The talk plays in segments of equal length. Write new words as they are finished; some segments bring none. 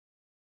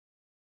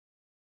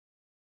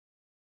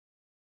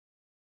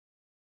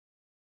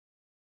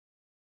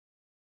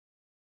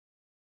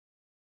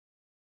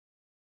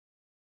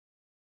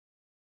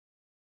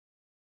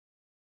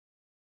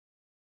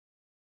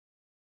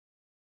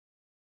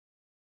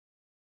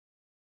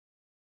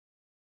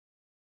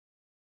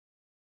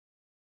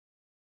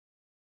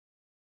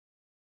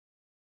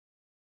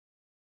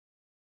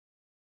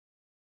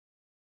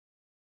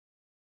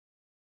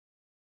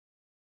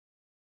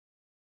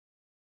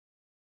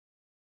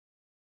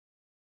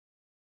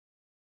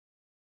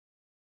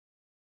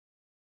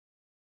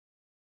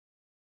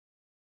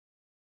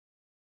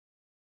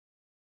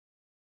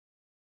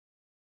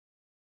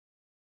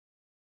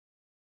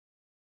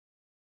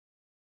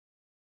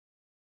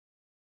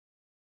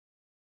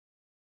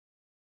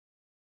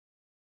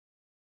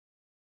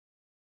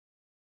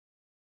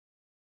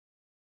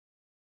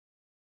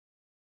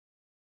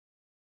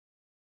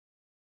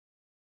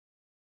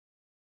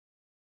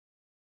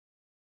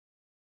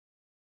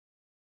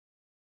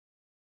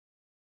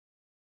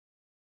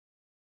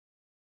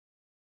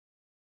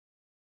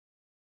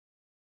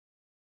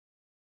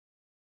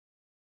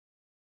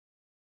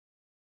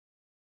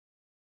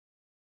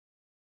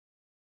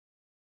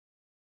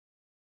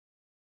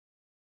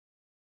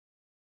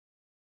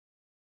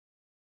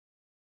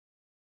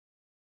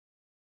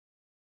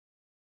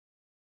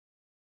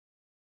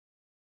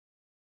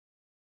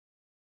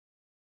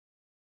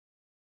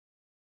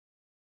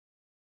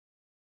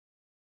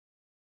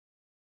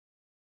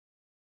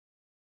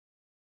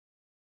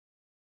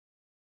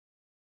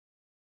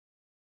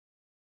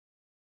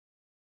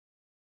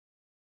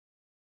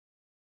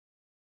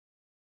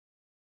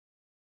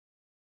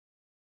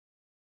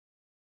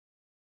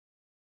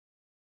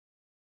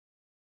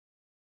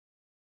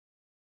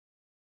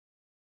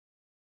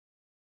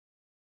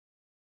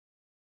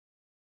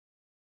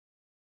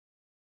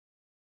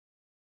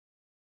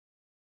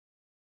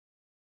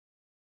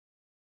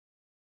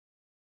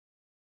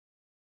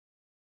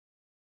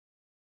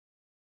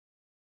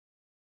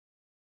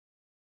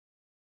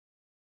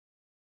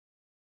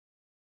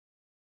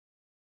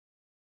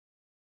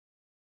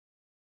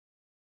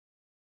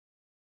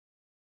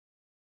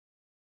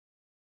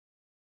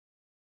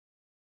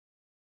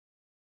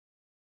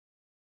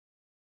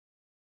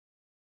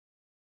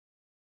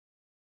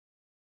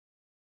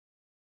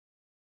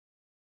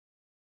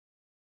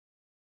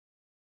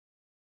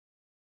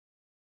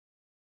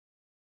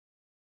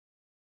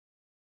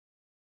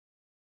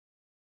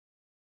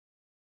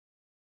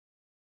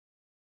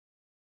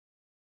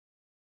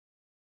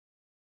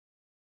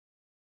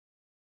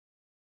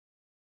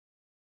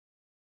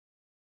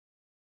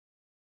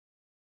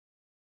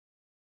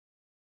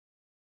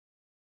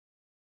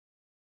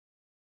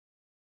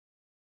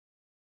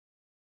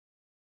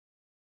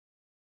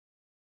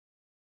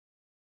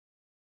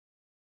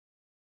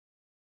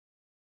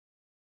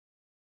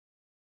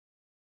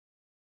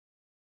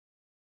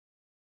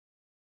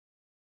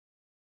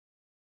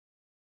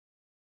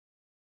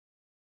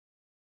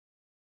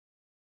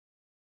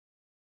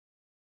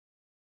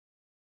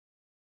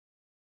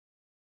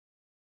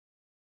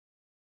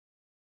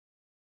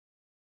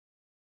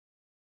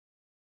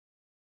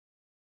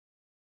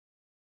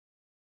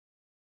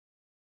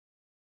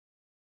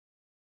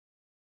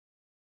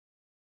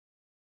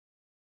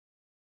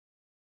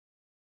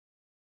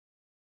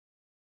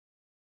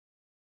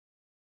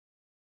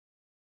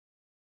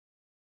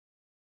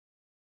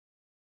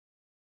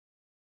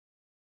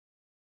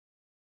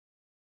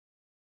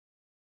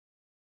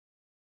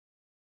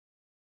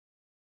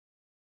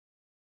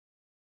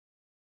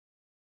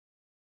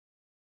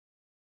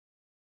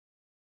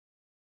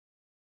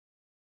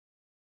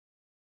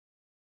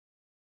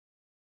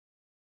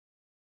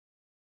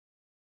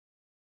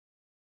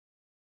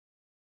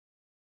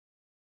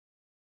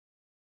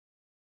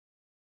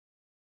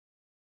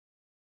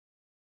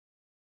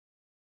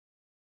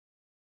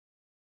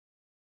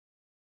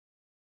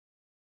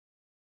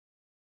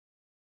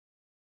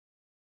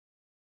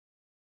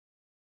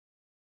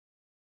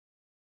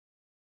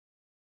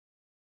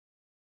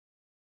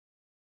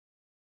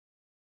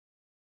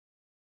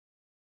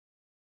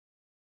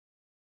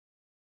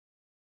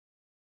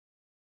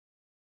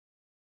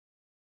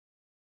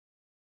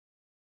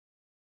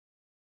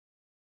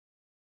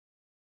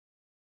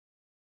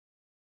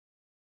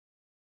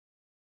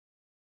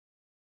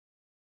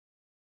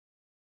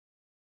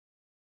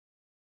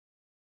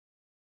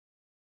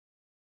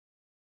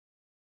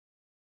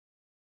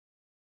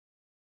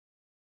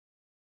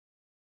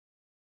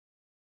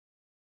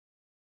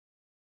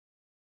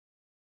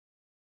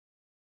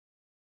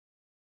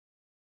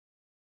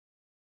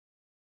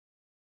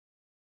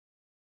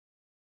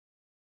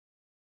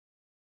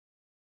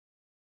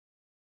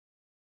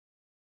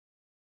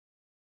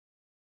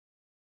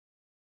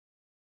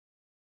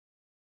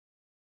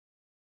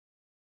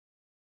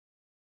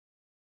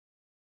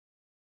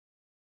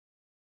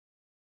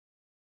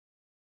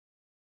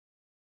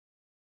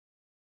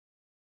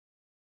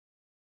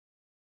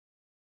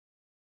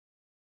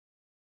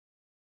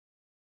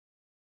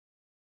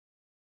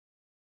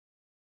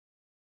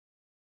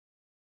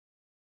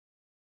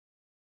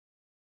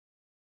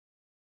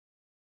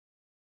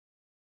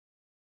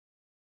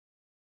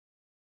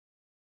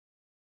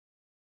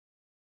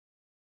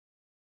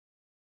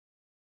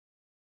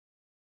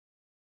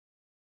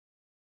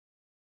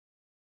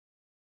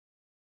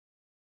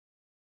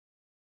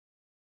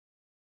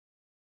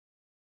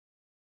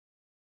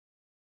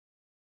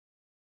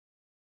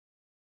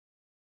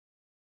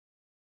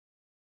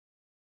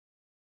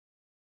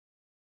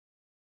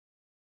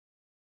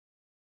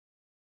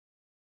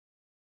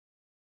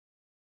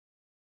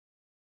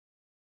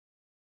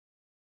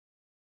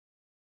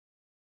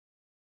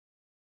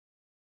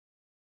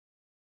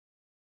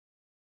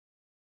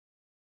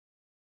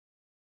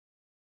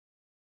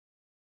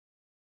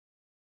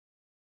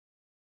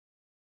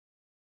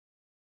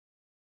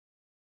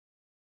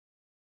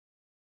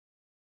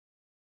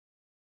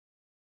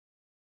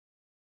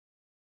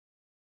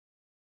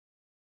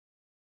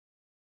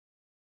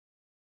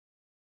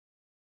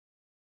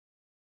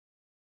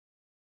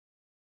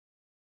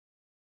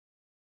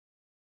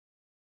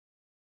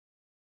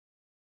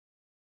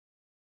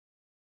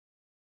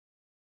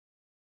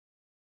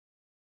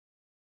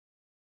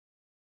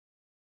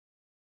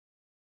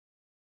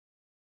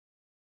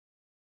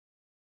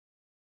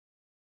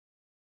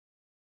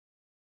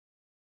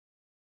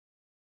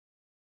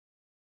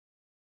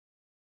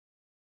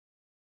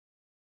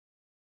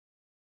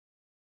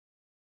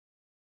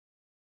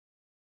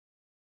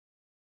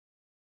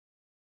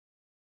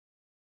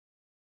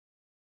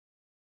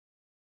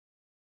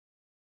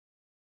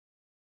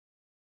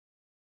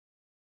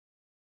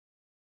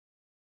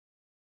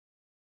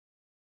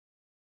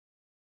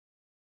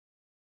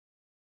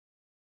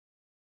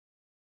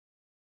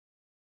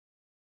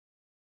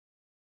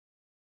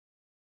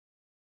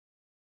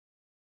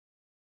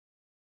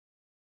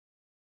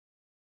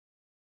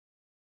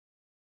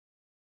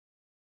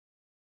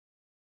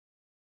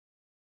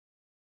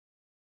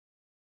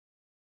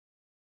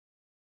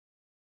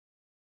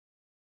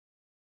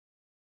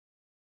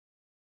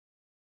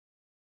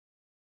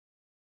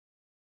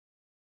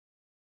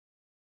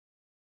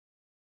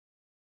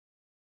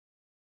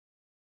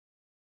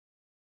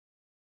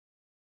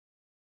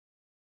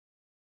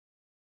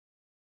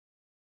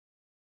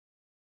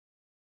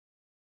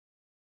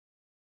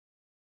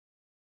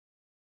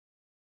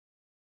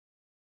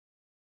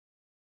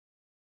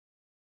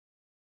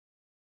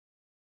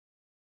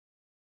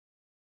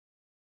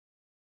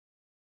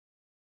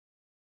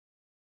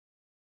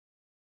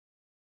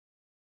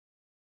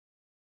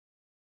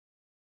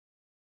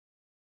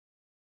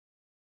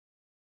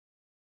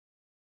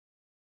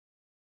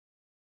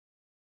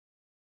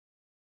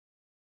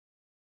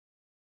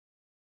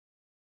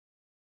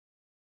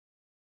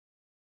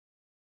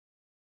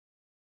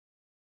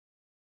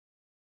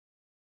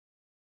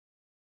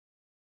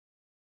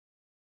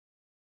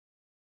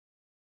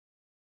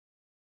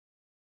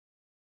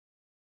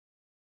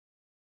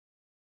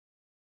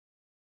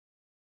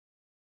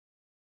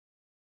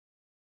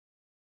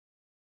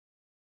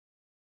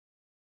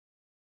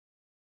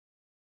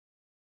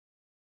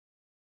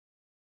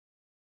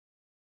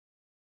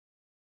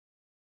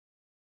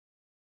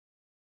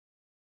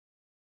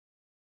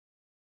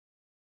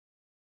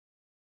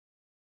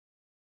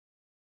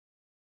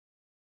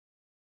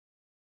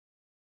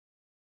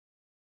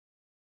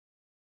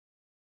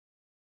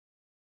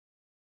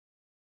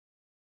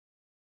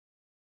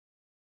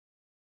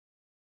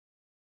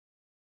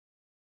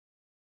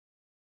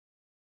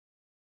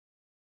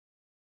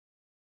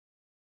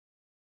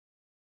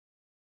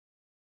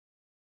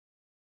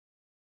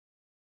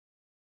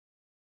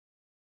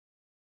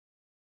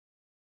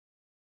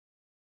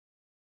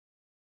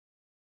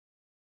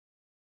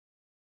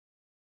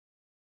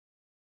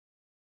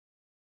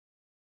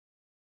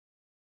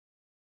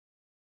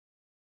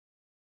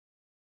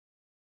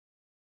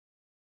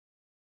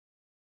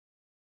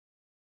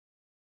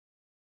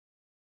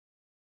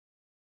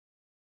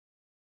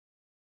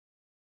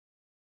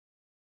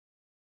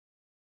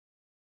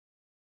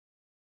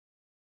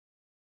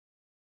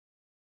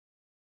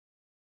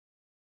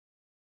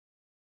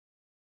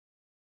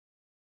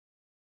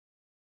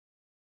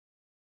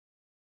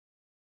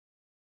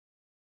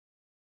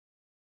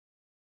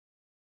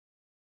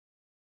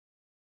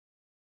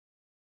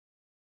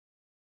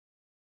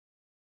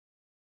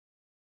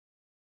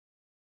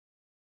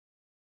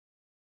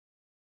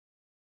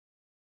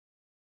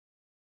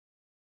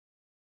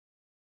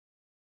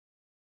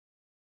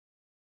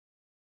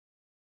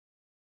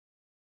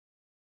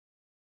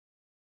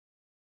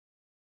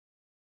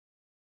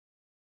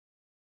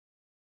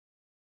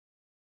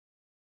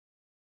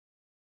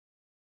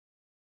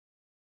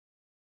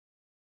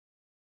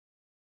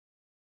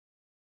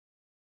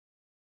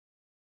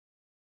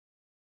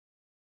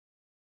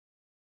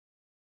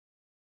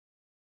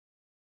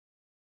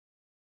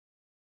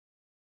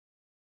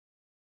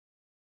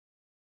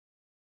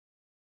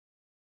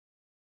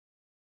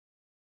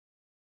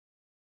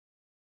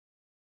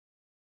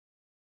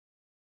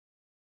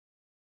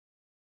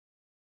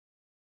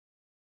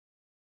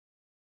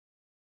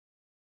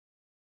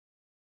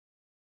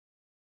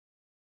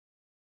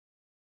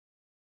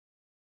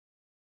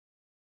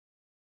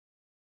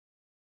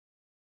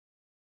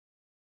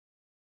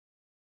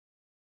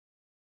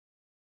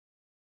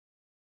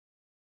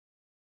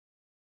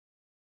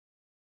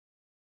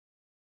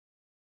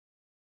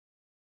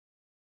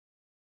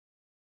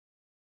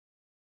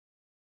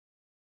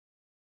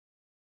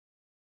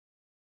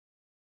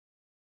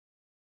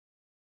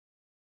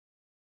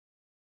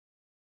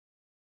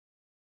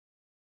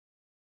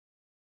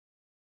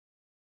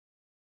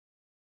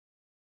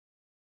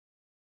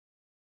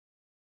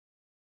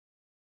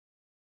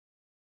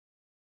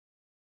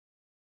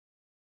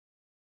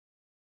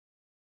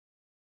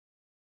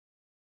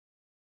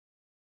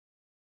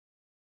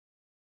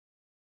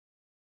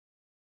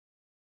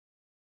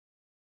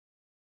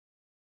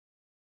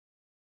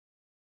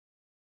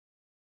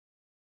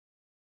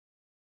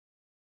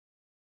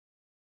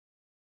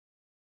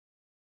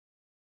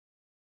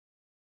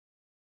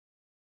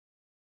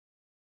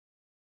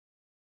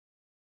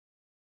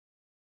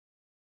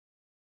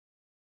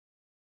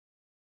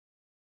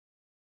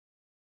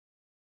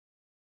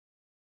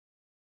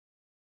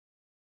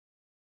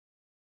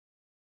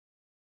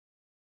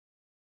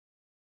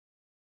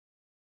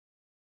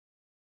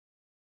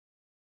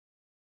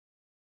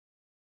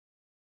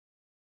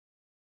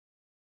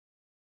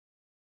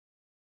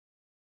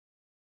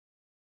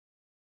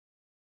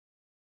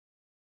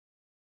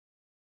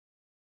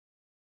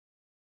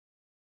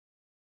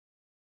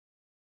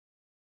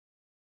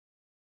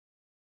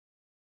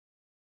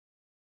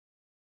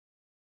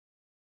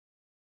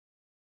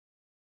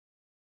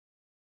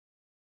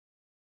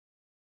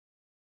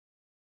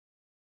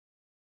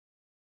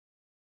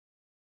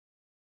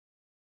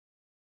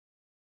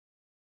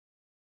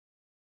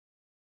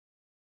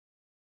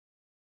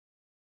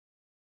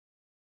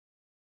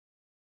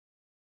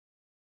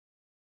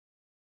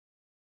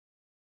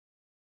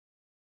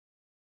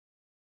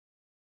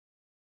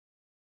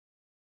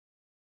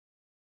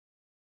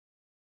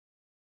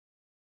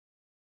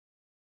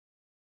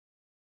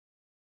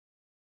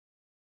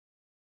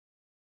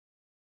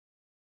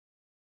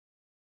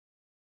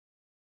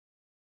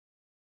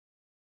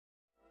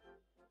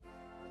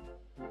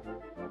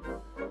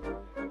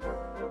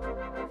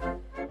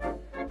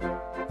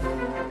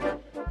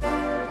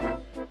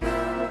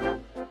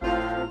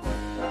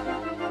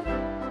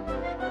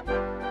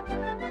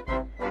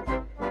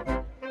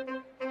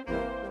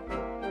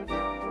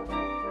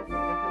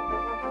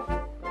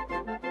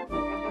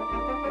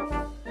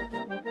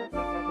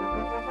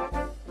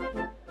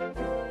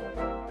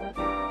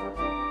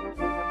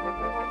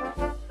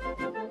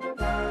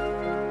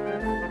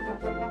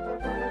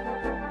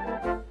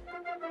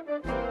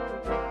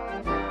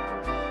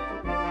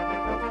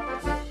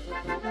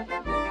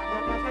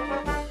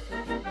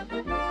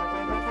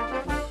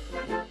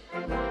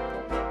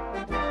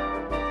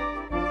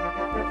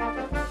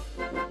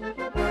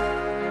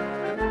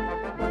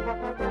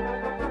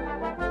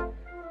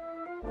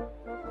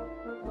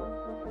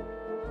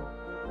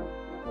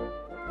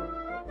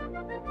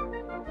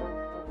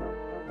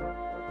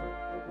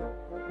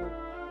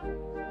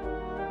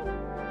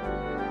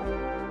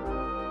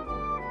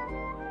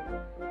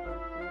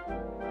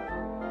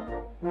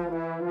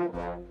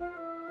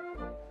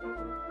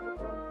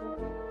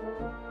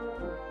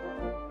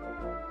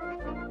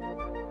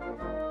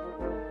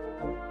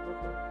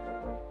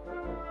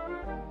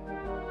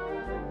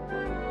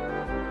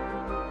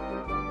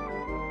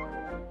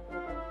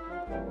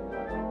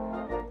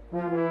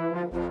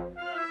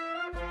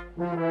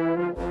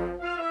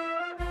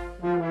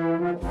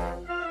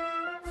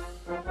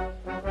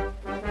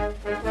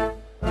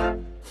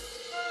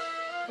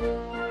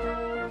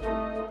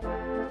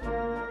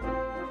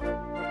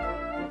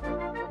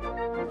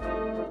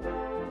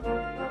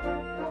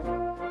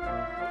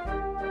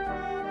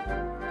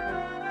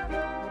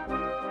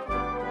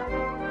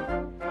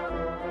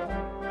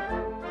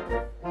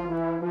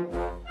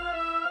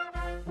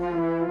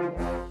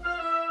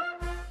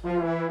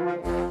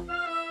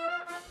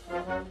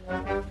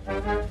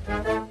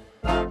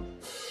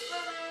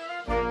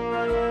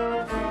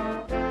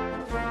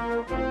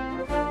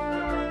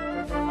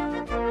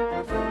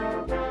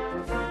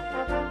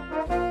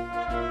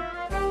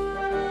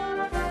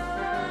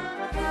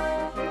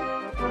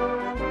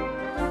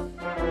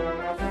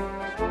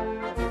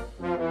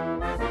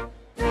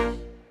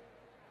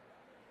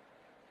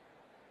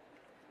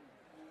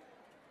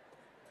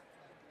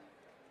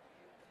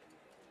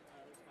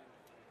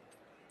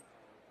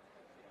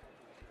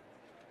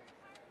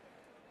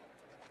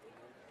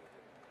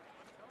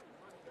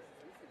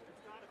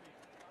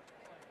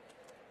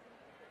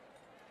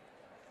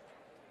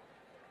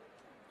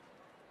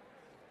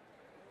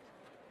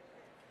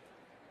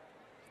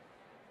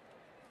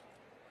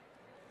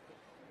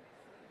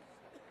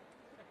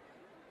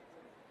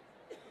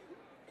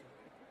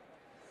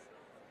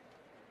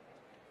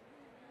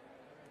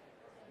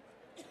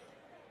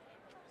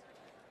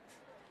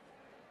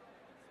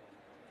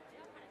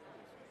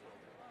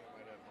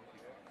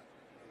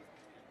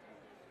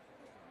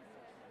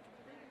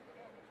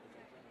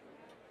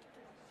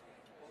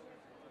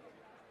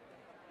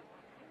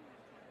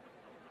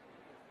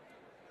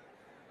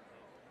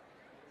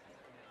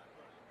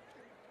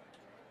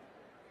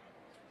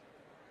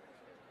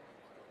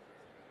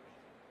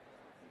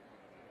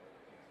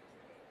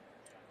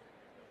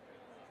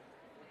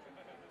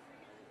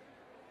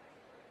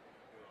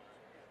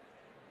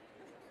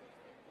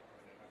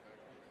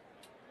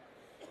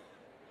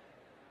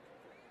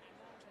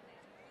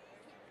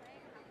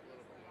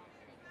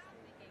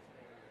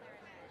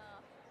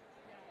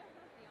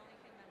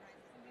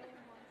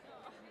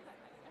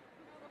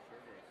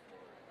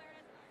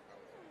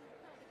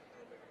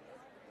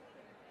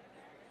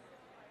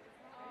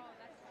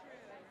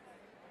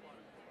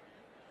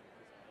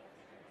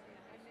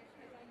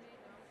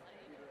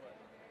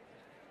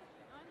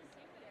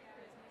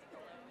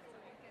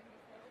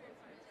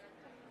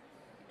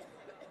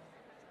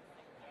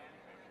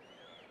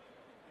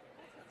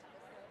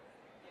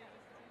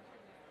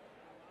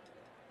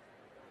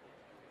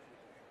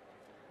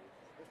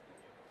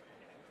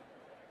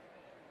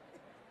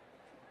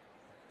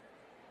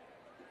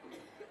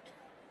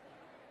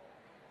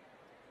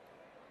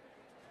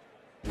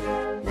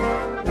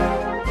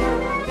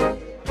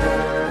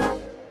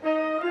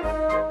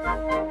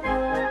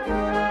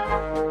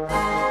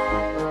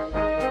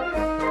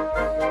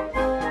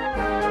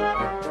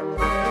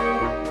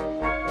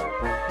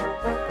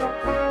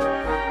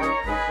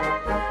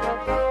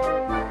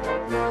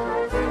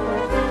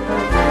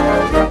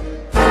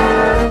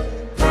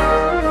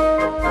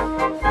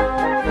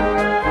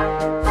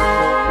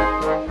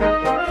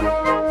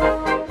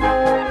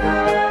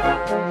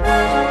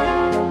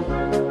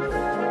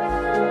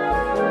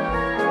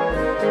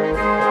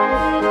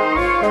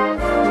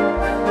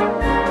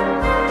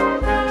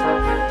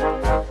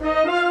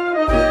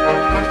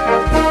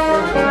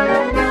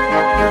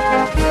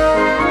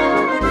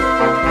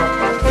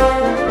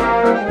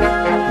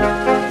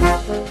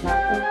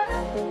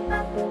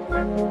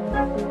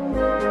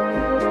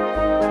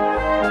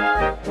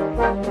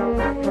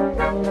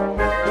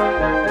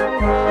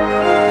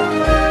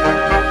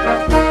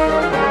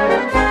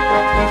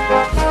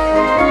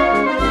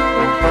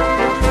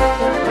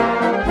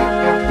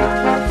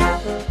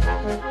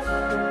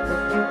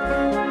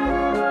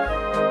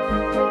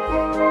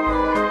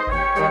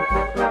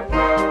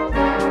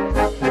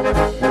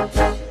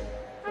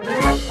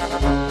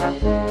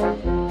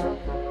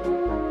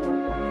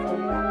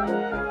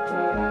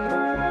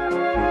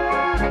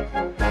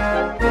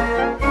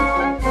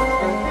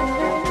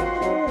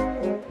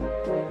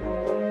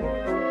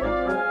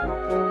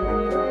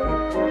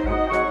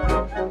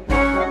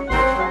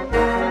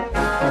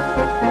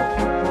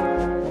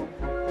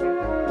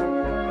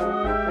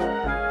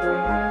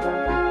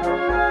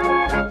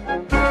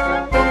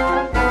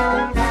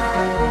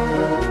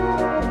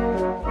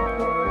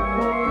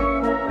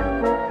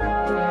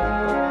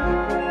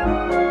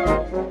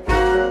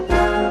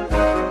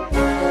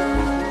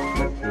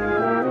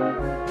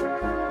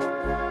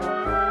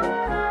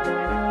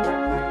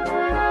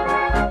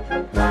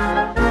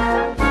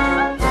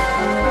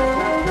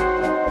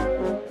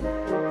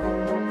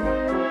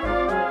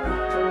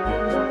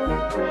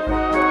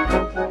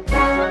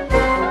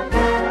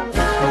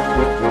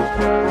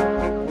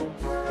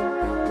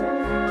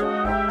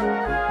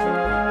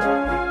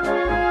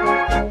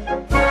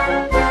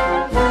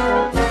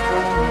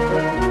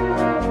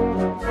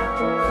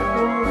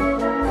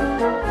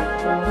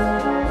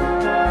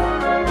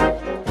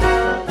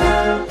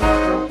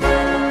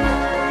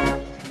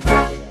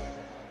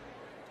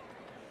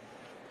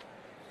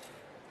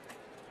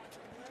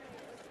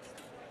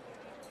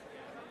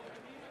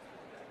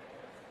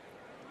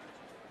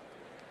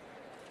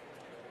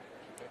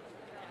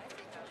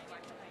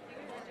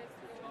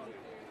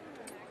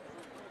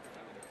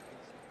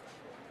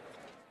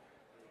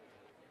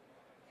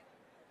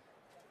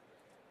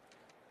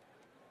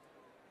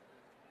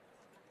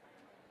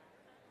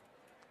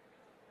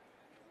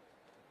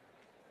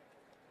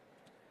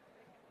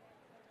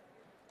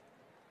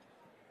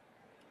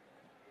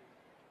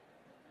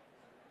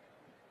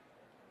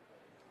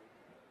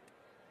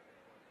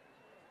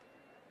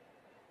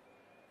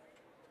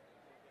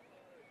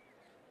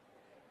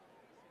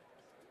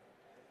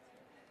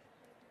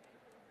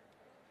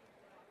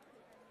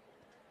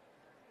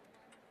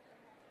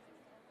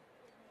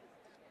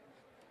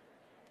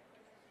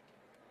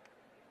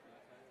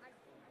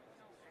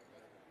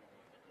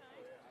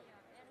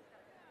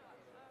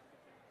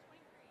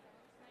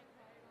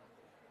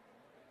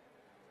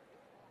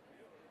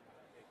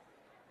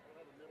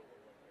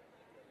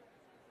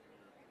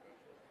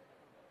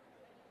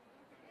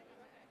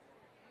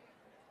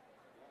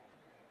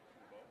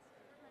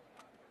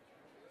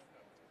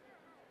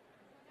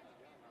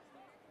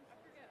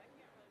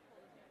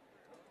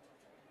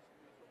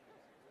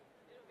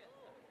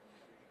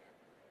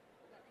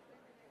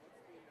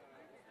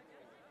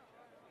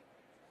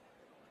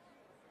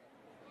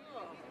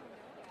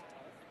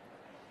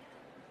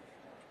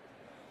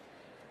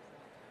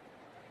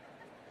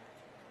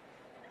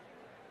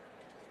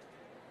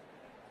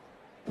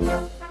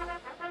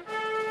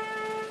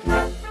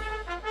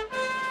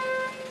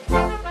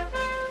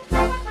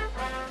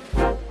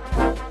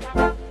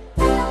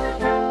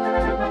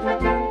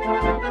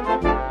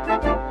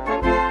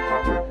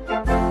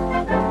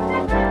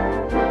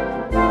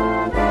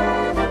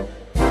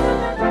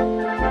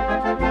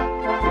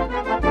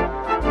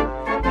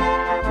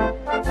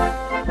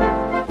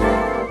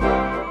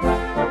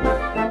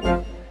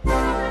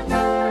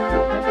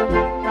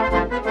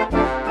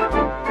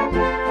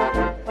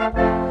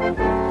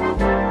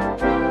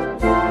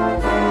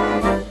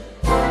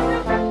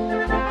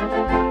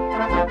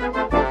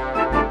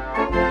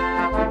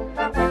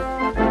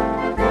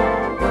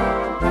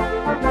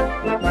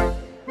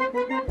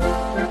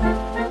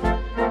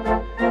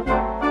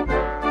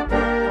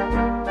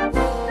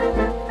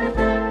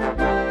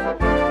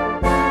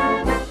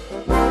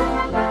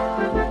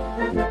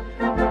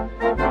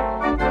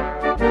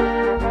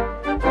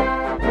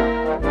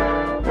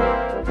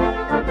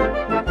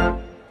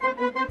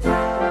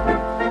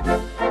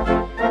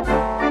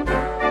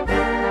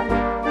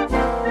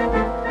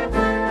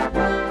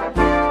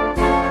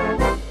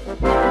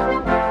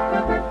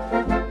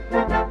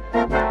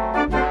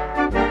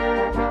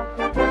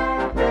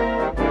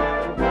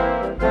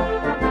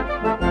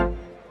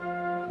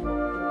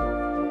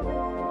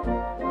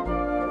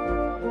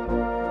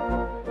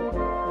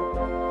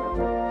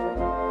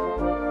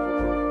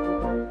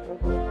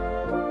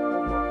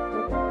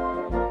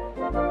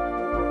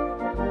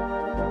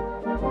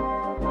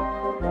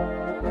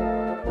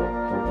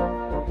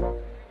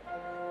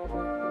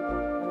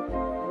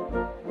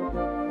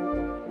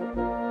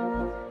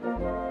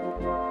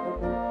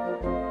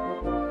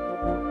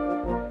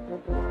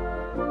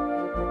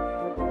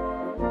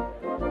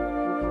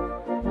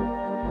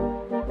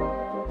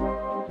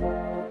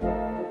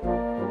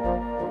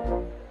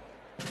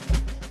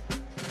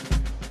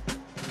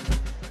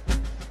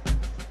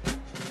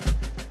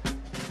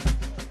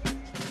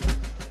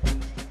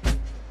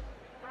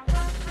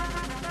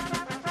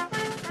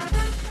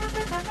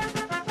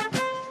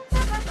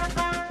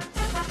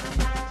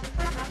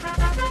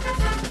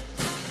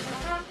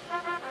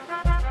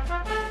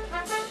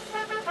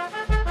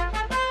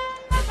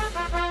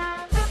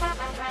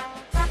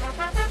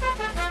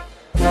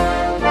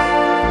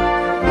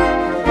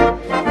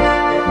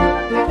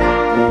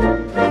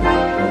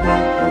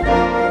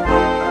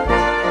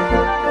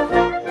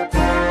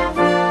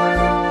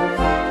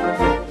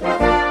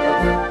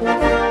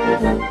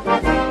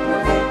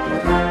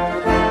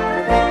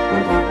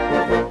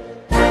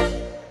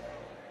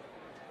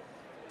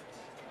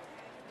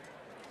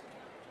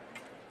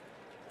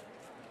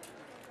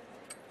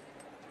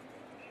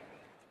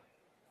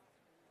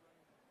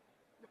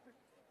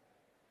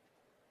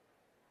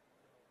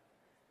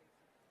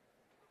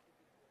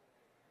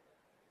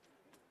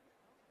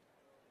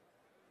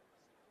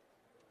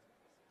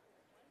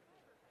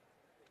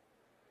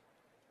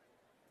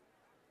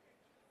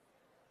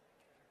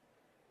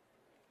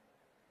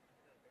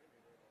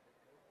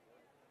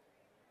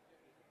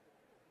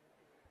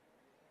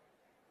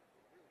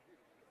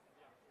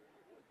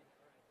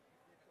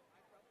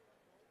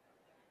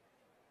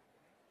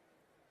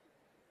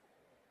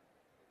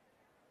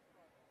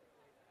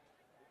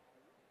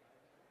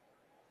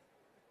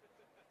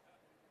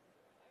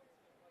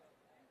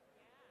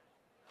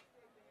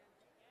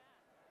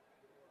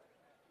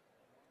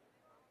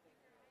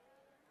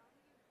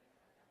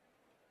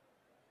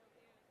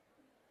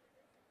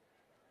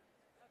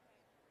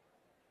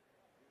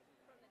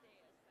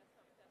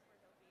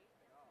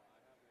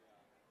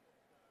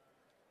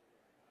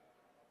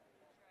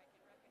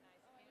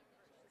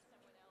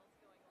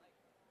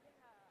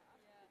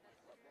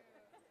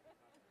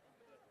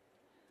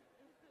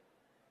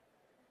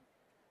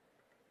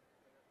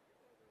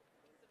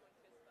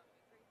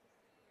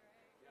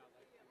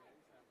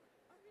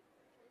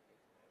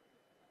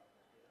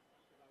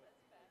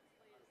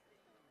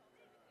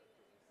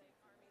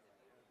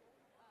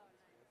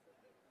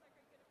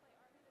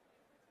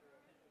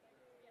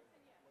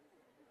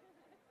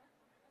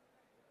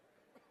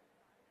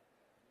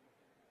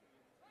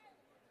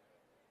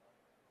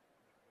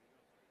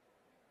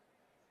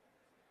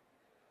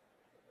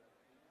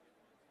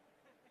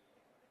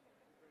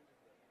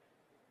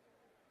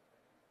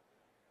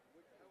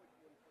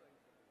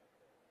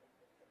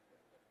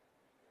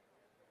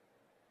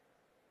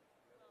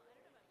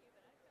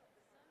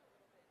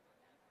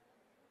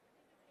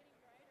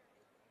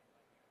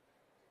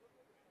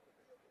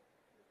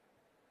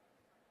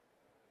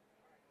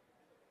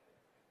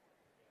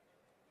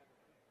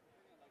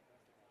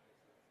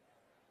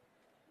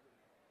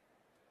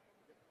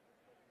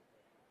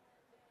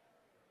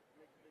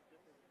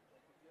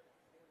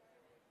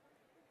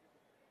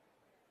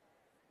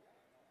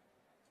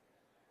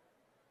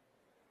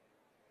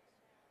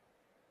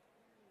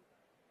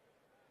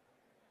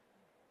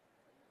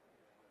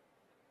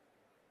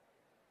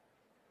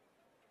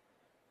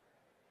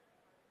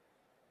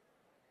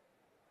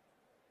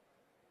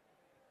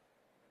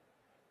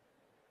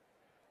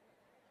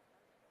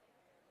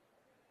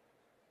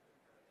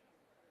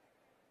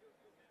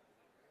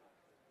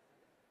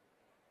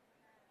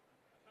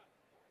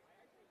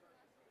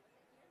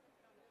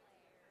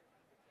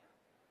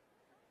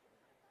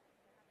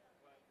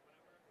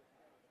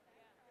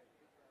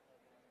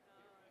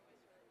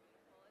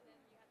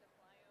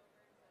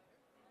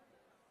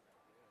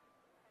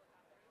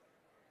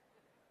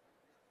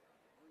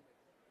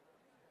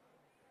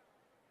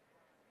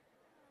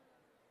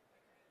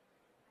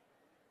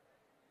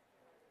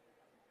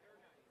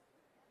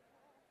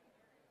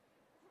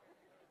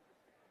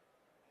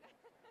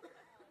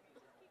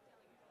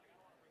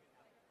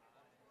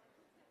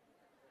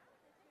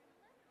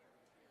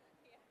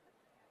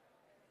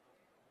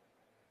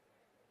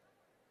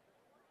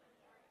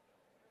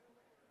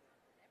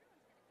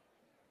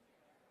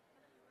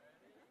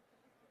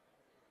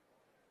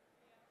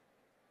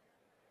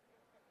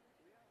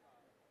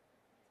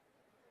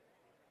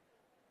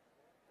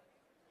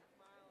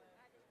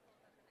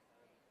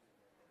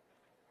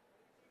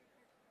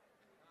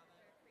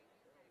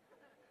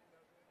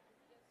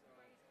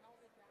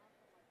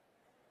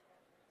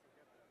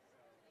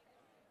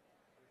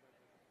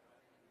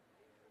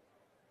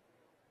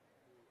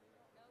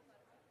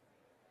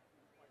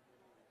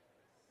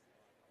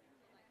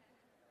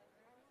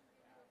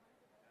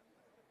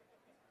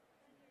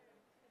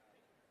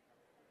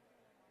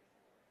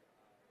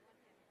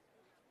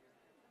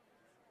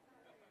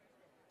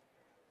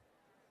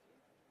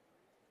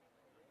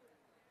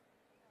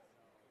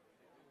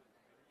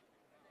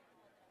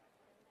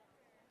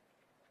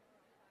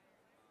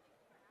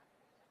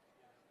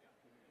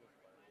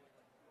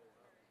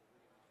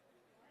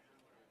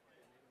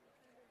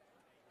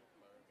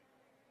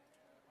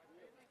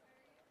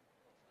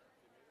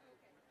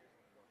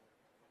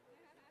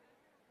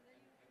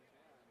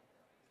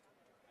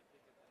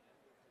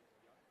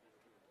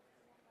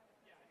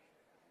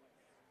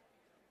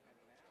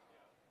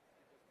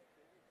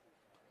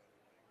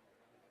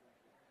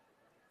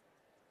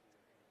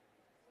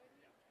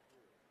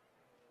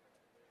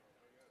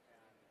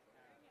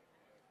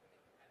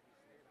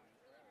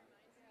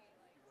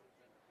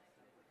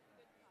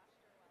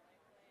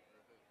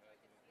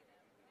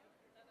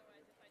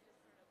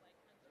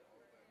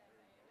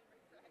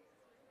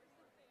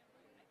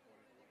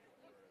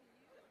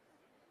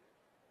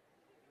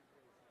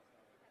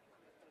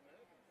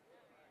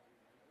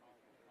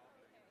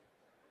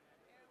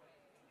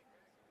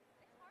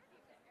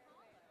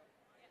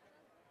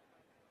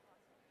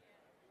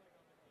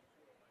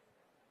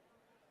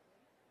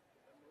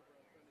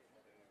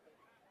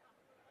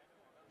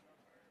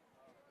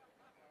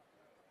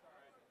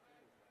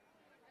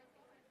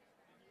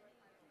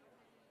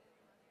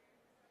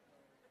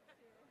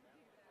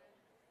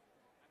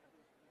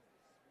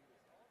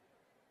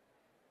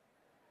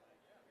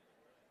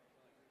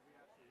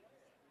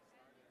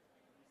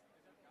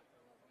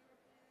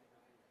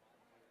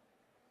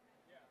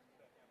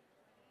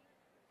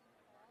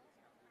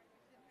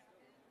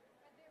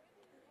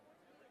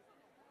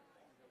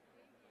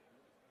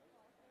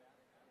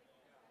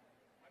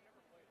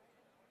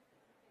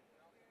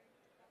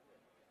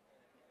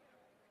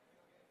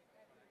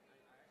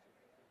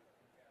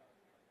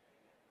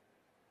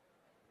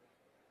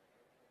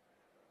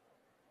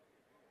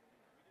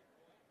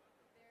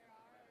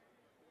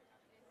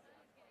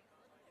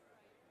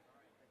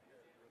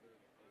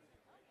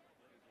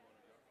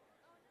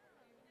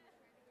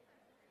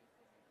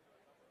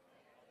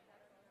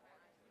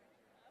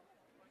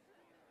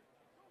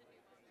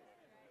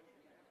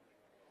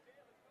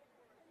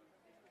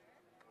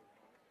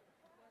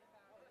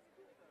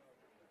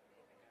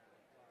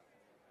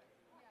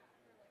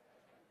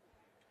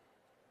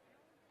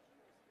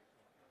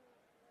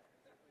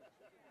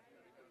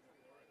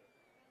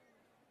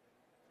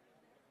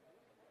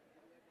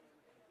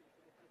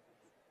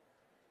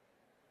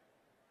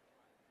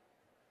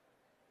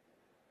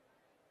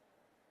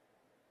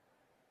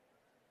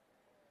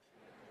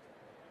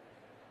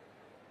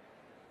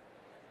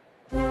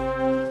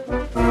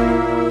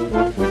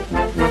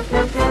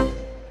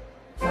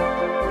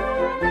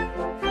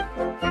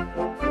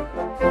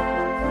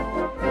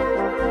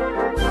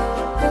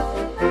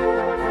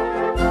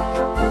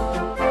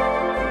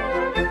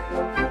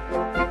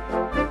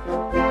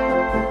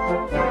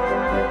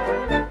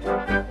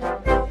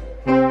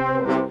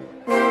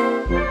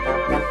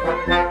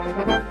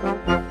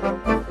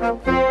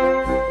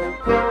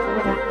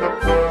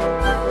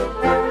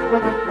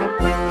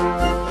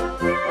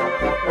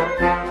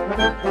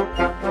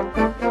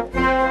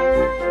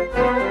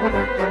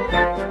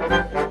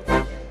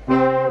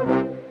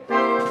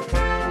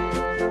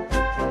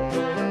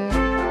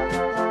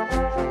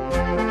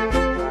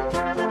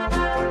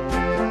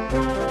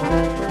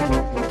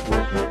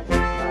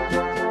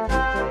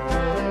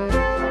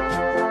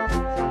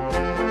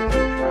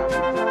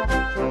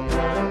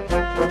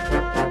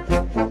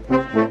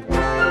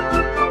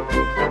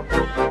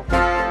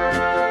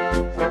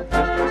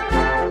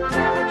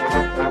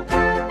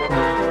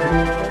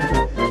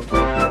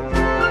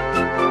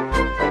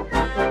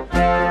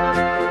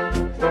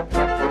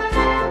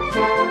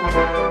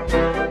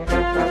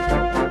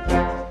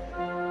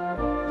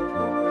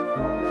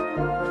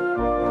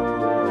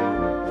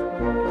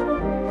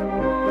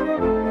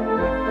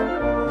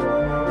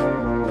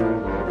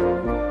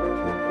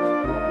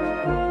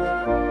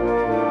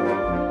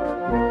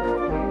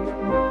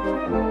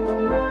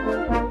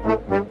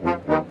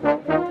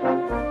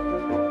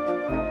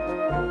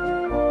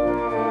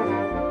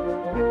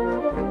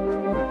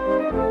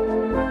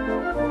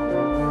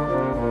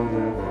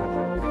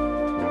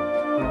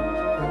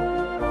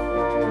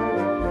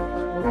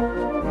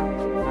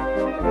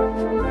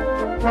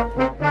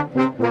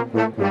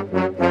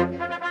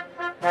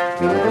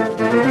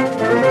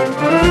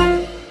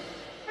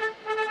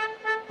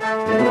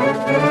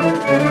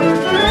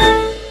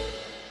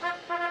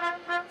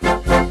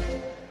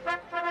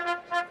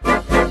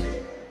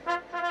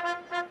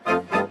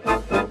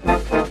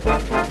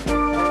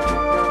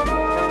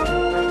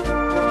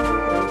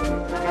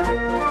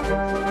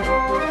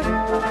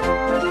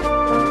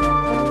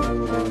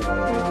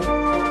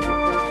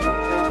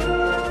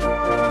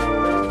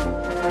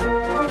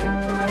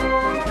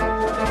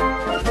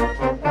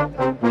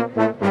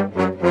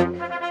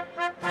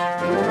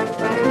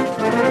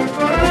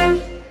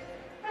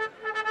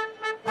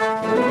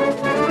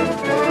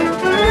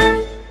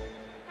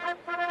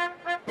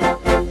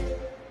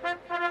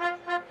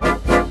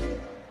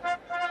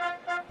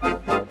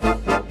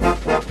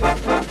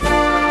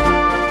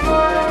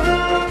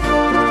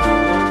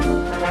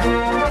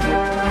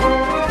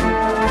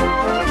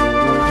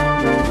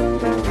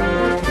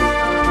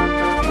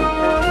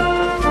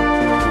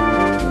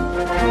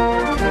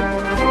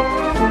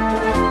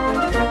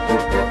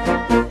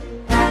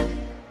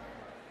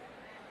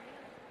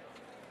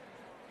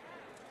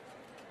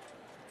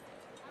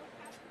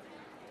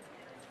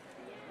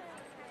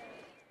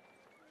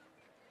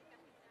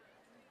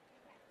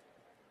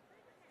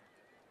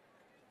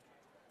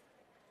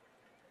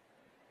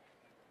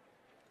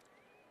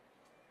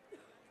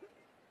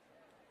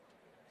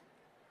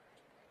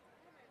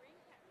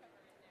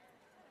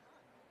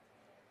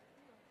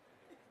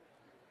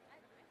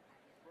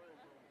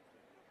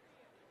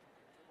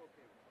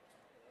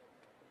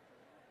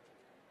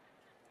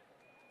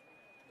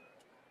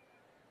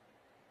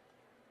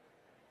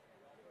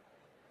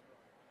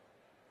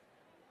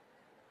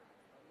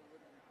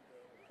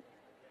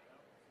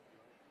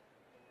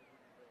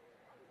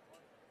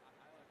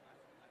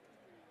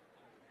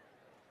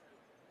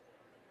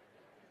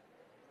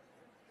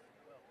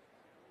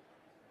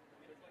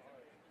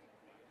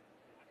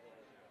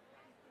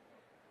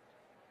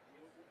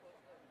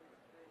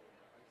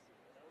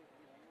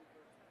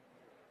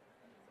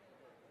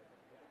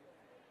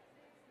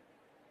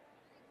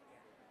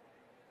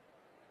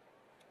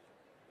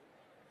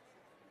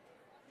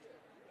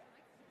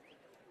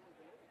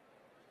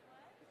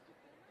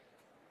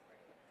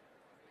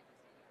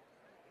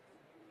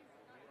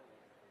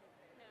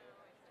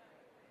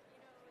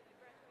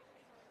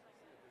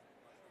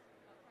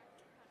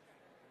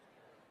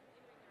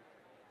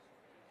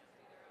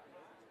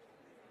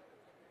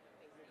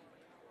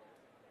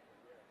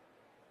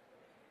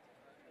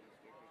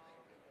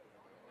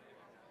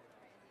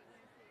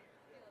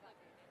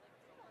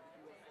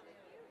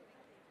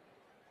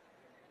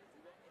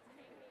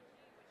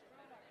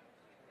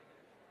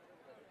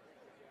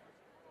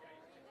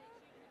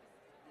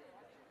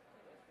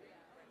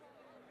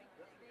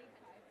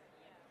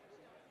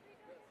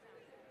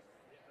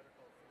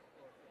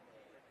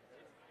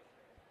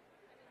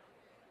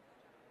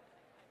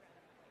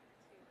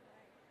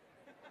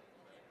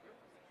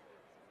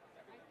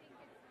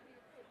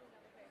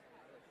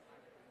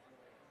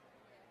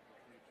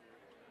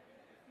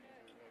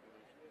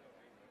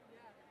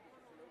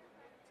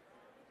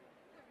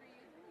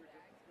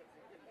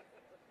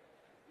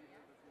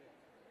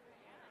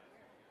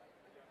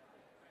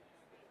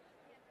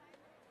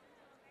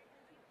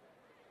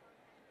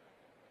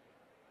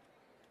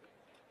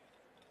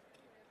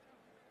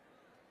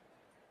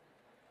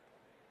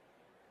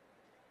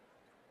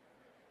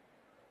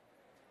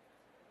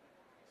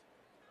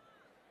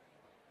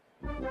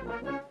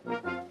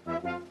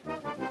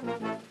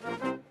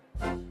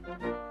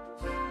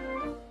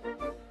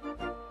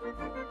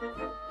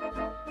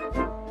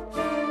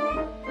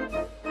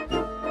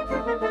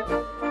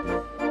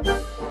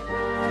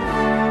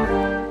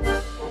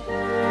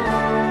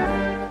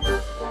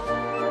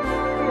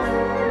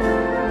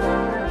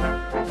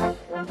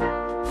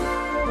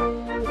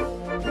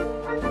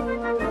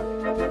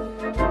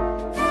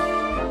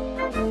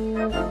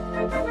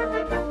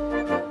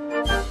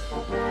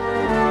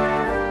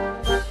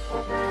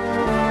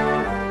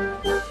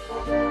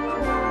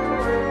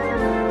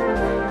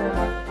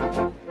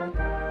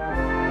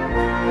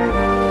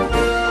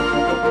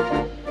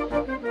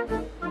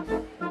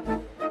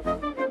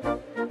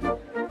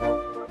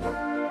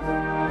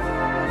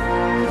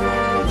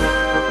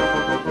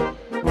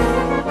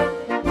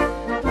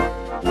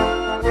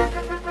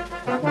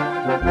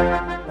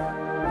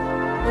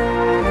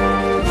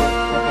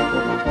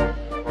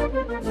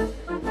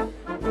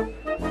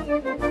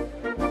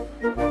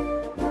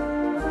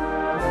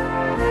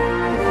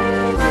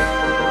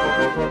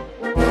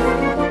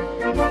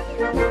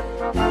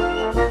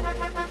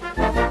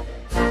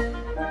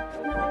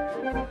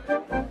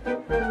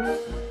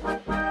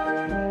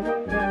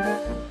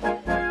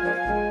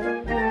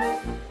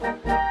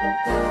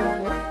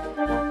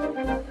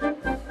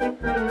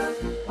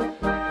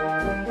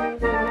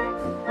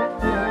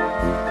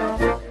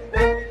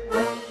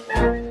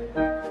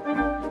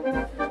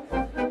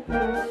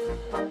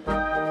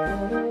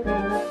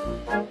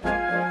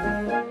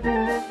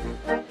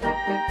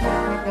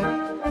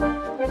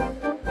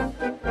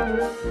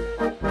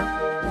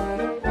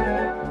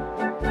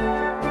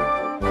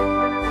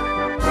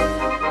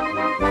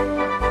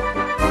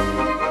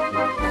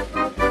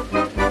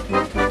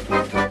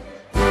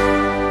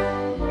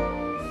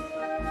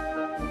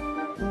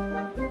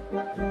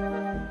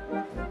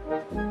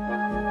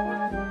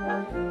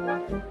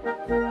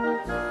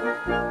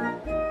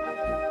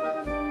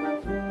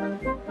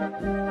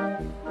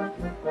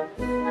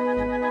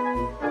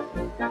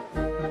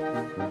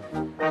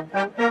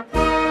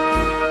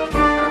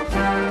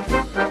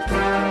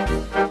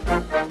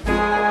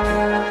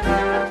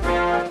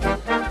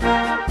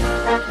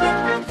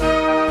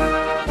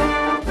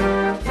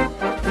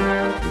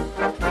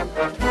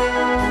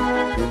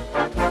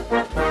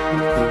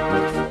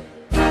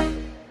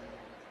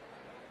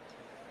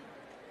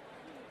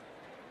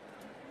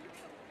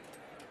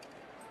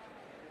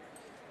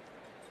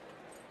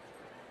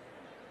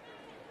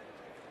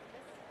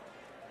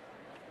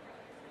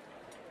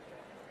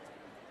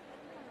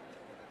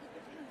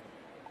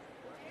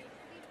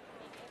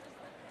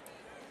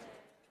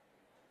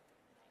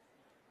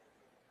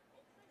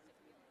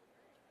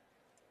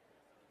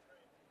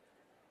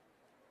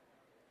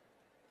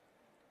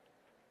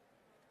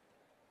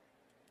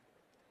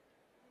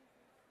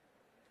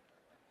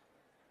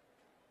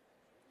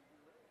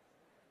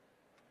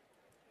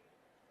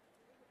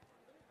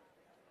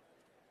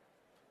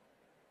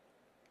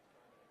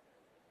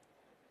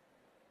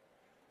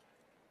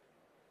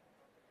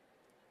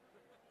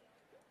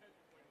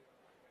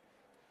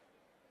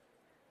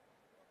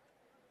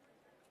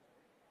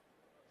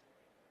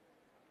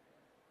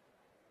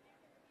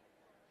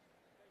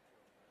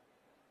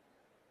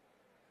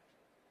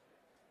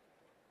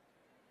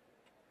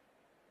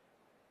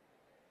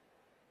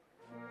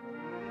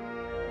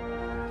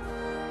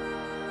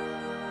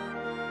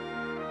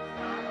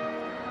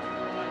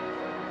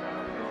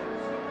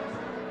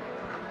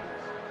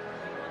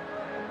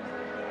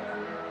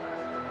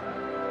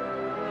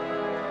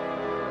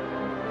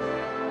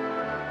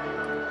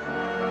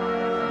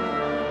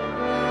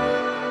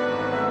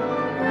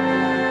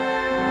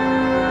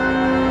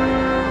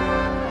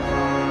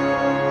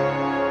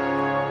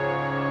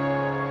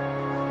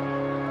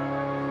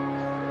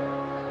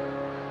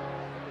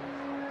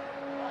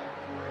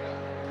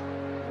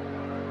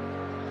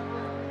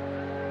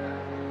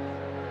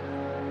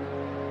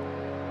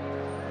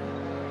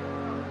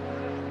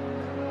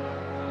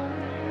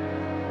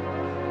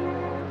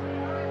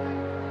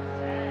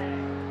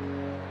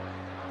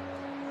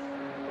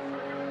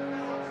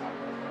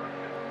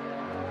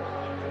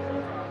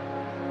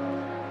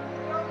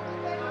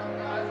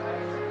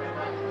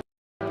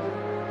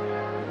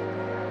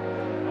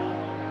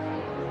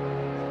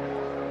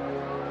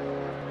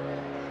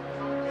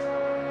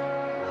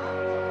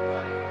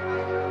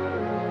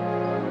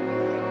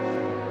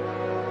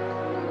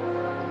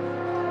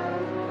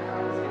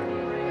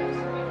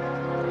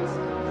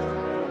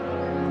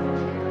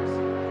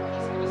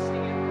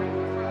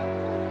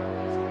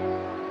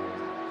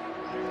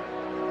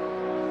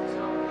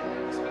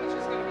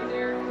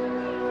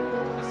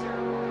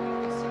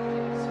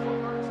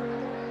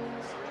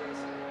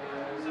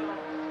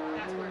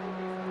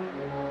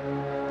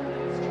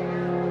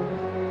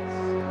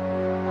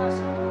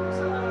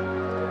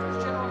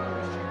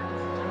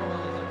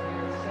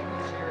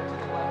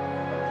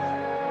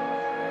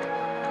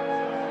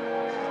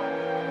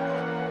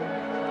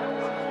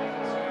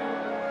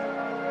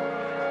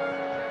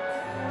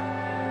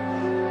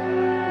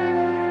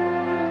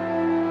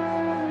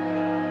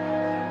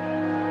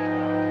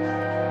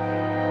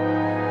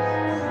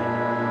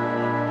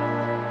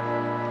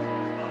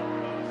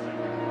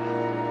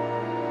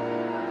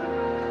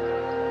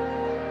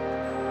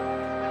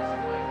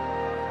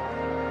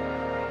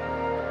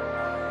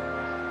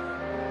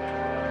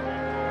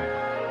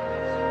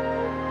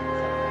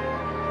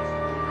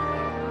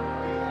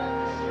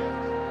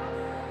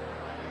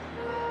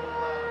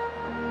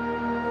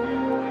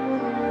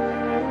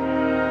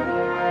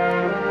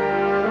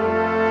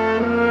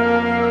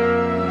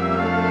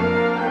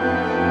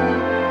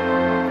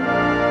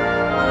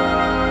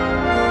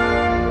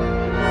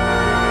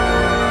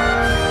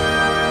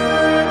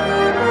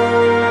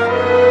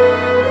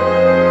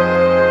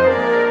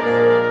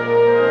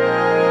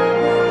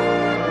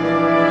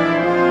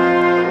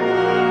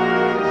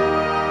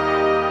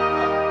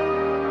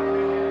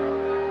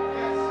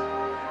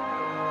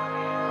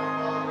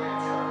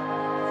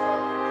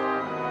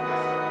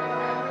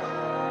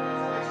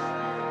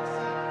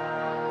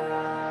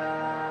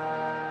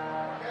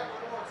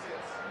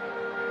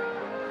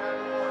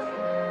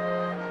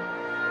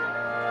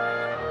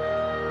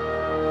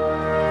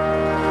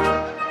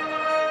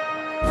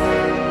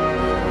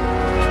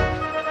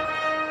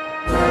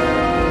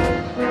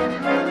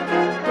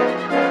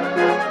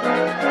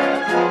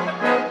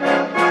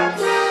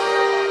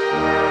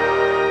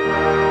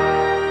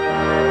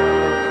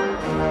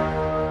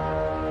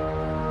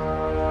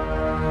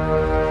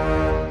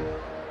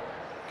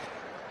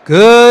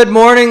Good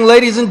morning,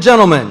 ladies and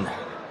gentlemen.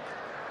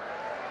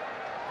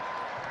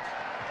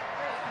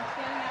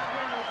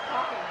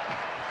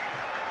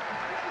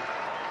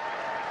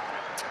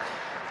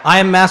 I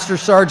am Master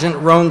Sergeant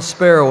Roan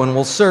Sparrow and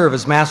will serve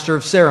as Master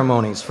of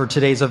Ceremonies for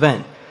today's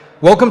event.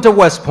 Welcome to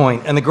West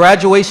Point and the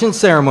graduation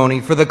ceremony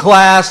for the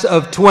class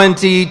of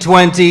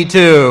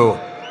 2022.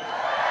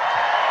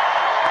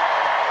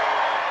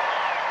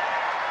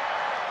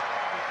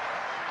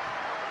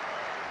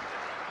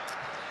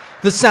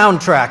 The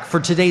soundtrack for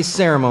today's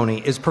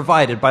ceremony is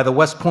provided by the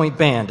West Point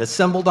Band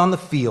assembled on the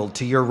field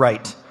to your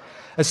right.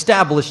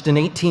 Established in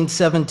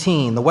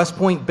 1817, the West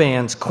Point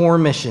Band's core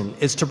mission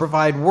is to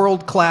provide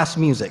world-class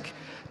music,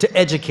 to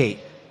educate,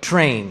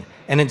 train,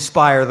 and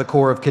inspire the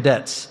Corps of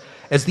Cadets.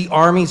 As the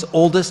Army's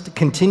oldest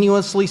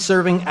continuously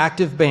serving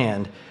active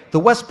band,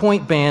 the West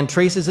Point Band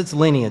traces its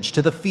lineage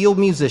to the field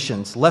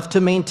musicians left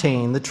to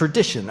maintain the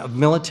tradition of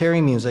military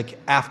music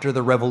after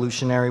the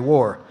Revolutionary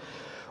War.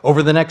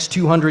 Over the next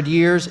 200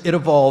 years, it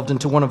evolved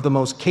into one of the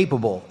most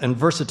capable and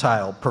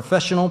versatile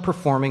professional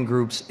performing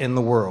groups in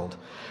the world.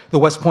 The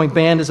West Point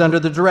Band is under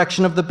the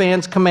direction of the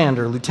band's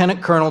commander,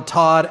 Lieutenant Colonel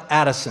Todd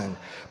Addison.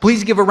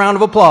 Please give a round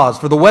of applause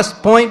for the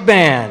West Point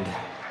Band.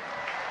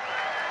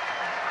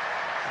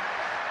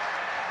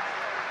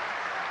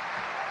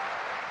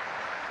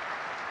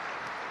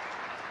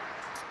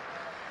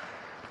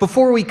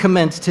 Before we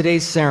commence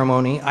today's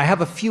ceremony, I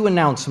have a few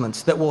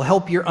announcements that will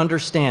help your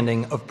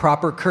understanding of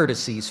proper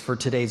courtesies for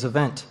today's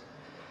event.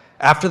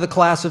 After the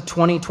class of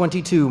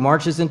 2022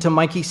 marches into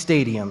Michie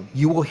Stadium,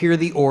 you will hear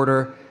the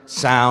order,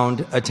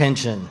 "Sound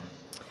Attention,"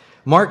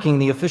 marking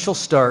the official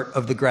start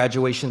of the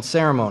graduation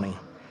ceremony.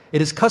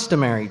 It is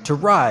customary to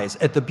rise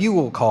at the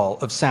bugle call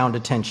of Sound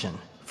Attention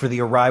for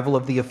the arrival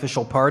of the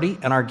official party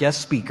and our guest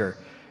speaker,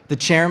 the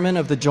Chairman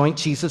of the Joint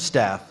Chiefs of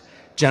Staff,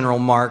 General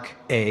Mark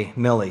A.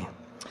 Milley.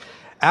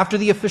 After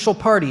the official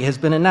party has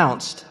been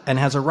announced and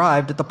has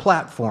arrived at the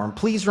platform,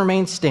 please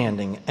remain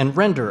standing and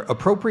render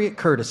appropriate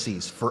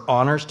courtesies for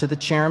honors to the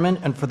chairman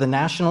and for the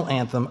national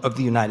anthem of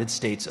the United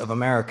States of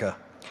America.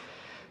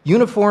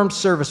 Uniformed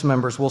service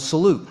members will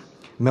salute.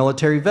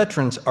 Military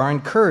veterans are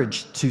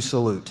encouraged to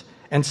salute,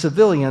 and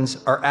civilians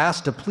are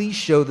asked to please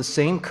show the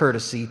same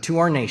courtesy to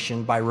our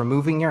nation by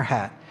removing your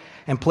hat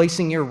and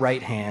placing your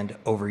right hand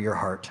over your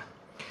heart.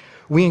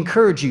 We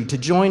encourage you to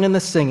join in the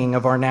singing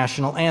of our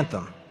national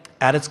anthem.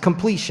 At its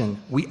completion,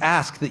 we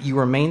ask that you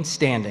remain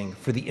standing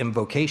for the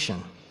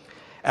invocation.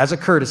 As a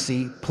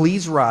courtesy,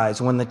 please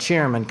rise when the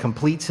chairman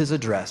completes his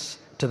address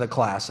to the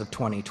class of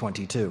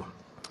 2022.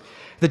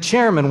 The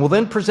chairman will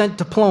then present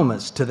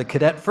diplomas to the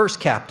cadet first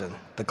captain,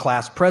 the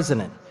class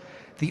president,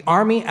 the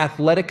Army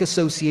Athletic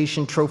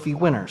Association trophy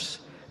winners,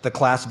 the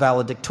class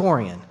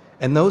valedictorian,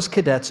 and those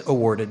cadets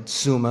awarded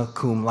summa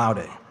cum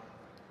laude.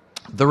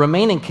 The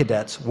remaining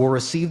cadets will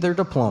receive their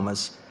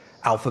diplomas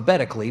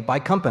alphabetically by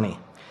company.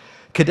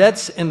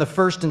 Cadets in the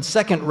 1st and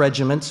 2nd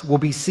regiments will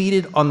be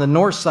seated on the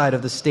north side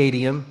of the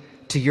stadium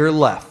to your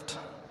left.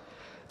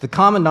 The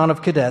Commandant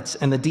of Cadets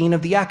and the Dean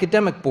of the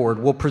Academic Board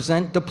will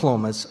present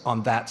diplomas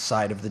on that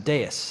side of the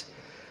dais.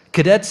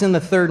 Cadets in the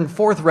 3rd and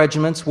 4th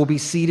regiments will be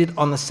seated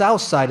on the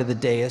south side of the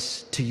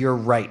dais to your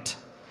right.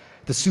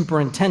 The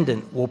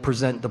Superintendent will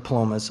present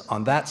diplomas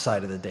on that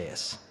side of the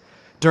dais.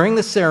 During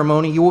the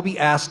ceremony, you will be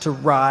asked to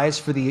rise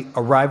for the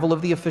arrival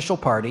of the official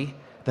party,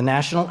 the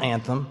national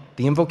anthem,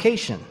 the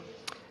invocation,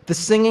 the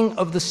singing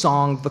of the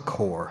song The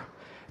Corps,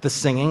 the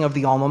singing of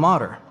the alma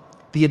mater,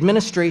 the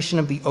administration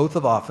of the oath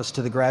of office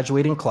to the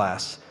graduating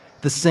class,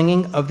 the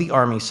singing of the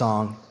Army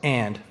song,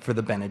 and for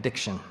the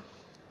benediction.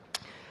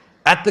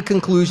 At the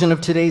conclusion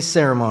of today's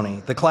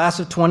ceremony, the class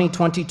of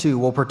 2022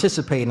 will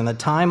participate in the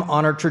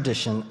time-honored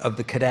tradition of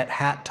the cadet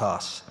hat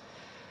toss.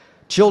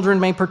 Children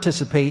may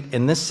participate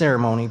in this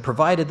ceremony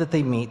provided that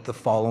they meet the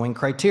following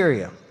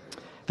criteria.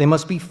 They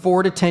must be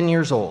 4 to 10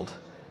 years old,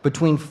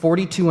 between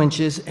 42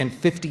 inches and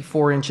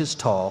 54 inches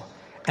tall,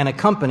 and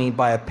accompanied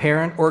by a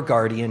parent or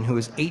guardian who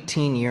is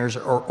 18 years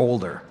or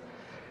older.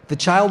 The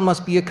child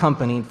must be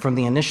accompanied from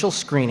the initial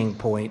screening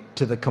point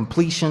to the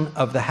completion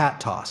of the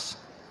hat toss.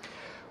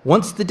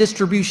 Once the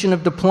distribution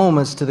of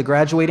diplomas to the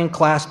graduating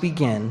class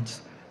begins,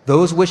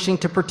 those wishing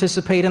to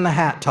participate in the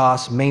hat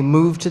toss may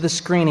move to the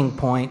screening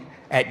point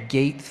at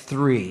Gate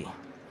 3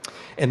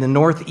 in the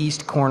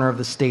northeast corner of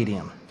the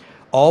stadium.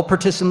 All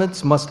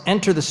participants must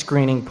enter the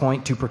screening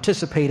point to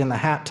participate in the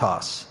hat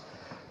toss.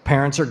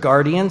 Parents or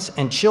guardians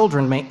and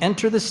children may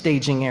enter the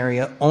staging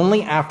area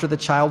only after the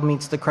child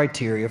meets the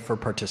criteria for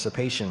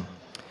participation.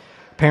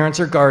 Parents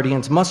or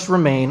guardians must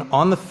remain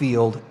on the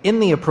field in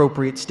the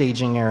appropriate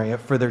staging area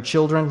for their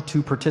children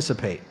to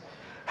participate.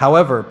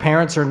 However,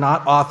 parents are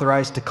not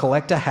authorized to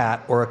collect a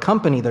hat or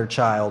accompany their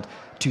child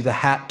to the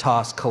hat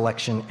toss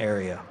collection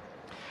area.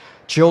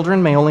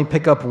 Children may only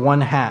pick up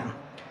one hat.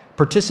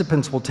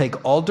 Participants will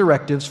take all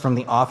directives from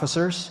the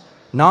officers,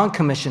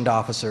 non-commissioned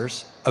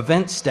officers,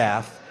 event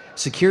staff,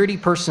 security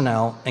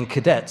personnel, and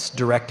cadets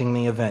directing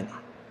the event.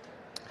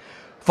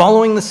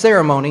 Following the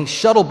ceremony,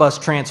 shuttle bus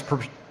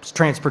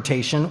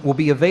transportation will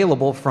be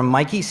available from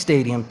Michie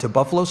Stadium to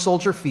Buffalo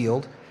Soldier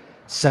Field,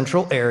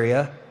 Central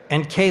Area,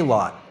 and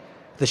K-Lot.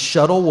 The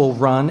shuttle will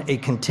run a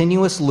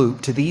continuous loop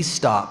to these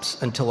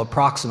stops until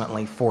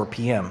approximately 4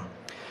 p.m.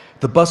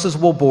 The buses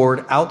will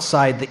board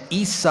outside the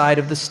east side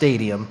of the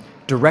stadium,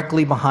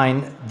 directly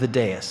behind the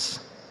dais.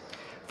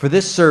 For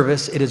this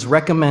service, it is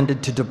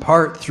recommended to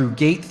depart through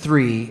Gate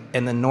 3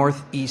 in the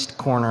northeast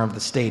corner of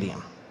the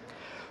stadium.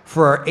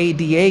 For our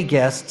ADA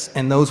guests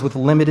and those with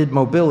limited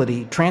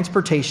mobility,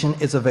 transportation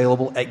is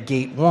available at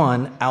Gate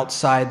 1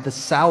 outside the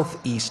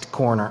southeast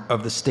corner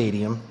of the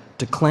stadium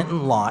to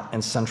Clinton Lot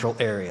and Central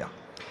Area.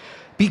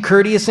 Be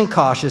courteous and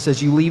cautious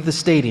as you leave the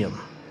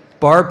stadium.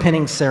 Bar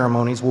pinning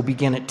ceremonies will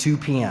begin at 2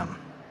 p.m.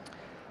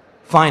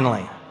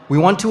 Finally, we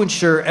want to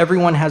ensure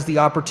everyone has the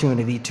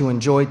opportunity to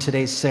enjoy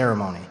today's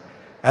ceremony.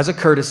 As a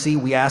courtesy,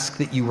 we ask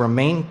that you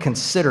remain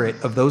considerate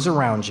of those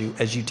around you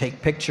as you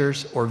take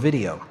pictures or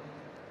video.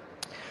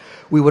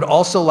 We would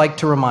also like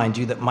to remind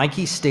you that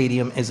Michie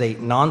Stadium is a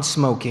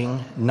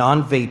non-smoking,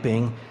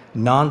 non-vaping,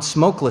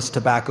 non-smokeless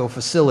tobacco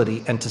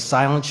facility and to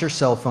silence your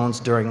cell phones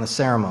during the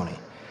ceremony.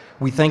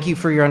 We thank you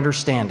for your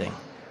understanding.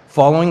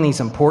 Following these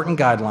important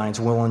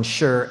guidelines will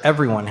ensure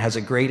everyone has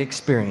a great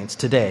experience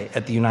today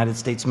at the United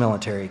States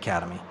Military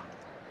Academy.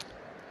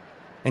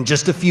 In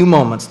just a few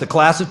moments, the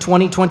class of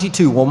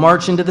 2022 will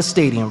march into the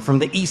stadium from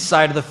the east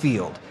side of the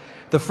field.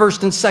 The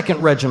 1st and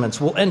 2nd regiments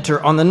will enter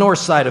on the north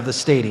side of the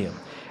stadium,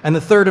 and the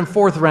 3rd and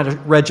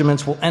 4th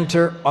regiments will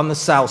enter on the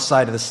south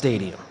side of the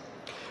stadium.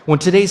 When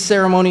today's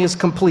ceremony is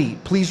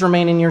complete, please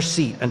remain in your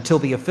seat until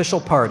the official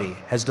party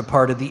has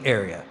departed the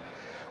area.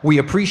 We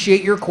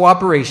appreciate your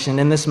cooperation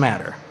in this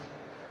matter.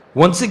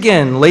 Once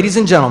again, ladies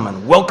and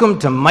gentlemen, welcome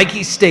to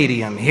Michie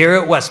Stadium here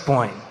at West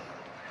Point.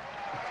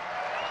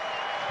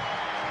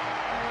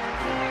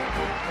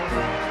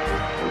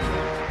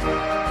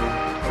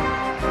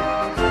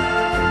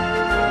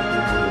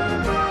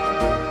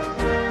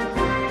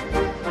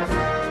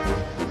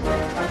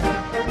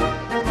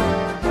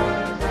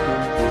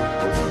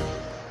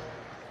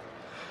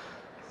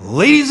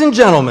 Ladies and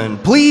gentlemen,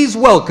 please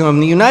welcome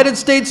the United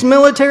States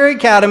Military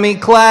Academy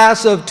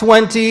class of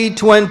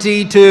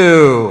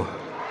 2022.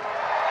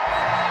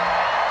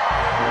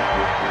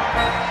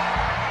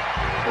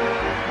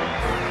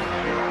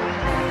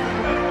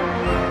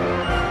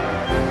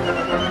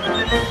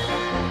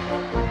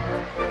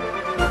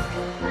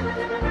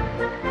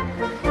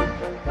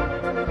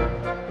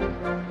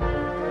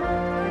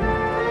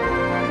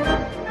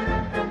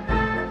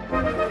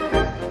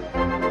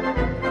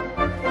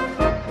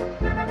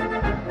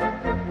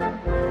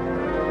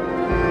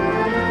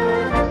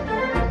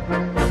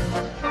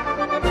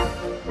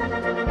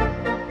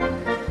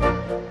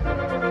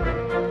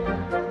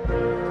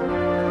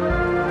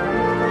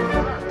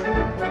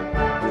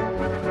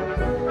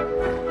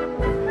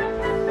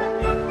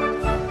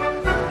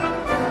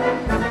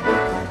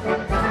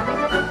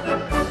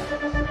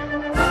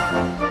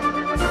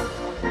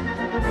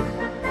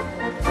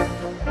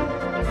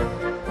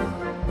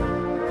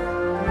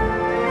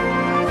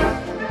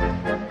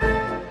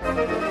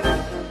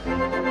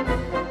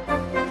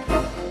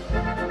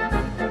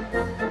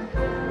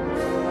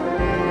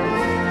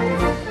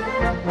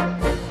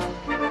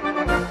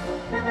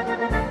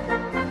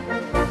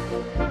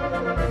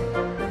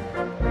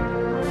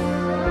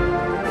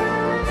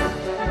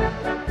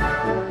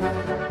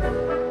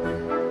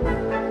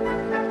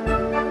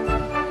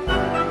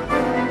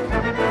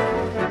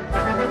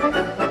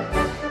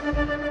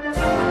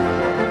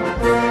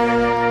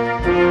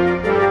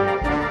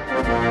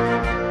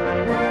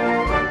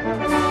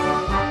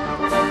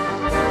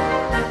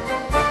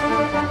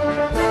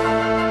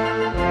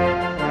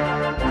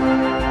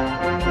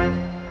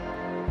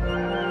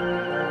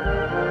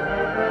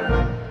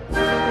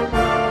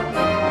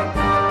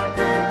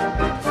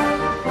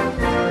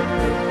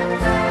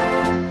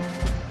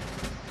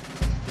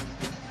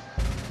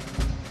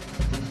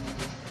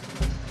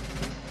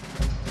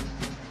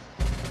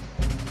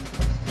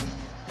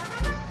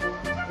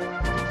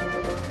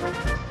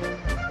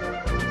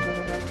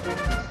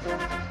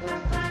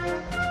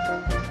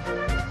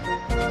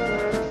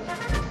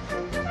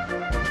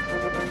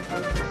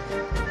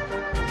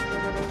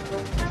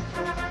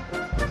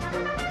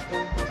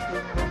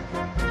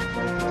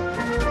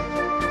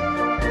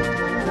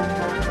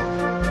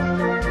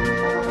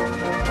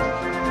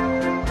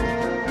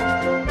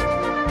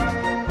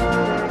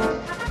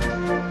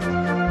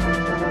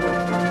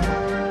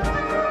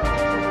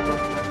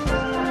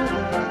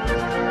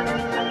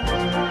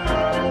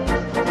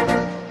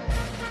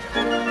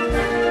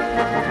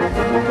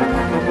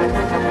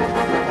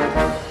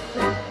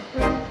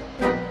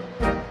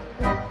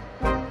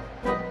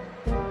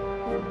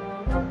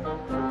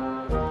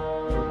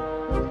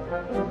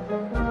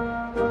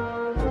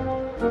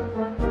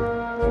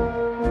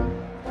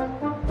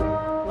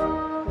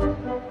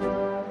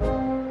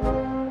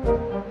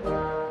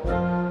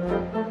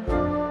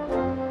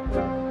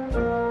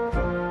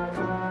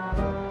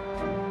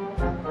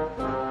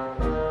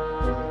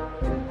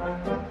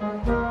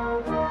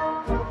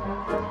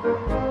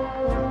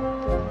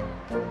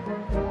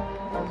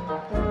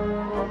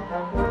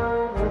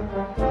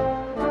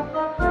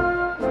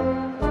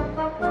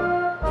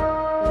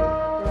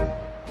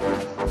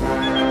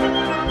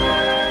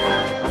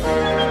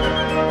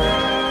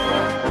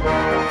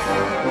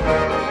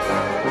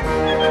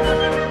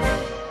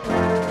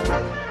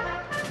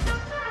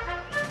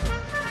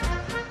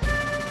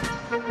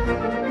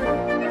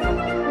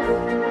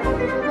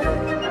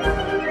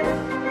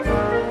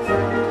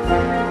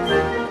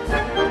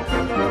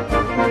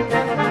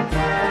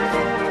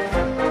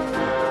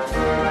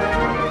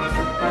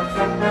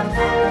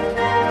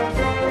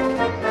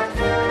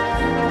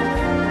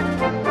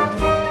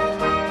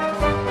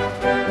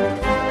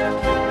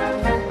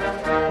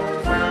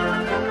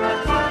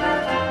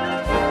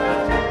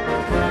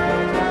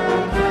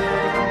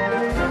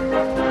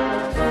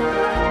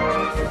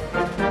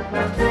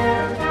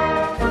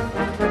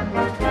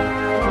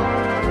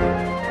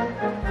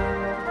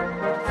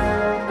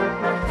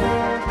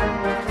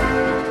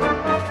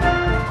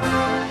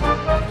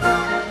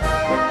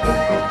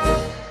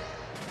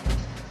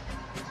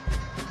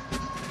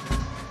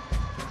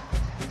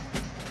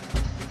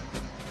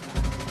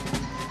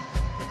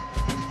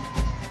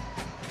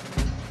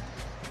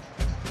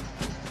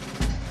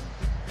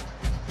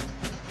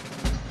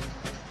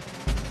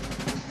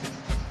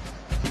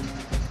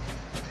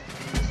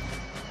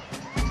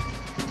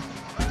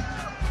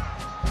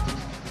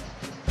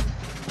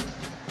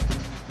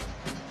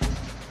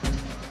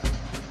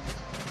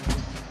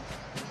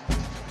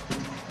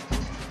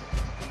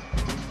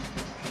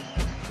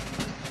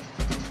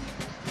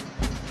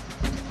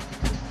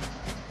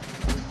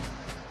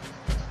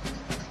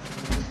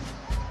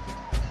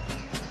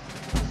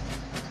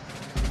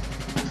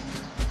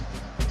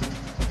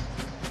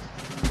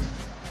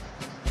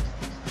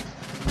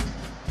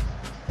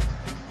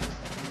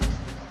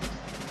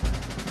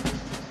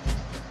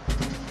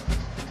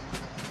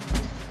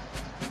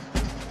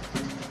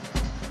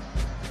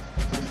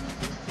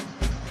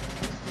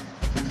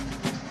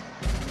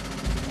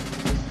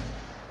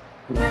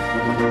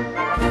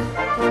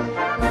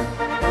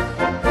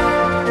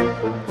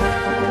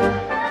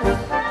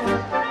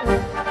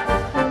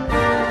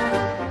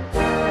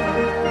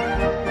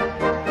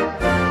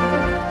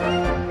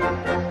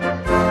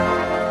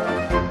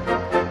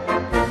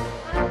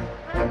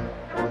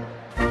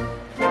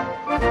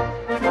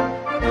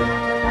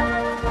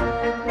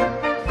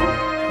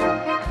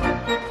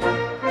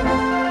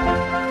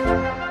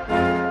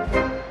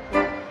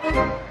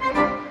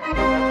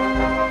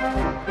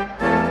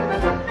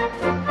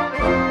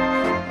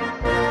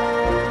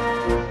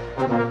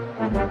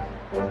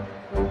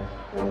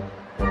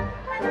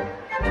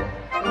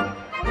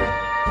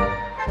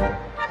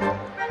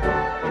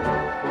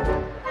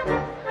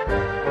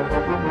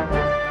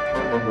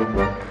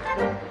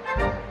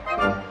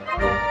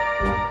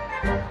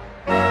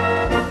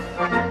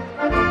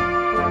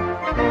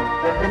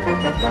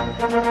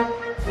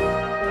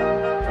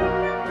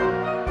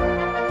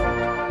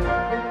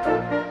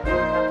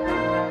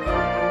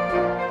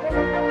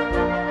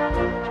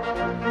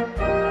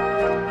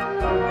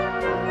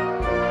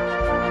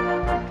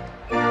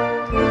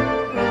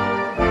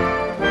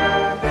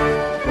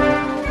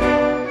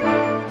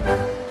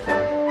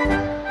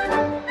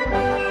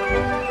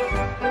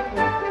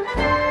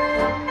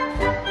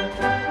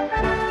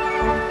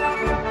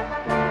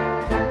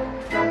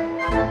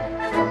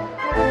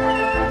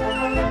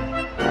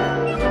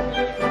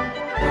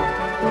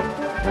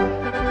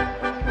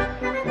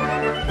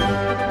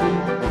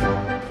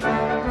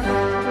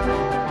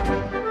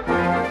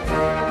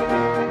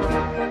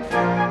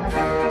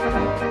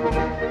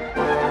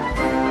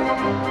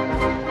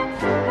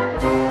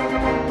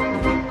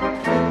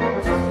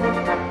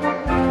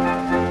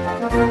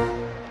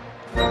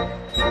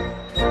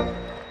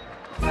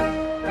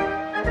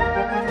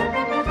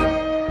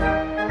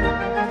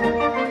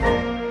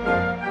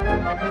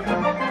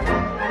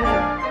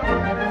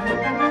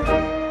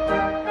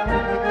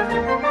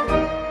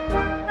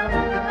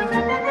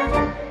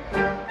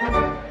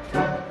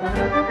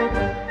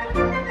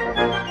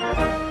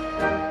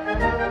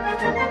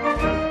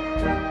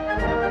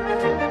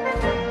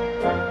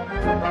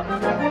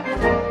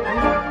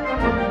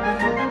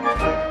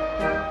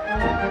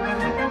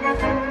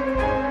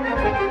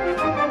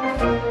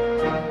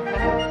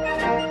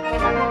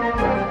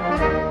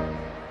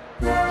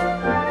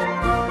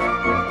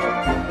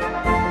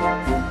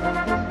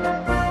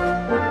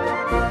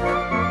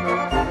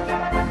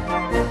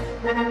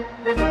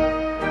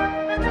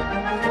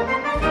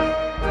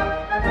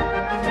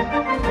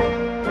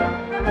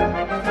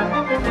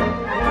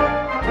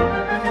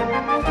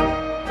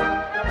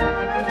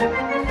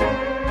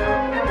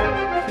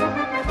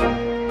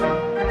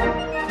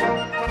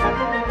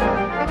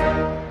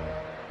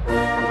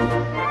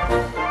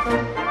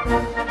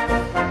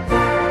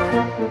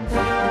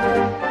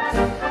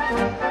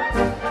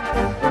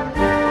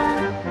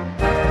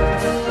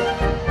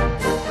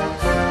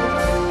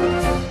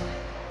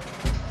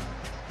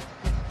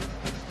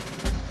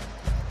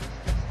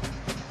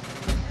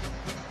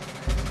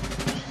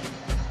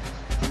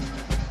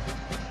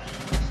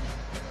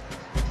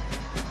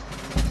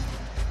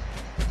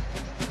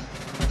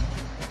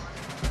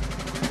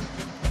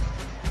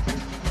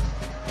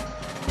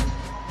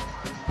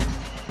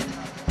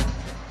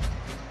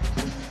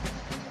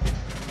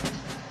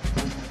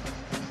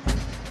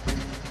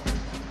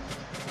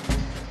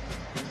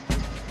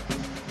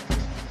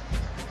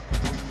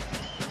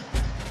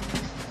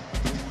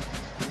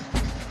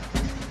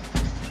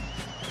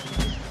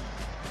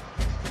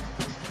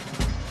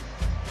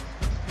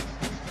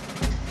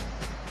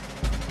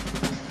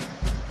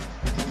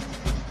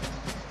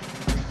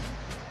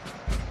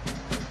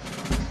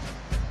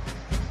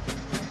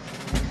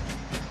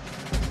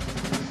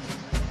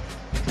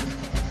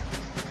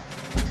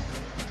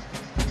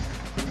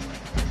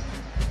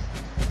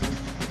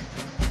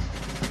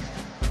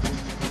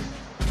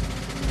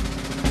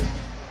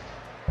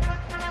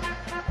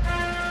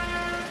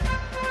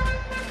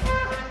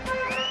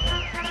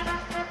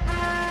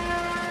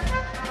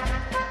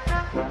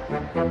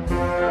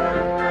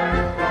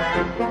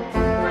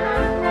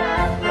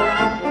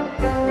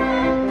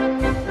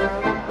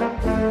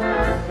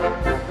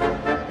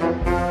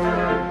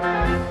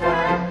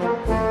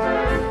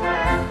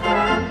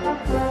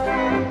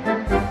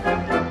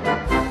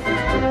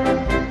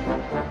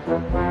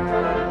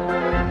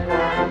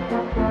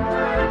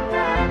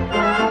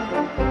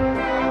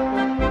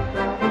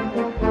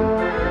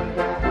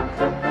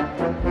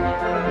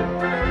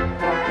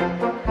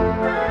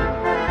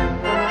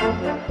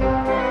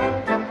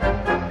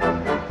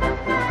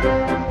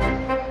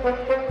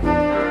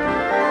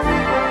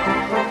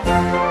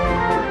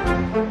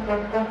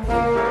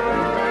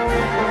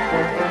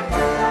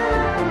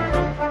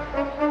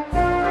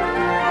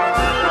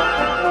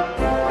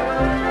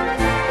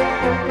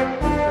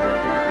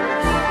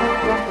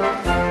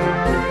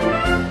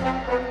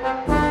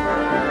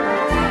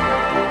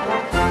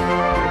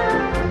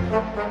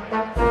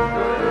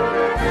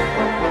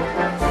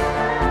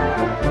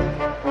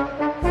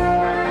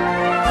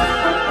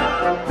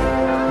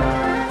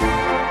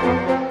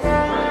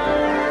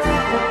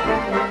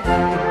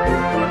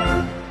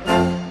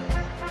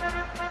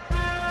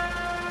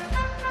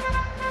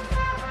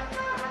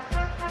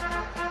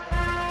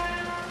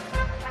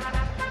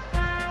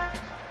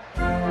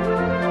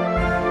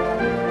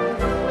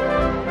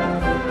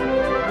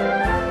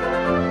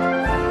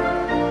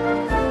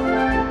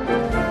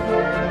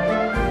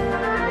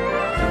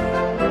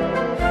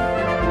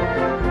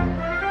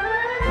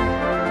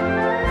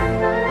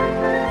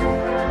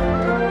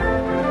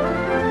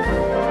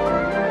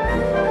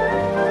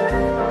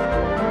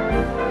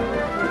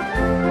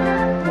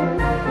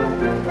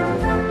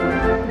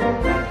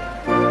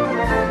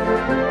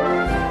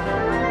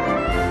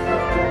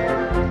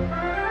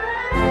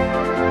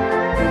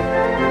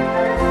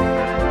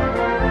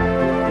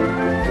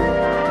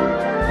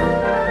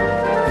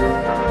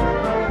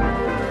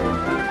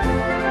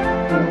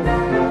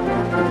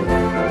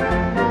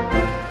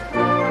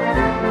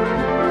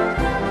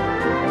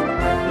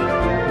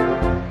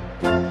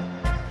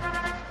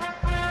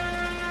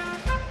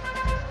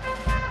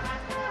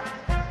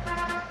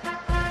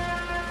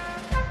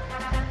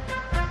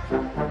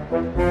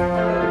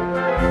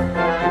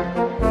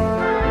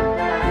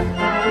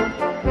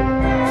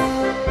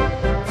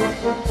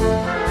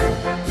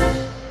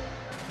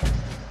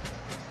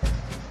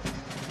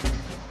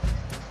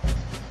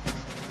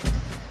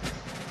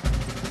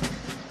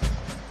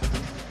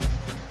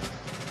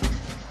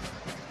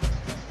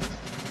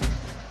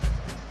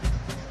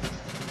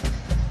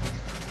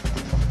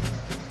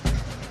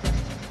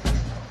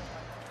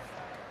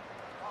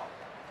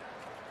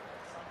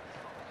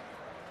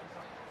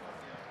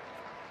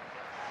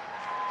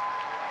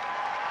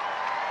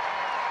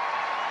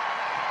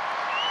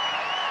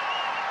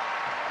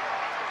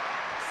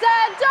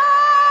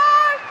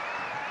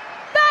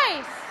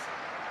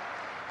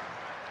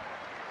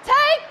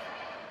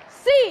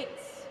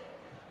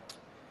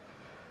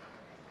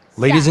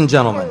 Ladies and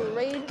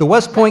gentlemen, the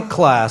West Point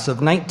class of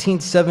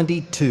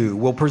 1972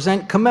 will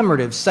present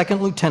commemorative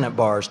second lieutenant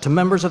bars to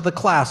members of the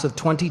class of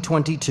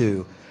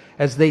 2022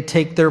 as they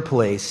take their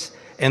place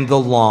in the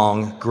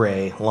long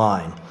gray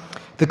line.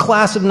 The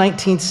class of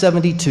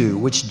 1972,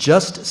 which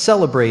just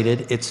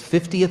celebrated its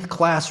 50th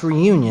class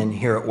reunion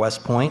here at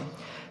West Point,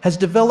 has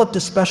developed a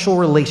special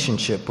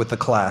relationship with the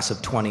class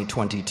of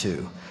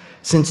 2022.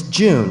 Since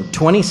June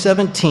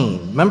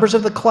 2017, members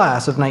of the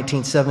class of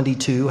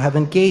 1972 have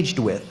engaged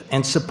with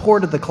and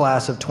supported the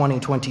class of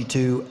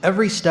 2022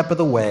 every step of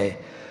the way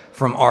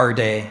from our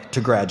day to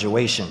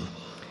graduation.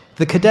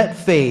 The cadet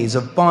phase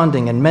of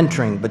bonding and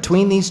mentoring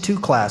between these two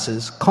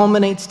classes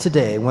culminates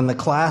today when the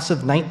class of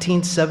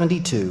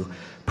 1972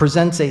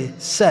 presents a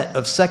set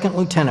of second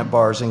lieutenant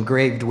bars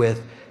engraved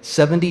with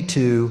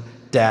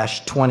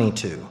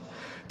 72-22.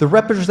 The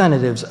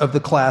representatives of the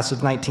class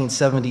of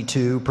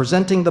 1972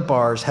 presenting the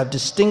bars have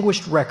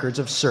distinguished records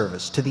of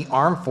service to the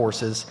armed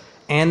forces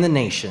and the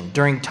nation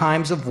during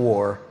times of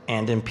war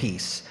and in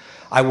peace.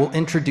 I will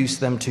introduce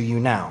them to you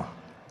now.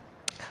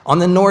 On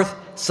the north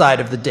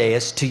side of the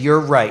dais, to your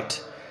right,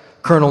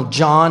 Colonel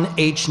John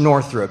H.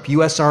 Northrup,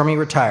 U.S. Army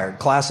retired,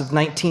 class of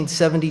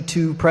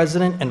 1972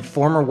 president and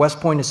former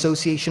West Point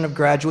Association of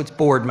Graduates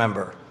board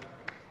member.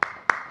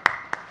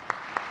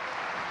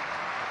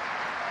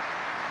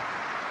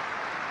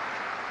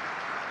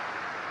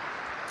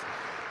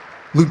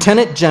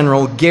 Lieutenant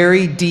General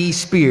Gary D.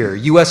 Spear,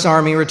 U.S.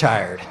 Army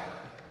retired.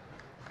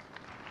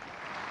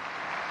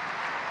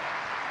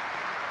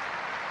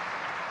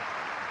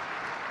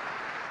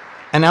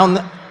 And on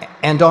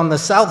the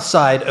south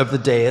side of the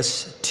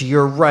dais, to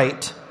your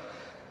right,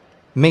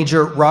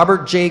 Major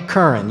Robert J.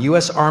 Curran,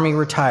 U.S. Army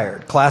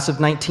retired, class of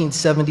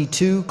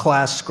 1972,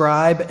 class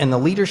scribe, and the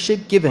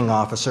leadership giving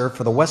officer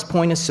for the West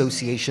Point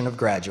Association of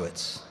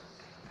Graduates.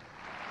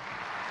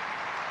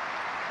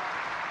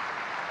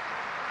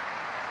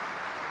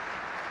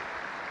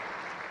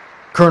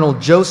 Colonel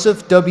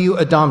Joseph W.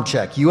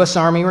 Adamczyk, U.S.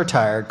 Army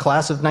retired,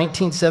 class of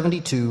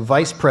 1972,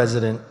 Vice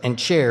President and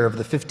Chair of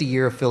the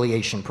 50-Year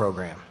Affiliation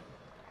Program.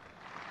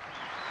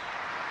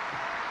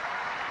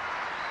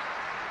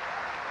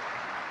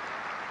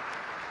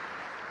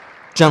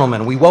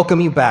 Gentlemen, we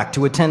welcome you back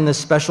to attend this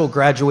special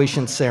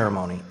graduation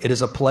ceremony. It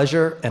is a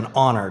pleasure and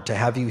honor to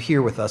have you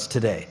here with us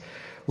today.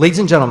 Ladies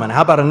and gentlemen,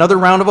 how about another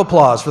round of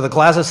applause for the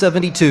class of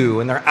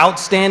 72 and their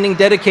outstanding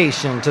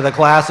dedication to the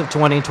class of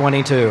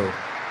 2022.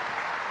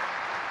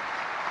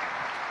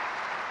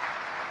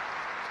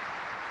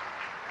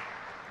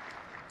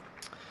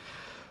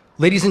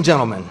 Ladies and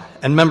gentlemen,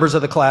 and members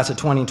of the class of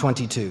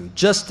 2022,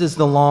 just as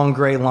the long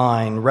gray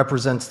line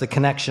represents the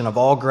connection of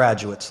all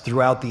graduates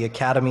throughout the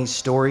Academy's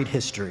storied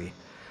history,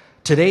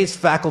 today's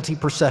faculty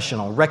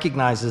processional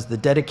recognizes the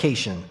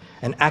dedication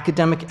and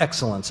academic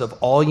excellence of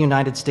all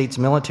United States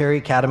Military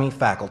Academy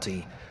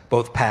faculty,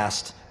 both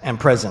past and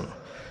present.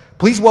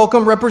 Please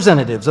welcome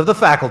representatives of the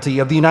faculty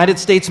of the United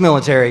States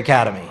Military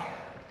Academy.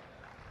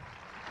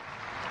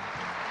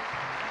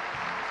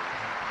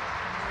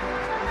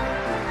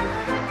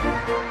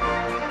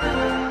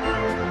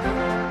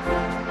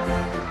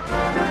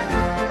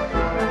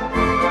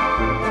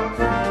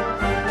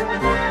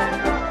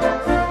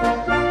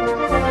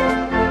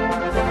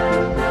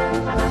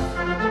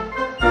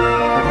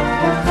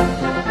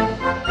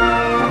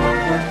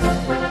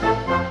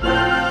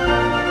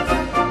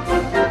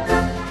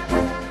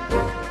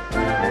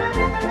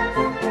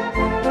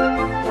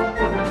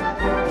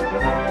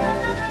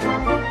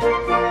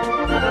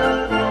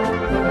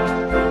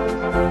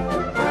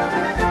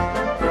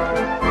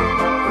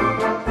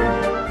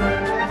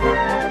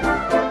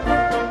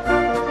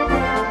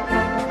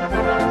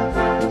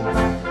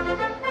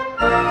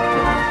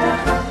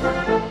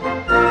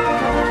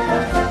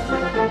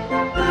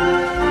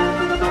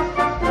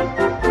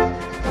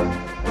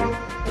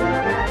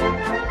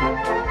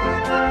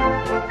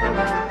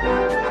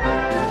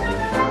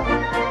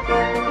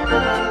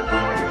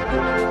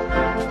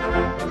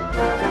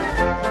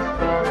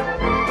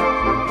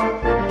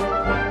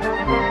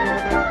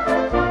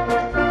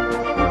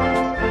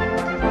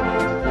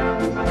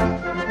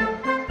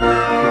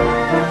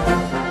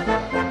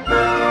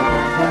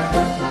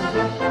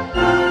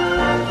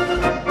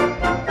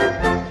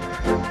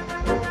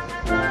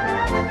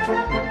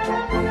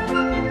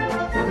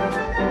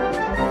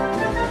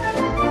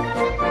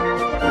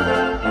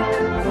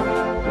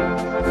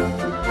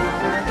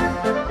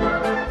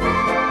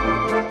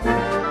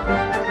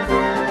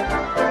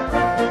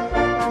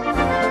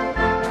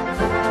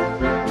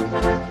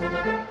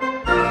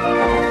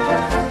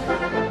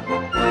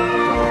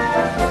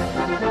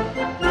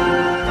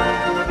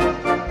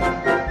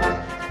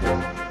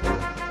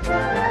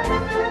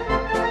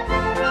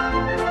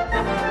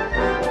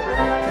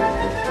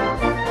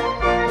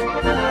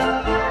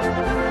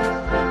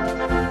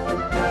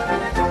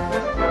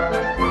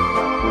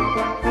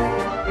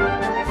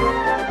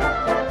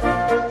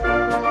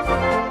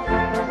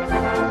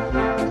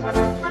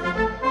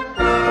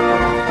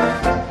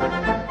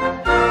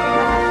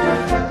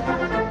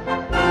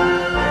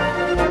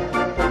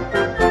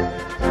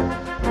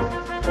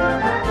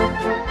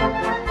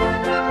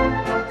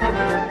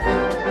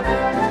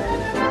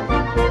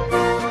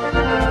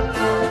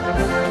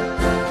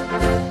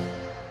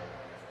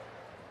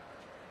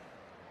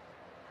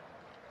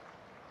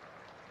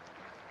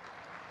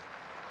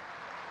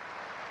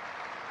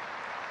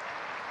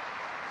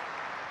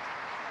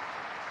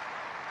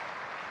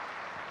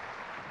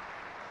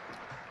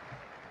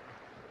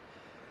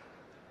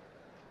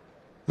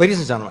 Ladies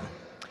and gentlemen,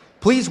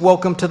 please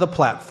welcome to the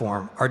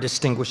platform our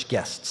distinguished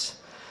guests.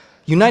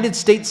 United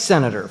States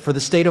Senator for the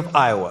state of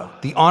Iowa,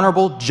 the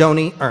Honorable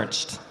Joni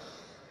Ernst.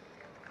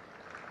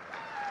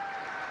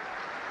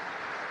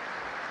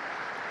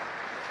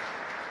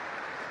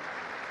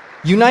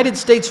 United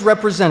States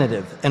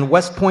Representative and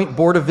West Point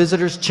Board of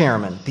Visitors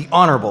Chairman, the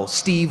Honorable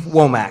Steve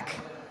Womack.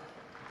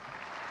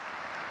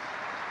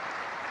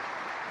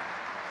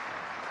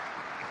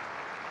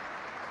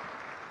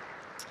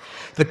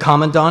 The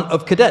Commandant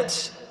of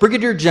Cadets,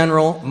 Brigadier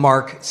General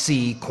Mark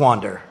C.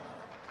 Quander.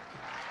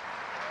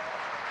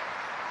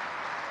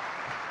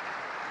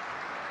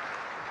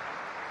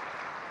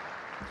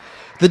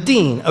 The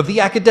Dean of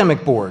the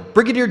Academic Board,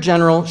 Brigadier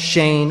General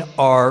Shane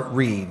R.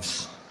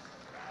 Reeves.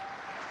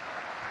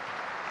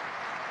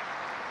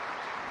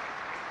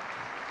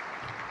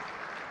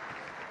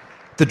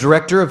 The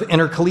Director of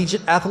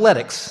Intercollegiate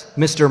Athletics,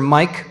 Mr.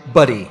 Mike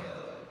Buddy.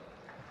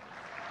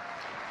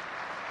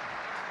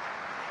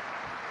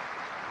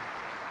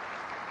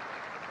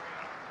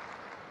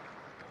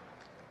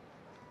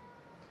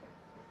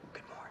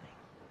 Good morning.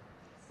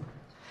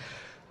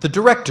 The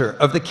Director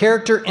of the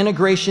Character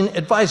Integration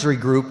Advisory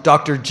Group,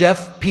 Dr.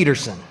 Jeff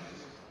Peterson.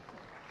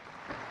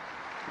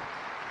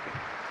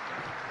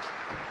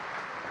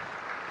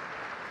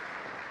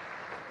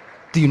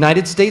 The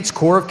United States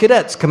Corps of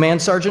Cadets,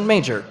 Command Sergeant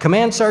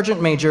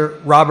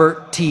Major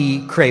Robert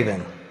T.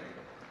 Craven.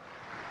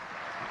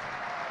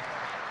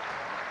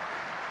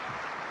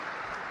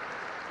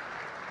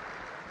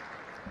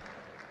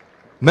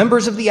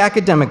 Members of the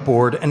Academic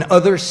Board and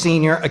other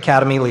senior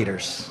Academy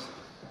leaders.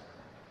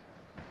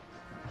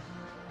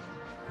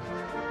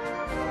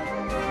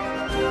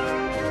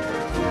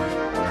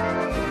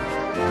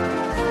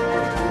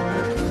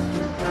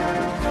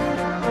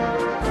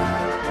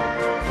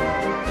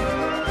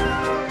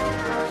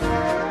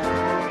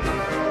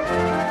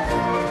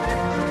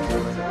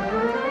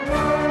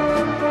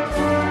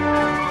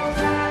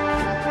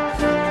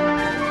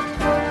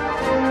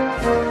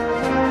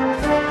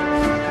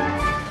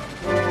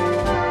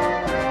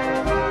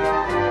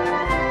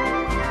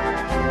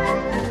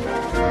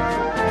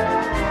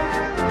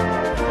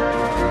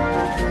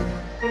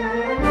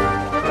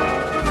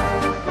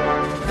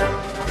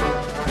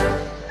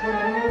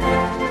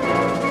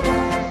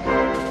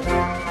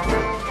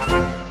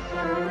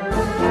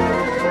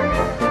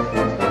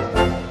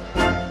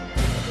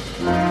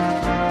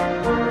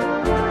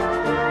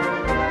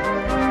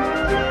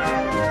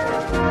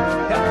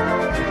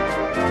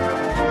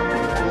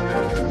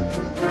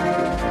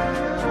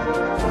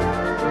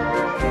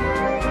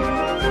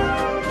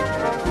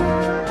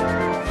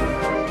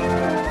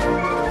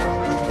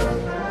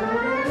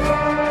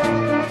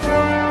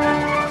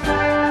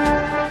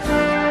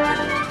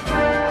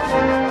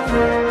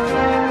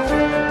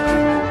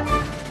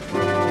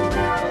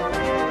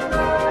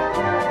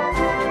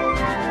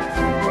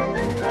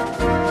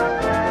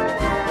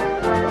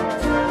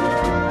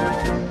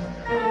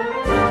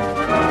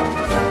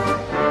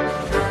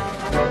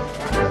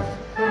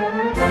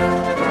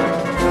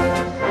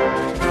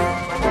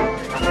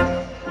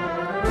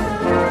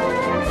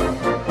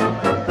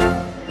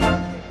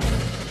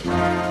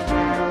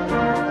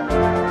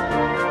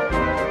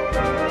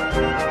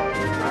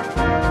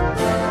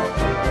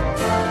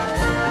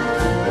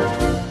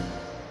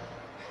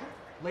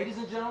 Ladies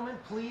and gentlemen,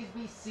 please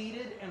be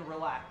seated and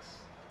relax.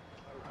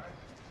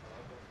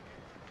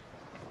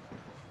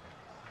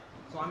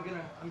 So I'm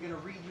gonna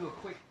read you a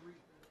quick brief.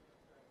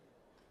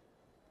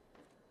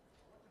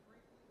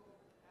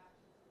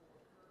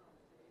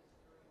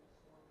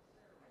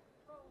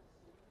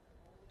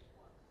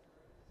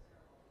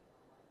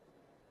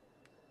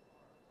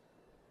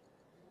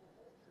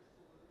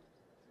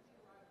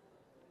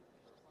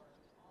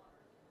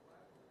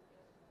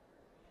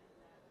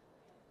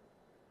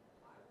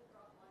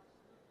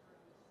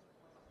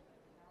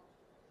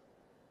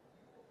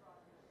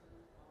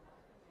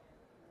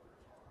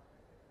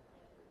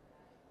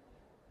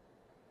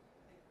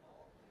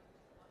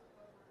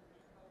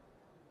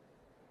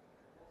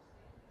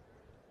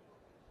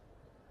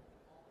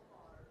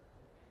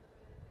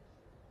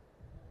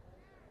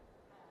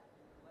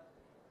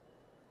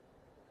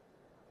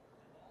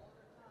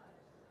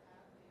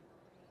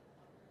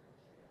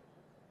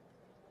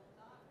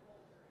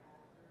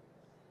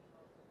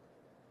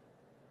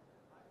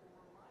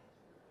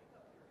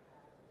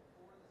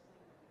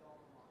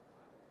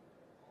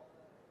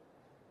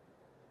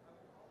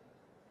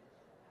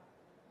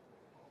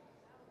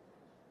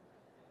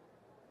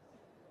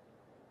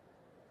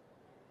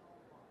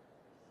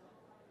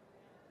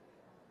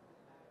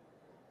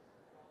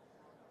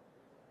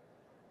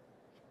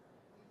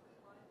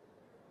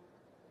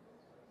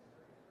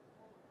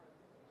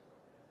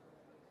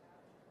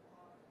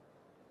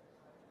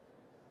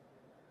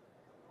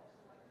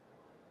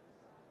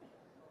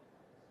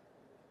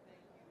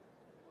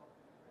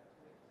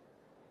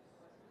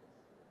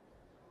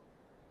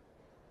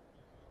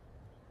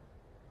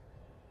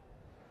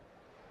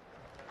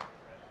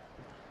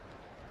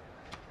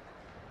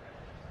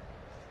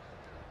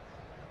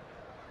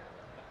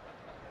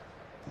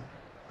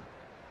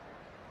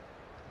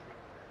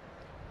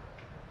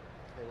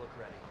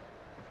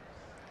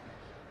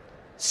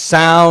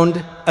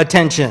 Sound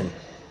attention.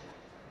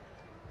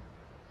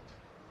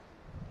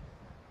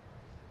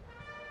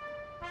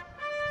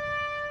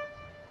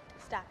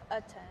 Staff,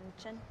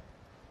 attention.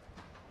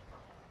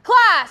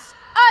 Class,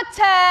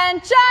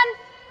 attention!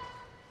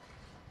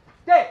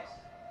 Days,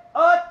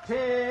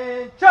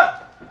 attention!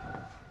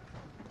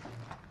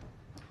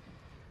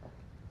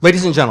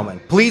 Ladies and gentlemen,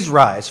 please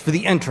rise for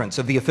the entrance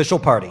of the official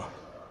party.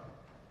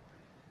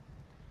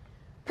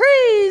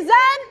 Present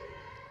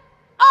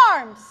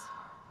arms.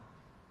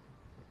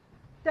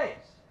 Days,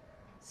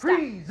 Staff,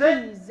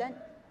 present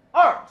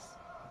arms.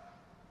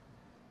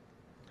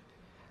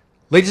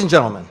 Ladies and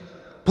gentlemen,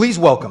 please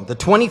welcome the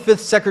 25th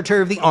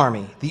Secretary of the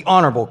Army, the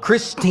Honorable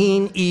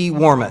Christine E.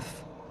 Wormuth.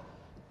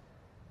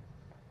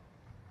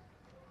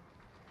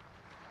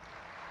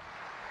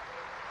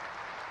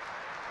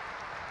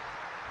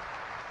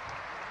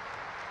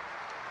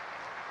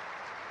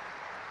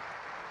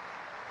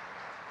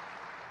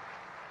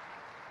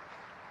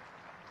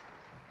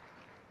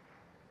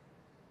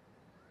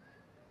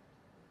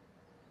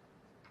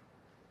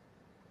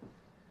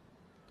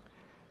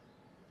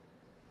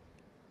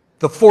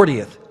 The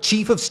 40th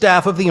Chief of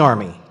Staff of the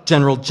Army,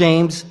 General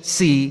James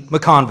C.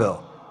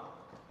 McConville.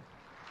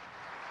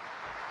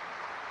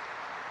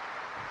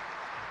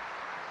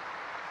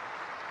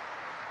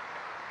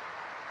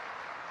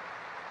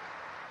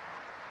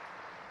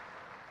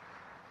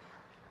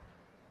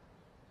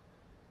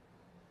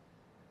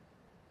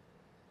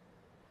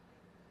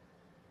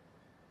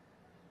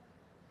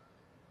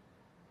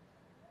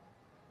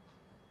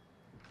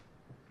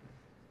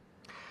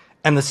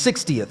 And the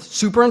 60th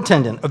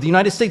Superintendent of the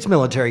United States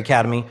Military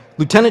Academy,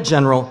 Lieutenant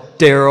General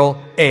Darrell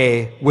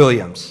A.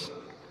 Williams.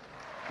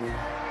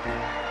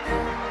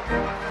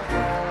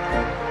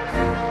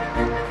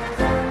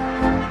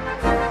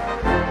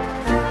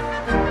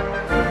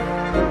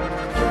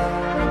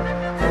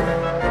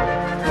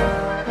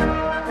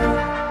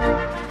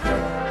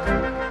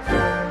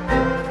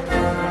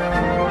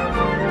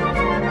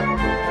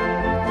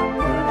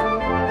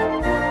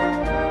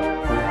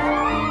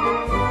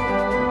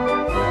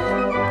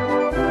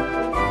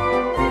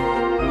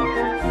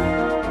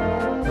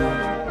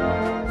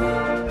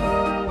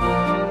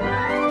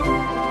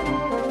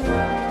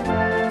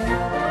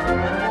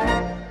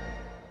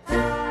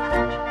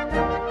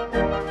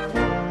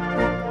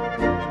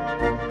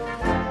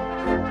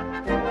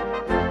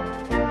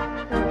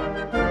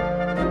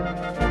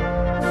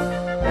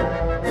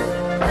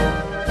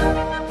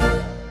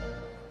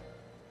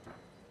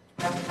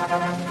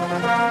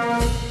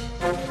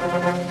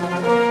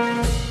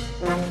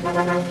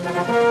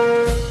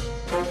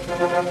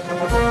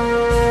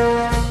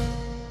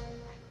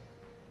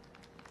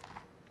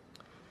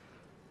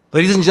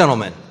 Ladies and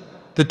gentlemen,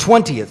 the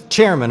 20th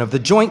Chairman of the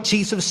Joint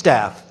Chiefs of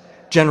Staff,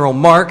 General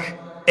Mark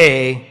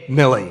A.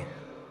 Milley.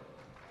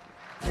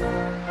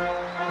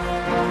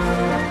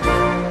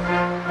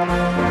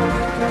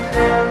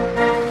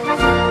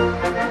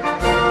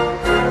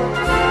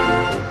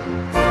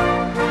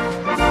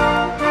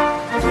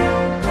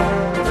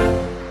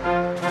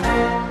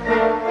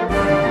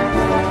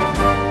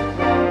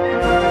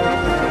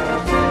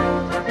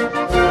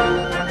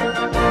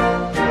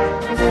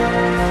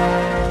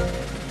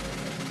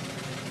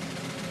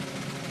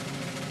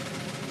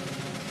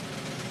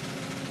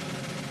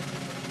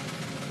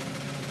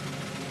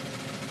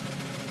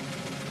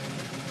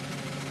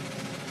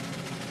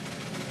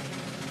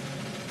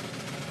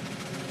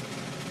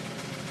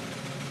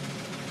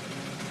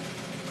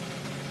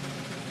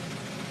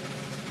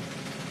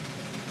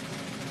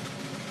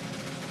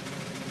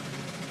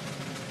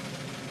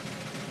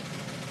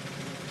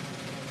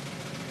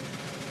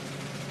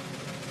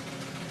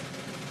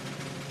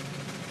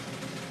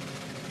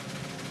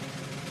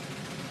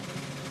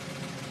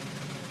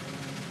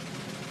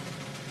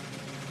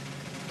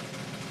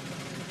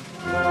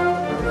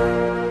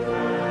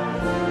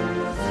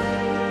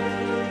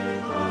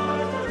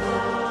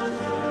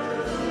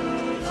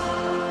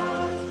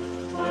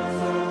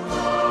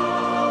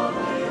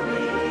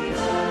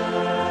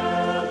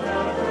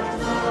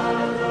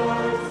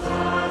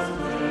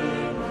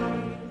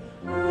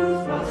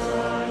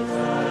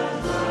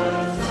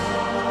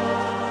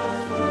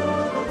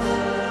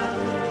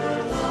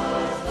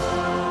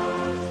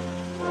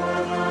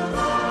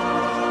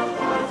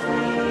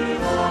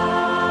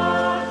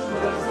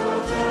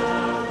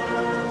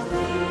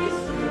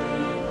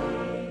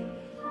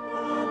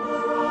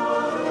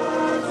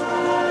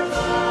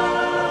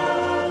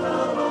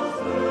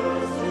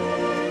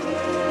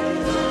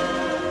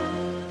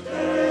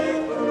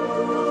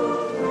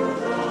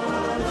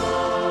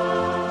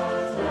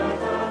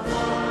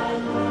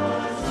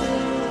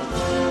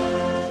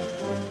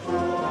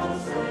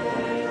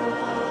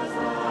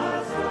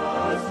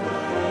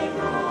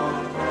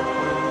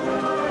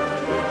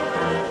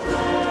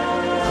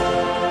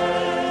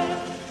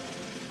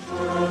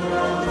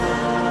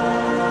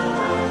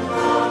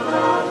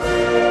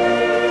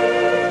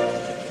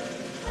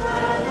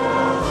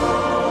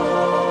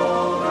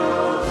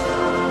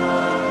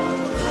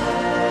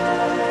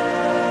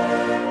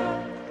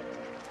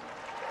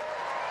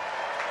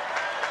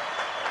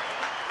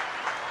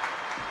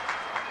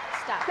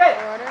 Okay.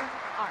 Order.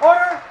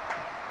 Arms.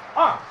 Order.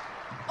 Arms.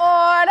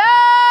 Order.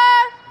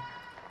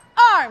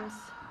 Arms.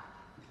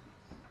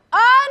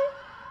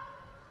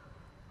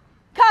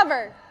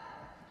 Uncover.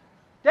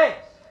 Gaze.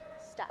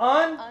 Stop.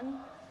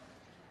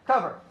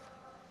 Cover.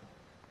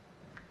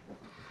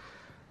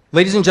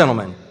 Ladies and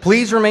gentlemen,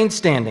 please remain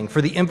standing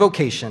for the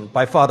invocation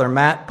by Father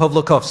Matt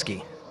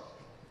Pawlikowski.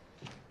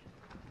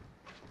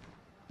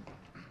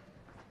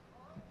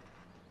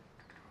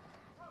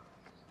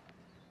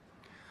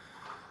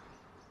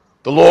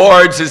 The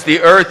Lord's is the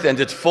earth and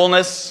its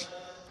fullness,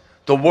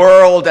 the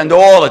world and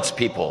all its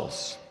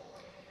peoples.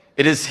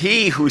 It is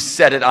he who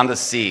set it on the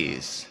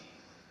seas.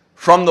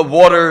 From the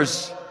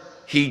waters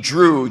he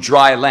drew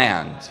dry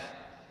land.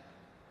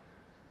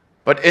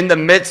 But in the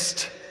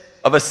midst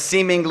of a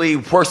seemingly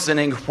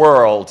worsening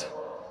world,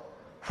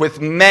 with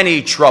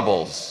many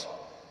troubles,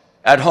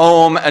 at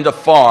home and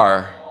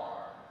afar,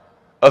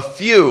 a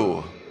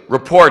few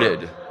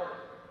reported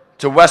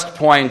to West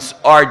Point's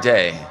Our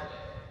Day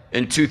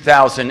in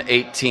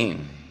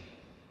 2018.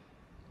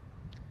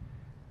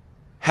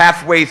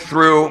 Halfway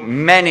through,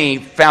 many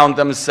found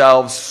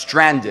themselves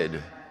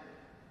stranded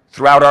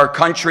throughout our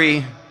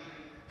country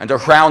and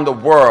around the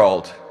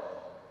world,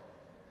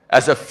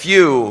 as a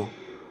few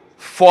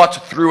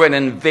fought through an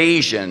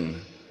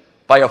invasion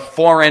by a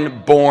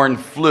foreign-born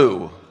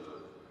flu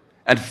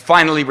and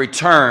finally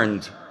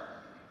returned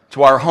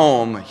to our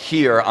home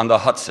here on the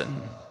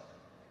Hudson.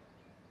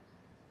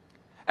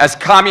 As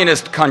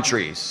communist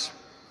countries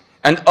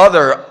and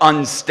other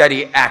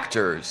unsteady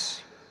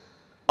actors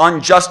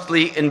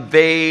unjustly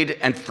invade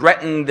and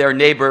threaten their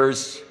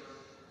neighbors,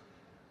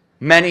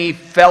 many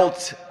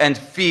felt and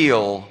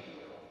feel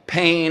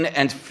pain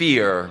and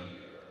fear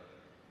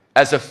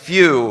as a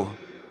few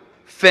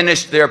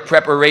finished their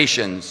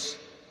preparations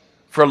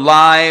for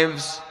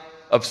lives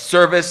of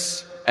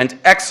service and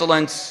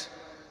excellence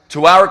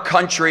to our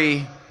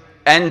country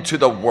and to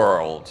the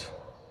world.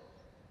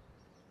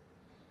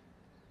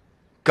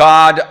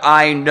 God,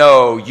 I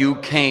know you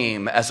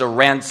came as a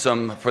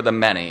ransom for the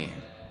many.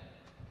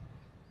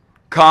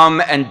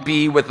 Come and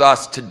be with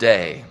us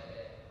today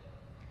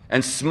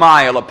and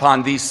smile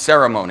upon these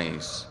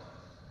ceremonies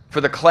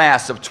for the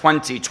class of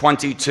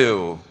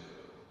 2022,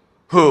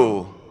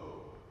 who,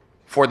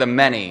 for the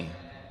many,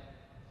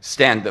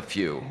 stand the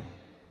few.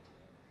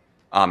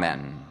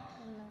 Amen.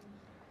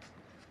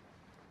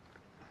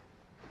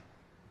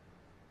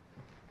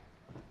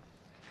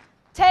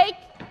 Take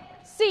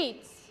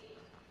seats.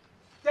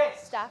 Gaze.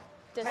 Staff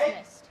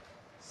dismissed.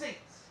 Seats.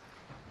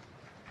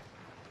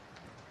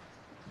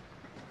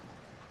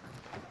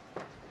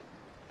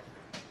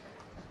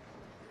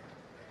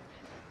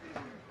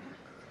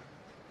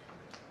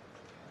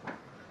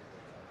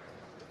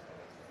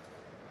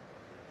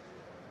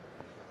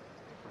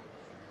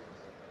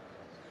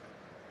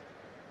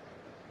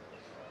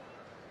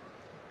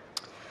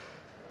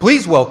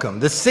 Please welcome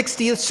the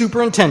 60th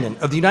Superintendent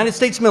of the United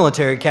States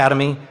Military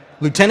Academy,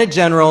 Lieutenant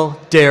General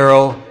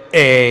Darrell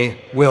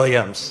A.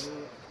 Williams.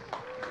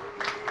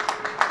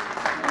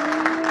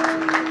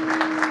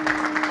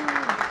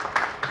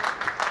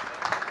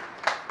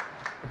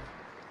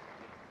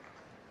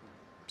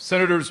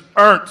 Senators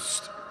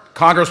Ernst,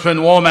 Congressman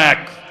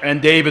Womack and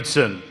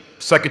Davidson,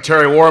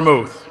 Secretary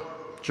Warmuth,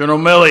 General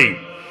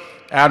Milley,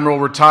 Admiral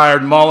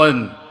Retired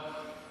Mullen,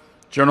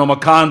 General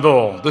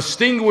McConville,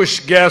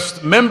 distinguished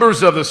guests,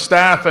 members of the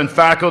staff and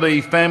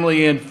faculty,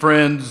 family and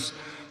friends,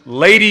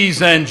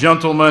 ladies and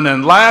gentlemen,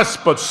 and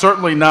last but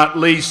certainly not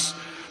least,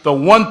 the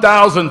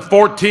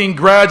 1,014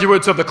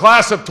 graduates of the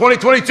class of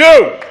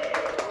 2022.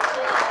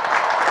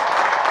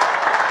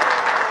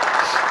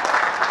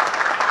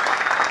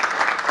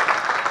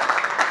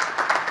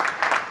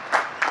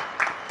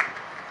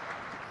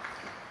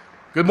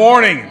 Good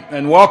morning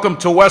and welcome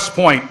to West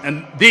Point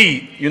and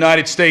the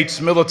United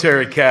States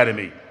Military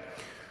Academy.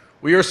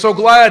 We are so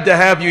glad to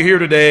have you here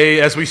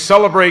today as we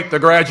celebrate the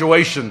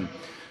graduation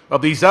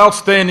of these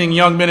outstanding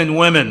young men and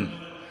women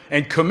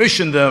and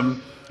commission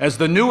them as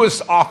the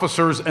newest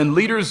officers and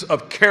leaders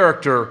of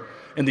character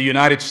in the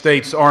United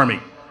States Army.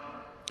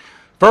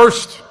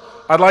 First,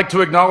 I'd like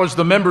to acknowledge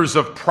the members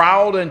of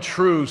Proud and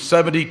True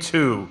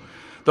 72,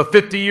 the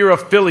 50-year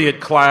affiliate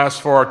class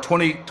for our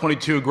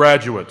 2022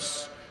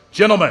 graduates.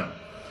 Gentlemen,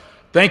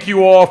 thank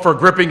you all for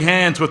gripping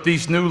hands with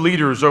these new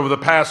leaders over the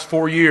past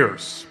 4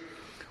 years.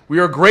 We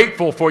are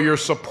grateful for your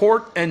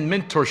support and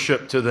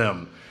mentorship to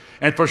them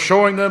and for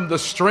showing them the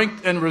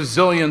strength and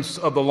resilience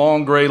of the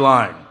Long Gray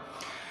Line.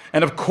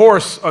 And of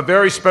course, a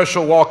very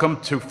special welcome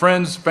to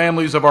friends,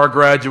 families of our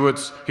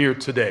graduates here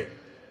today.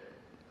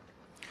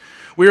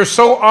 We are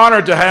so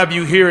honored to have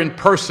you here in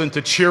person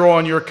to cheer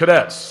on your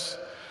cadets.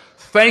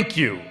 Thank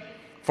you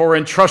for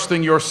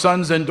entrusting your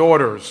sons and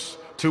daughters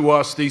to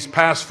us these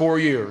past 4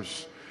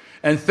 years.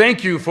 And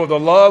thank you for the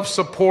love,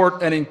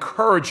 support, and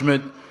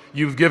encouragement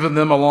you've given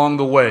them along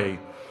the way.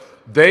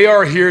 They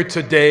are here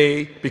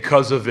today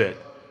because of it.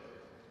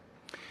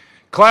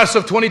 Class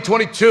of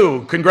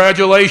 2022,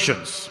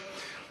 congratulations.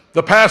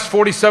 The past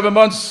 47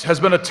 months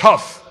has been a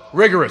tough,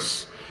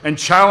 rigorous, and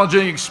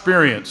challenging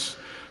experience.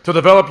 to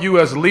develop you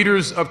as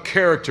leaders of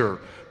character,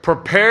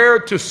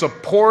 prepared to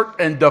support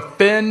and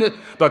defend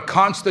the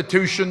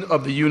Constitution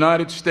of the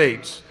United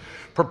States,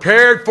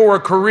 prepared for a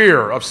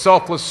career of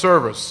selfless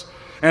service,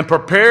 and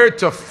prepared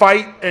to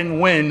fight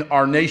and win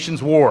our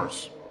nation's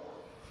wars.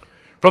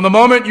 From the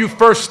moment you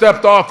first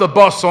stepped off the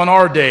bus on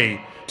our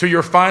day to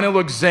your final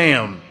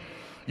exam,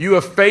 you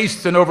have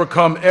faced and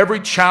overcome every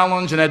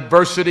challenge and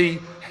adversity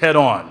head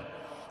on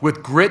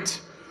with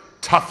grit,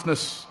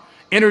 toughness,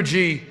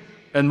 energy,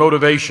 and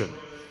motivation.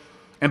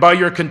 And by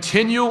your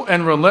continual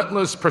and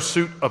relentless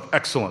pursuit of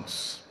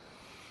excellence,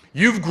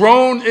 you've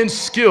grown in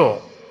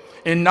skill,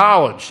 in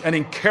knowledge, and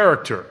in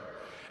character.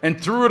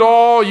 And through it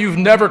all, you've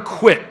never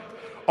quit,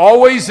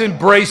 always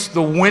embraced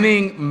the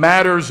winning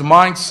matters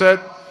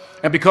mindset,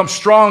 and become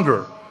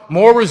stronger,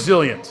 more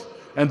resilient,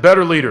 and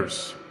better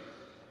leaders.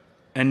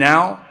 And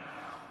now,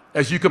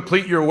 as you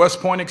complete your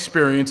West Point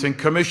experience and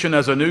commission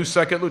as a new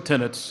second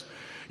lieutenant,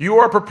 you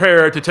are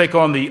prepared to take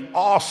on the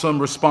awesome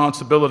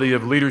responsibility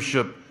of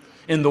leadership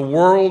in the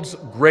world's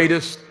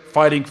greatest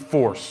fighting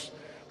force,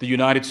 the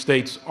United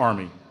States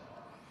Army.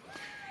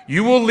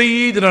 You will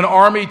lead in an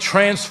army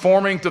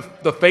transforming to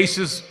face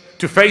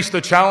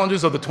the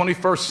challenges of the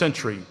 21st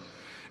century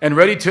and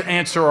ready to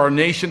answer our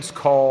nation's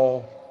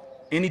call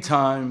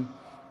anytime,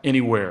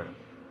 anywhere.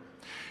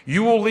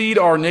 You will lead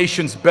our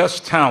nation's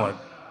best talent,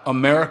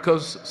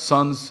 America's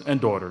sons and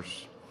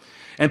daughters,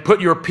 and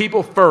put your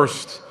people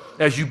first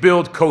as you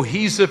build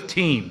cohesive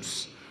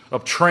teams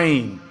of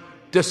trained,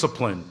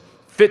 disciplined,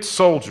 fit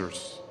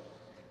soldiers,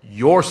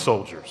 your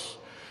soldiers,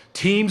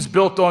 teams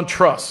built on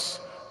trust,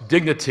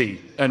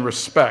 dignity, and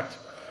respect,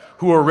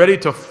 who are ready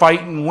to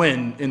fight and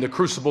win in the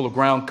crucible of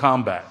ground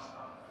combat.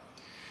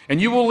 And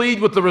you will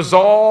lead with the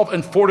resolve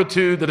and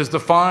fortitude that has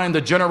defined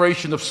the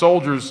generation of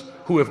soldiers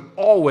who have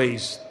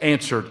always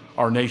answered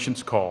our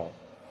nation's call.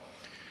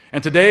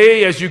 And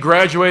today, as you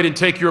graduate and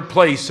take your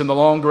place in the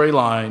long gray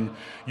line,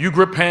 you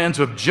grip hands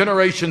with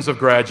generations of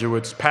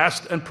graduates,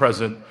 past and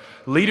present,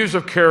 leaders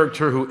of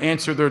character who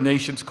answer their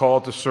nation's call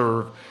to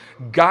serve,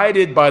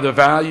 guided by the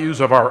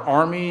values of our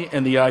Army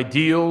and the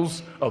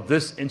ideals of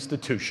this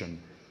institution: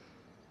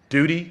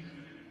 duty,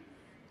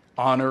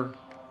 honor,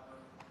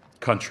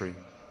 country.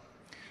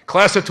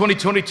 Class of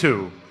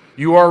 2022,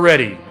 you are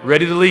ready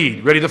to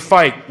lead, ready to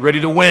fight, ready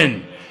to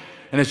win.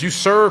 And as you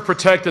serve,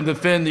 protect, and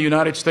defend the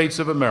United States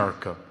of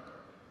America,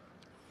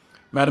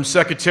 Madam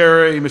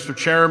Secretary, Mr.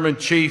 Chairman,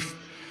 Chief,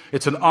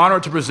 it's an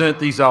honor to present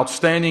these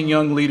outstanding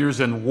young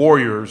leaders and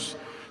warriors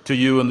to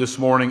you in this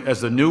morning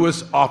as the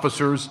newest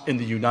officers in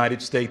the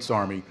United States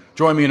Army.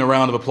 Join me in a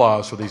round of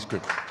applause for these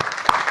groups.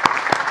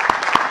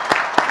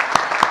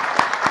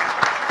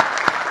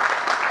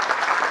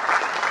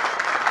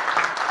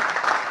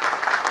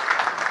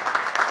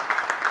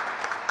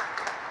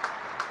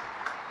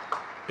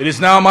 It is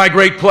now my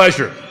great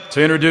pleasure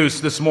to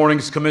introduce this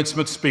morning's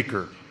commencement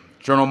speaker.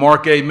 General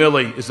Mark A.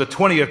 Milley is the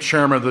 20th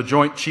Chairman of the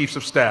Joint Chiefs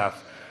of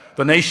Staff,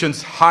 the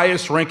nation's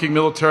highest-ranking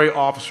military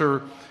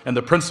officer and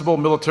the principal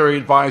military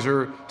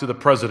advisor to the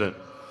President,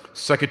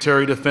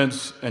 Secretary of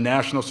Defense, and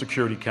National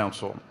Security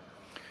Council.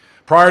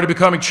 Prior to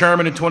becoming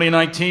chairman in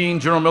 2019,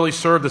 General Milley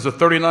served as the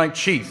 39th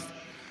Chief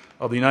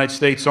of the United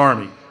States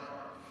Army.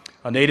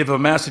 A native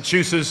of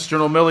Massachusetts,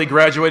 General Milley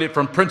graduated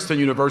from Princeton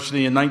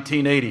University in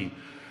 1980,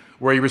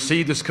 where he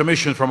received his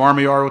commission from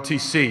Army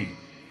ROTC.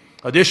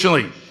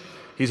 Additionally,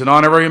 he's an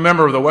honorary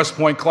member of the West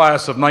Point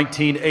class of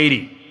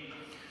 1980.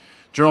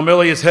 General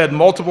Milley has had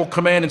multiple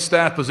command and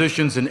staff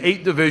positions in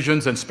 8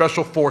 divisions and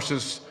special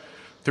forces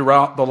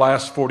throughout the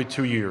last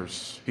 42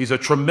 years. He's a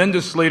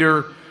tremendous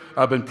leader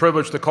I've been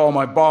privileged to call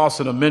my boss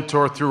and a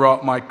mentor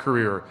throughout my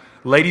career.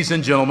 Ladies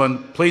and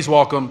gentlemen, please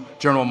welcome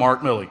General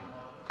Mark Milley.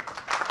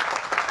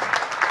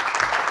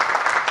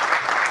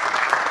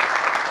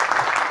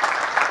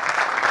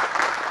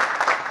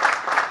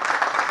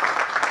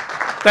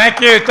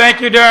 Thank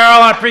you,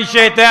 Darrell. I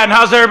appreciate that. And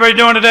how's everybody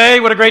doing today?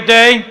 What a great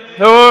day.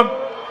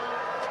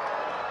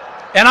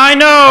 And I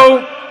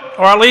know,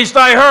 or at least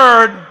I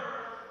heard,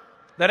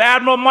 that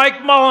Admiral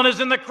Mike Mullen is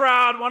in the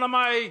crowd, one of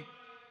my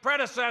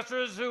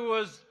predecessors who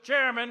was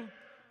chairman,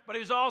 but he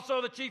was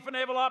also the chief of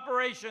naval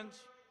operations.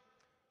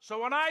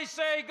 So when I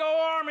say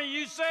go Army,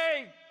 you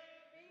say?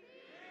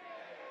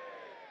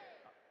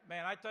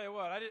 Man, I tell you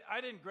what,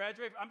 I didn't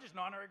graduate. I'm just an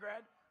honorary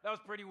grad. That was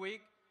pretty weak.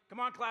 Come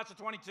on, class of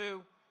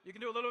 22. You can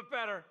do a little bit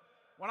better.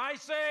 When I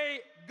say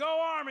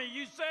go Army,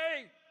 you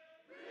say?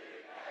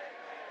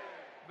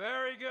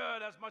 Very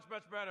good. That's much,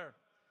 much better.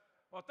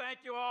 Well, thank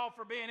you all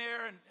for being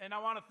here, and I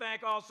want to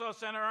thank also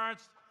Senator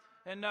Ernst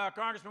and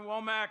Congressman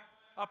Womack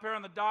up here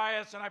on the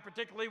dais, and I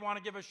particularly want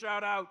to give a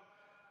shout out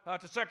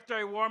to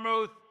Secretary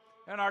Wormuth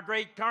and our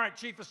great current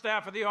Chief of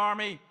Staff of the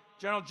Army,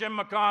 General Jim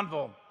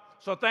McConville.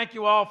 So thank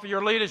you all for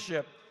your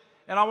leadership.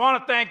 And I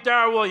want to thank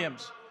Darrell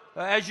Williams.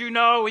 As you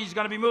know, he's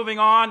going to be moving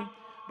on,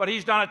 but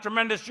he's done a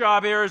tremendous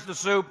job here as the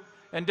soup.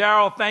 And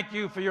Darrell, thank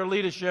you for your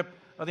leadership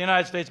of the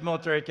United States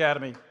Military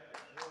Academy.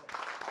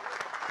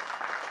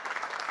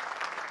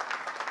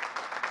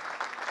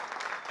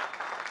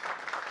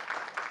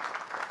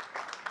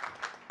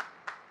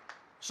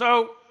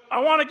 So I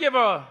want to give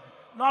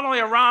not only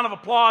a round of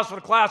applause for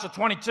the class of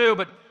 22,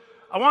 but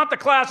I want the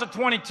class of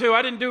 22.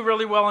 I didn't do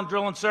really well in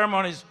drill and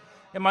ceremonies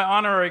in my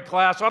honorary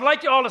class. So I'd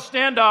like you all to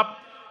stand up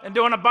and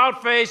do an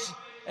about face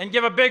and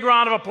give a big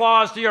round of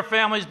applause to your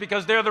families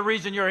because they're the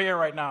reason you're here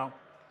right now.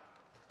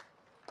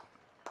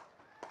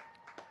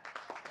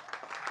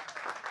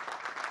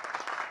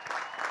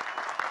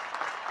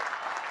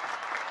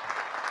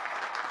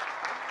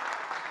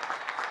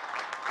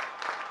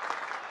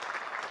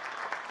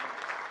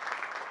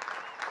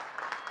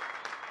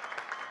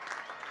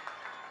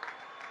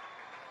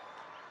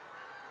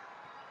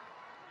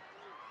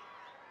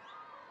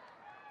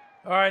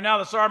 All right, now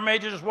the Sergeant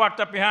Major just walked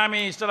up behind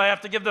me. He said I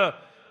have to give the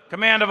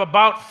command of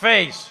about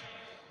face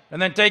and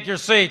then take your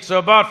seats. So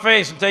about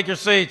face and take your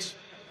seats.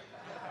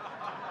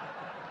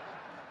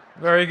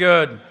 Very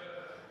good.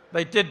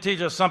 They did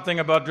teach us something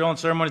about drill and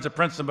ceremonies at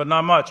Princeton, but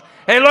not much.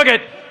 Hey, look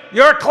at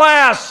your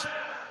class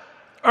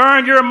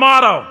earned your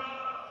motto.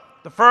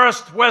 The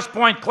first West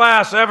Point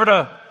class ever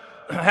to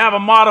have a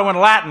motto in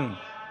Latin.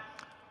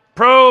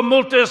 Pro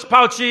multis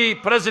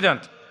pauci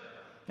president.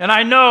 And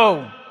I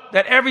know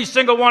that every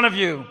single one of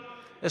you,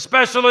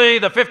 especially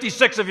the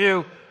 56 of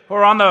you who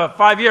are on the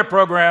 5-year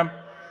program,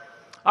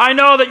 I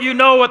know that you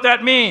know what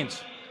that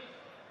means.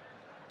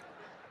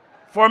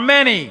 For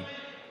many,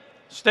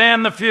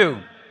 stand the few.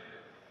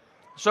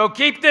 So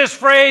keep this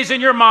phrase in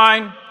your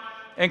mind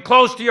and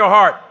close to your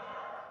heart.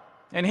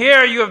 And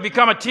here you have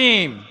become a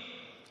team,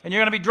 and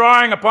you're going to be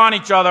drawing upon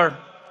each other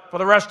for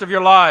the rest of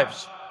your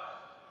lives.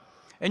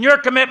 And your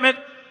commitment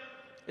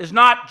is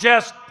not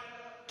just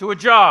to a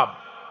job,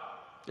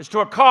 it's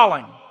to a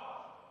calling,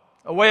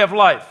 a way of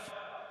life.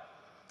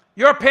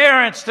 Your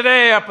parents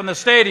today up in the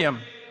stadium,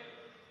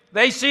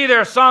 they see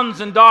their sons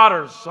and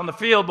daughters on the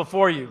field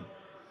before you.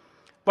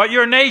 But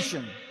your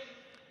nation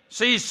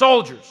sees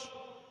soldiers,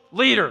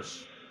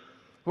 leaders,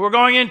 who are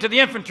going into the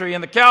infantry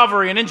and the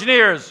cavalry and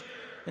engineers,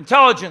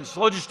 intelligence,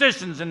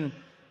 logisticians, and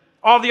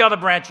all the other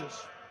branches.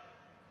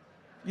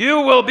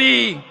 You will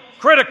be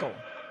critical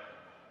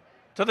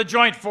to the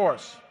joint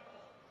force.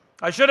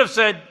 I should have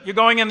said you're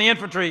going in the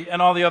infantry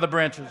and all the other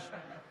branches.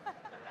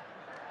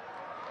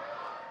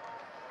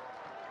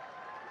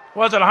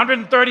 Was it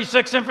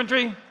 136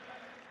 infantry?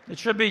 It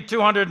should be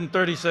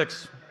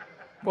 236.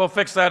 We'll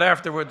fix that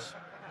afterwards.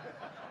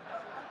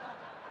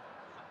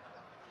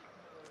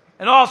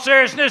 In all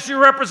seriousness, you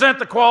represent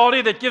the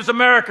quality that gives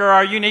America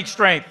our unique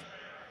strength.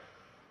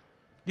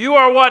 You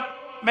are what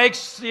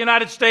makes the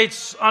United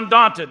States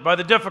undaunted by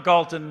the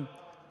difficult and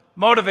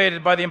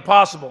motivated by the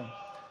impossible.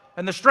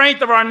 And the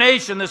strength of our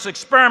nation, this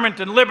experiment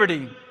in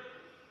liberty,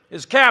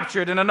 is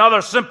captured in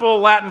another simple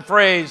Latin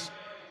phrase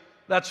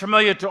that's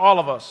familiar to all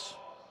of us.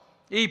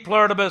 E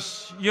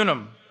pluribus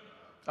unum.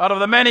 Out of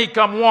the many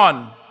come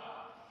one.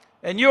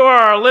 And you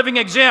are a living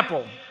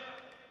example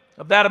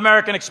of that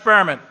American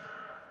experiment.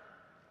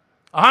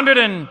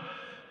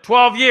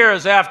 112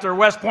 years after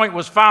West Point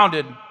was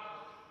founded,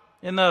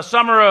 in the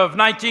summer of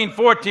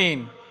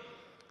 1914,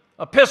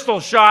 a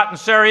pistol shot in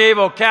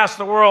Sarajevo cast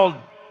the world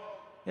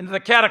into the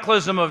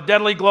cataclysm of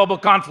deadly global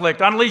conflict,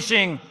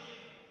 unleashing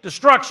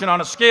destruction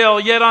on a scale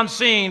yet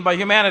unseen by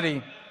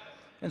humanity,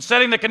 and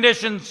setting the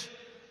conditions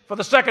for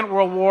the Second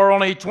World War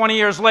only 20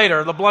 years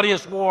later, the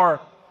bloodiest war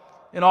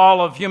in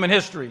all of human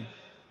history.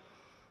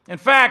 In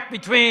fact,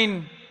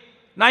 between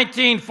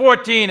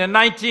 1914 and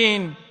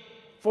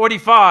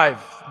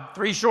 1945,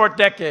 3 short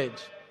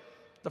decades,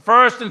 the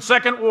First and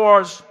Second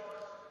Wars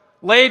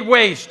laid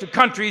waste to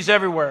countries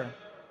everywhere.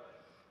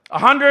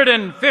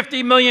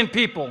 150 million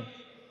people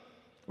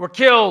were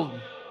killed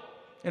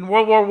in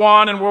World War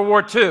I and World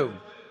War II,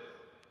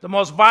 the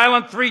most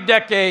violent 3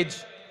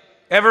 decades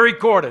ever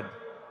recorded,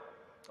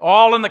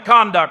 all in the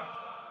conduct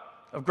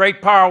of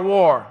great power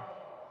war.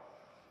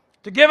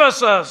 To give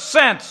us a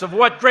sense of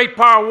what great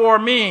power war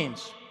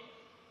means,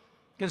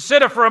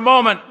 consider for a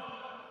moment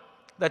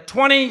that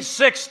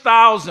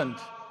 26,000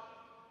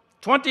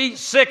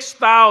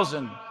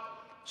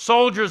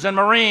 soldiers and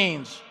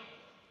Marines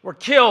were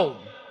killed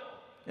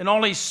in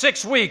only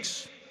 6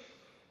 weeks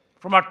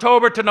from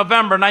October to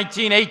November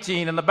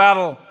 1918 in the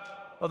Battle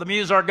of the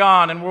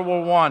Meuse-Argonne in World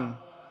War I.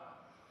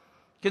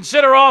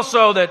 Consider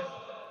also that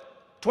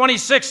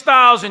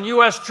 26,000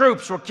 U.S.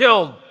 troops were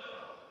killed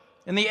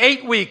in the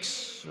 8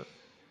 weeks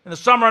in the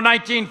summer of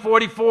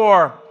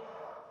 1944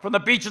 from the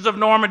beaches of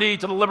Normandy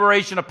to the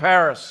liberation of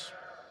Paris.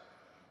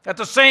 At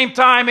the same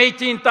time,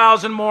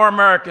 18,000 more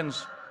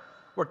Americans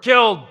were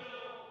killed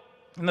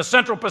in the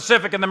Central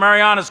Pacific in the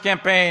Marianas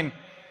Campaign,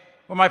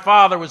 where my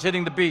father was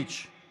hitting the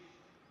beach.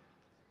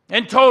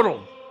 In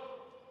total,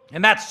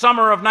 in that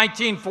summer of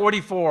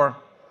 1944,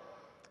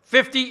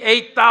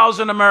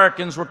 58,000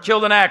 Americans were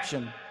killed in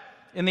action,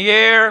 in the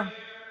air,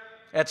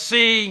 at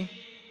sea,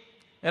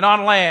 and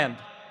on land,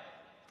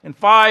 in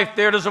 5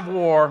 theaters of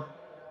war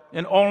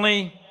in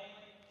only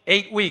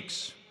 8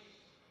 weeks.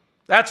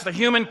 That's the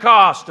human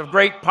cost of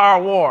great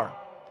power war,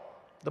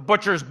 the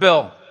butcher's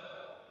bill.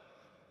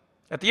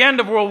 At the end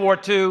of World War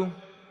II,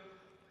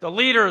 the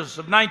leaders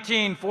of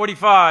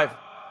 1945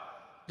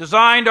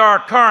 designed our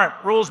current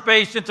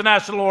rules-based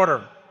international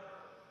order.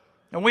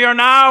 And we are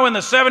now in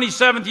the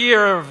 77th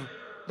year of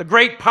the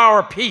great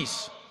power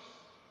peace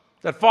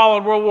that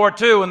followed World War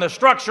II, and the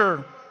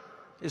structure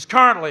is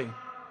currently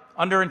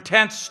under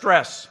intense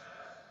stress.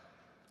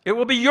 It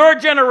will be your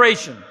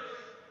generation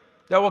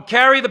that will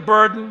carry the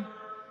burden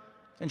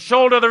and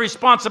shoulder the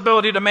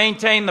responsibility to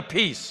maintain the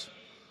peace,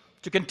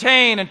 to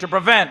contain and to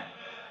prevent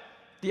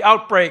the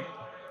outbreak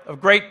of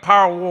great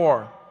power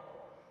war.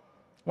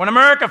 When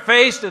America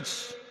faced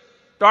its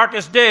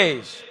darkest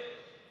days,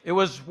 it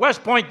was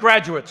West Point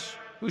graduates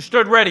who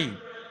stood ready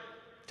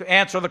to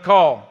answer the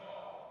call.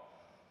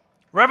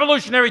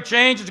 Revolutionary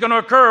change is going to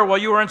occur while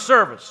you are in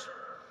service.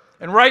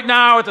 And right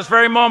now, at this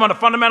very moment, a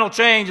fundamental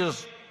change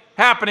is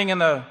happening in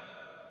the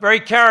very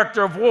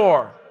character of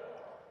war.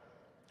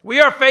 We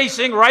are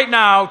facing right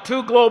now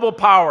two global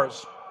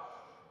powers,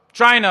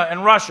 China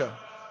and Russia,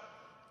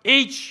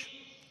 each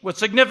with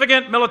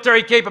significant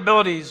military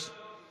capabilities,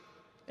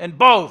 and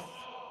both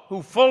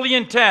who fully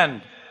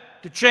intend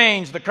to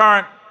change the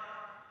current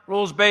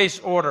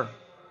rules-based order.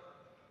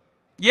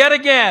 Yet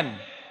again,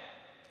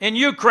 in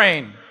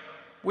Ukraine,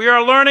 we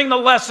are learning the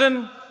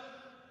lesson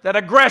that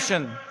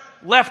aggression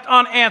left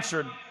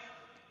unanswered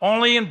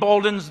only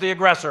emboldens the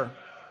aggressor.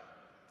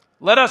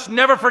 Let us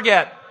never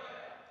forget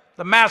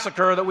the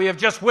massacre that we have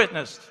just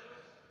witnessed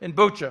in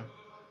Bucha,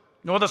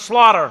 nor the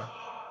slaughter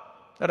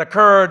that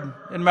occurred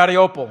in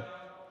Mariupol.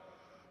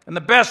 And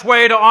the best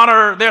way to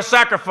honor their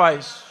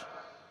sacrifice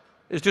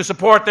is to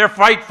support their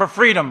fight for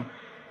freedom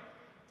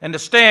and to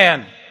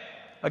stand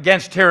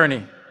against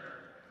tyranny.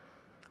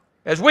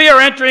 As we are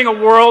entering a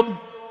world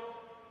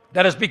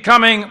that is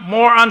becoming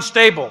more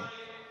unstable,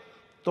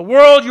 the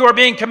world you are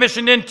being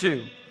commissioned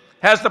into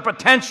has the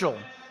potential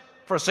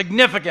for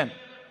significant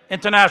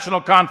international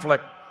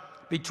conflict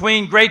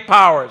between great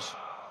powers,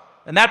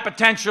 and that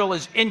potential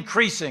is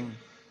increasing,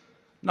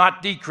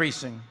 not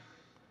decreasing.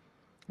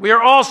 We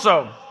are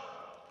also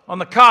on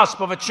the cusp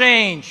of a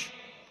change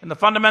in the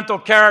fundamental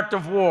character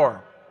of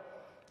war.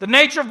 The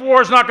nature of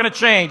war is not going to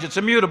change. It's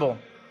immutable.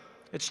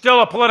 It's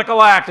still a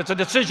political act. It's a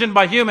decision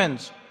by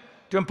humans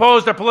to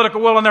impose their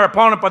political will on their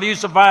opponent by the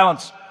use of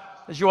violence,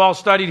 as you all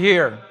studied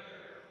here.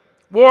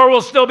 War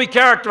will still be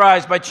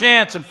characterized by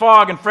chance and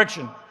fog and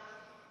friction,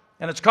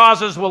 and its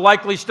causes will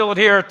likely still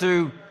adhere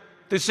to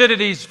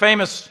Thucydides'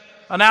 famous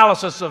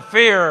analysis of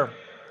fear,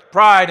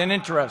 pride, and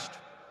interest.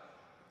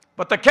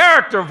 But the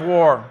character of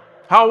war,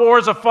 how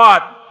wars are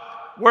fought,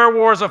 where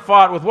wars are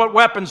fought, with what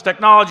weapons,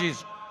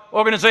 technologies,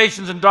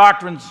 organizations, and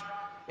doctrines,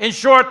 in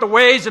short, the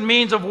ways and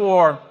means of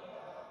war,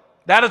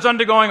 that is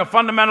undergoing a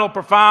fundamental,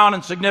 profound,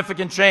 and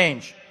significant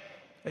change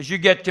as you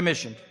get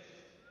commissioned.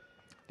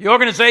 The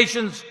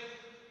organizations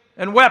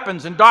and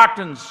weapons and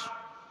doctrines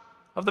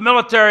of the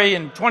military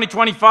in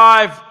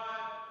 2025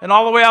 and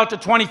all the way out to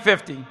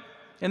 2050,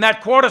 in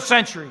that quarter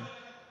century,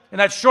 in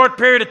that short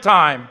period of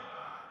time,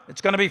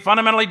 it's going to be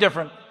fundamentally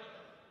different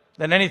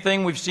than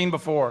anything we've seen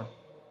before.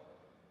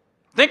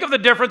 Think of the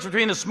difference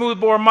between the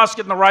smoothbore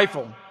musket and the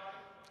rifle,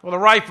 or the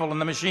rifle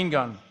and the machine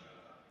gun.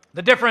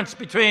 The difference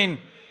between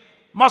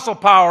muscle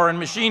power and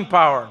machine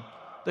power.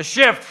 The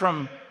shift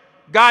from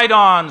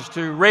guidons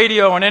to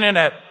radio and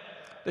internet.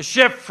 The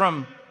shift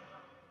from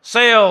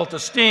sail to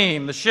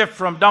steam. The shift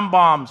from dumb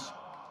bombs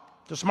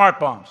to smart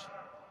bombs.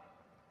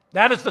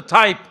 That is the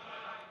type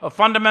of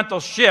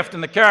fundamental shift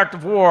in the character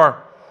of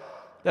war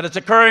that is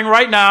occurring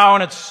right now,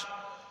 and it's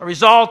a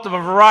result of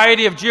a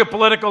variety of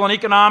geopolitical and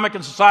economic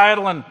and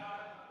societal and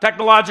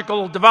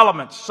technological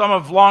developments, some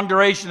of long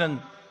duration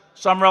and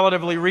some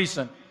relatively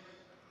recent.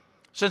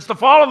 Since the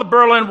fall of the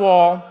Berlin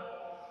Wall,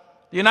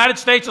 the United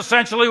States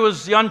essentially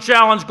was the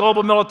unchallenged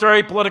global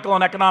military, political,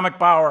 and economic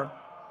power.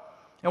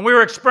 And we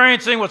were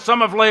experiencing what some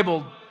have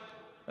labeled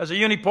as a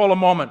unipolar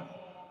moment.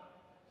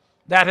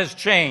 That has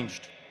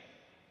changed.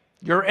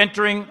 You're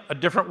entering a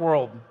different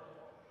world.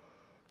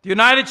 The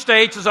United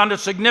States is under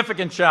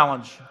significant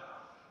challenge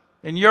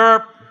in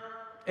Europe,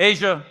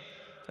 Asia,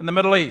 and the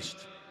Middle East.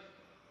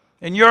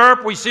 In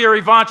Europe, we see a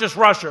revanchist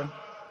Russia,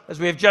 as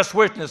we have just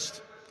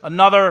witnessed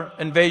another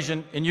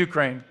invasion in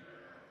Ukraine.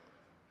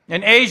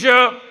 In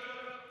Asia,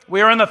 we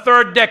are in the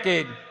third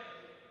decade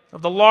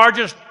of the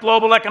largest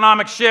global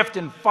economic shift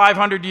in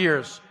 500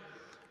 years,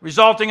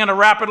 resulting in a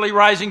rapidly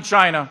rising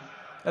China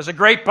as a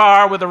great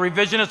power with a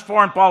revisionist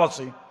foreign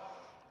policy,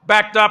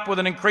 backed up with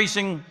an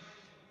increasing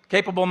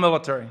capable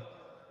military.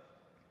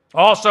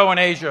 Also in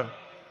Asia,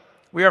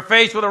 we are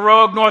faced with a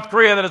rogue North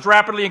Korea that is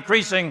rapidly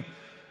increasing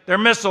their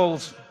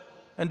missiles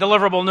and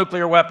deliverable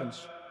nuclear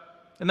weapons.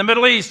 In the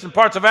Middle East and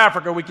parts of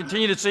Africa, we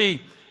continue to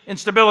see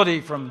instability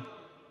from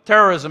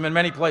terrorism in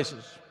many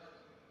places.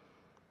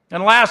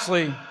 And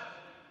lastly,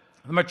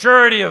 the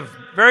maturity of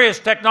various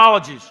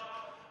technologies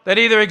that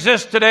either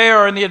exist today or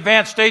are in the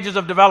advanced stages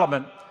of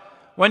development,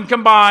 when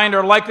combined,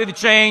 are likely to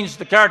change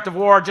the character of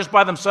war just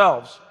by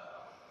themselves.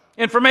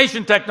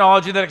 Information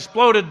technology that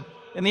exploded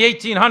in the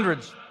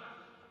 1800s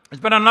has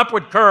been on an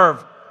upward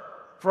curve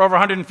for over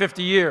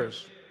 150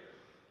 years.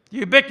 The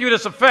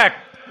ubiquitous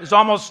effect is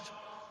almost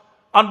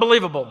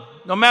unbelievable.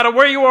 No matter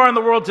where you are in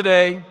the world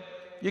today,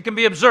 you can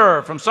be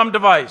observed from some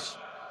device.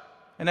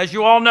 And as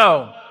you all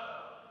know,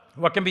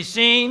 what can be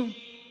seen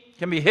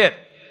can be hit.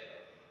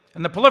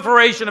 And the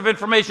proliferation of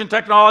information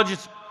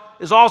technologies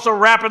is also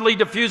rapidly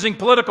diffusing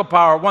political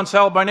power once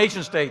held by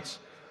nation states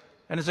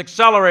and is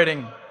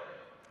accelerating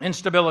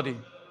instability.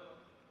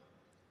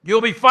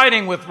 You'll be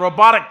fighting with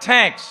robotic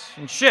tanks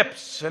and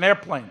ships and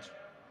airplanes.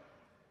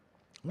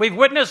 We've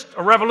witnessed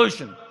a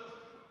revolution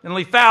in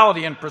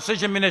lethality and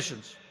precision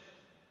munitions.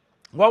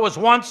 What was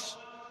once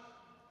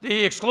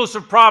the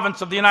exclusive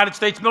province of the United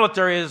States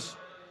military is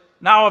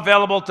now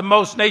available to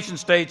most nation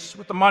states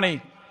with the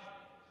money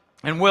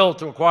and will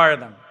to acquire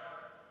them.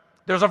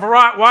 There's a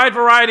wide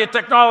variety of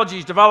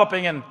technologies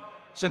developing in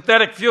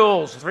synthetic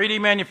fuels,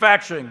 3D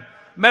manufacturing,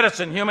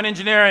 medicine, human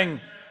engineering,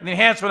 and the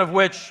enhancement of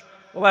which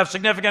will have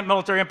significant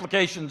military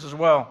implications as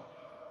well.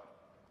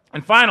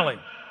 And finally,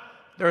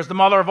 there is the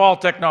mother of all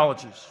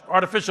technologies,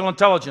 artificial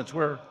intelligence,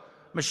 where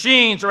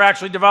machines are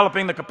actually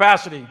developing the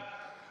capacity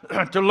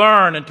to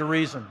learn and to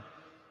reason.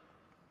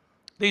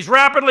 These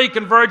rapidly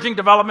converging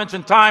developments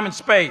in time and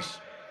space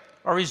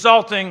are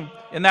resulting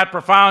in that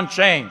profound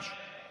change,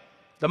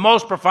 the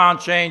most profound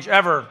change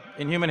ever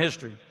in human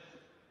history.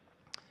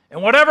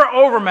 And whatever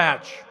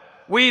overmatch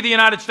we, the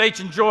United States,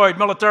 enjoyed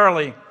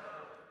militarily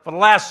for the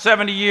last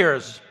 70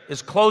 years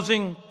is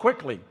closing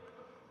quickly.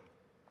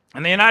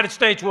 And the United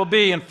States will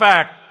be, in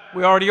fact,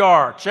 we already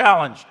are,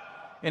 challenged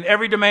in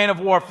every domain of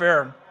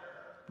warfare,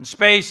 in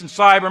space and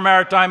cyber,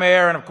 maritime,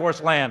 air, and of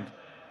course land.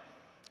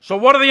 So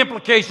what are the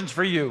implications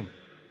for you?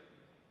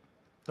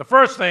 The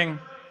first thing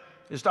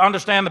is to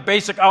understand the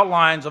basic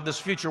outlines of this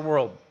future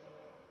world.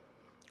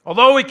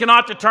 Although we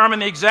cannot determine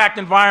the exact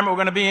environment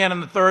we're going to be in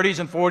the 30s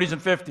and 40s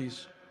and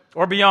 50s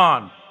or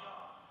beyond,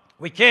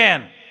 we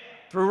can,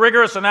 through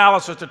rigorous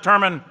analysis,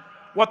 determine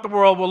what the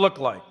world will look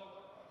like.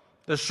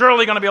 There's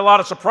surely going to be a lot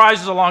of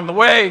surprises along the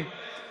way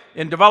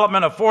in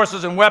development of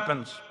forces and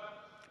weapons,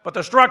 but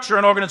the structure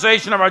and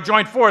organization of our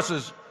joint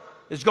forces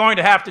is going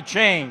to have to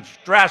change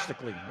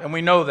drastically, and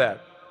we know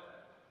that.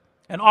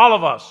 And all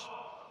of us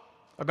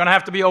are going to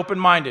have to be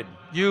open-minded,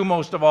 you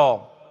most of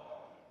all.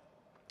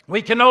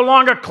 We can no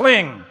longer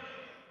cling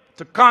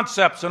to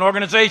concepts and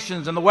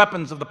organizations and the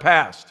weapons of the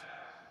past.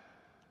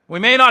 We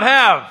may not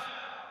have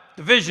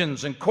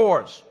divisions and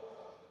corps.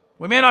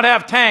 We may not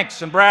have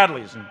tanks and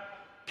Bradleys and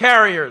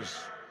carriers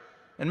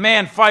and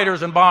manned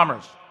fighters and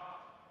bombers.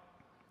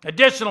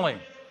 Additionally,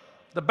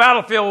 the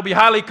battlefield will be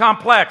highly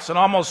complex and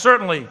almost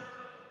certainly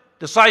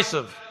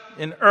decisive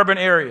in urban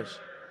areas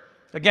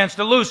against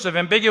elusive,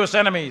 ambiguous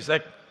enemies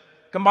that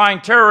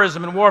combine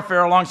terrorism and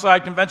warfare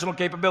alongside conventional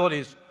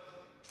capabilities,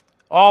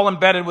 all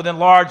embedded within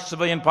large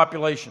civilian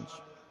populations.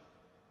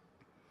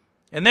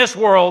 In this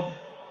world,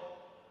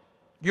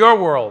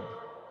 your world,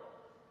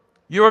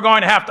 you are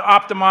going to have to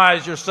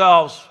optimize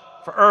yourselves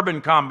for urban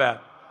combat,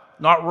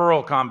 not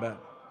rural combat.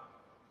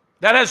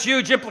 That has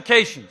huge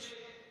implications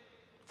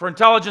for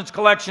intelligence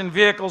collection,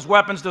 vehicles,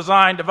 weapons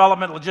design,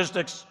 development,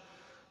 logistics,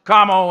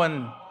 commo,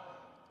 and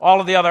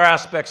all of the other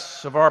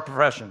aspects of our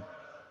profession.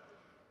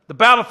 The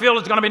battlefield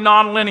is going to be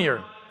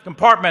nonlinear,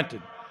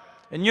 compartmented,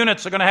 and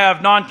units are going to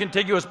have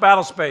non-contiguous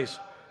battle space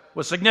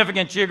with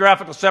significant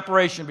geographical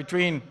separation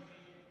between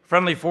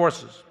friendly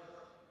forces.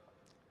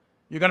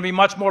 You're going to be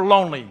much more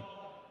lonely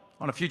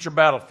on a future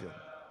battlefield.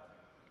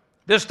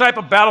 This type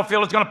of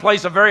battlefield is going to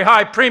place a very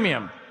high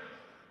premium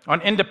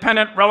on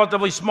independent,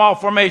 relatively small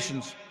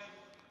formations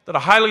that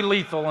are highly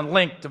lethal and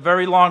linked to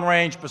very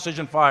long-range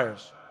precision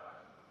fires.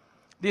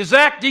 The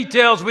exact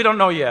details we don't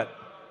know yet,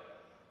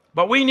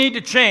 but we need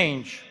to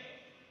change.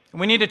 And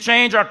we need to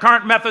change our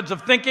current methods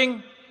of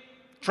thinking,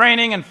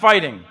 training, and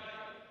fighting.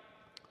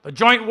 The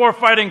joint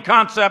warfighting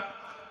concept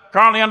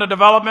currently under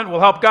development will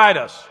help guide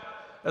us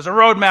as a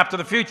roadmap to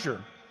the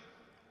future.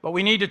 But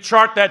we need to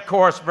chart that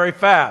course very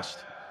fast.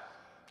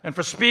 And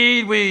for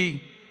speed,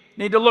 we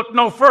need to look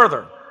no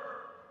further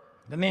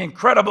than the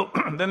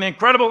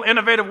incredible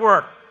innovative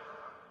work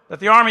that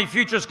the Army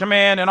Futures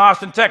Command in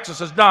Austin, Texas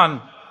has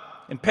done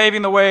in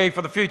paving the way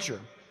for the future.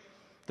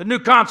 The new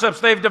concepts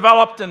they've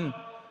developed and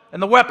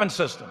the weapon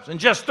systems. In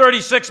just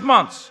 36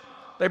 months,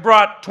 they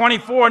brought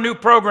 24 new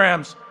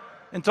programs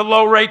into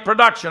low-rate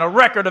production, a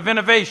record of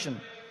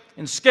innovation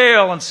in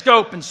scale and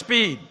scope and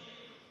speed,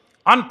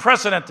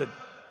 unprecedented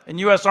in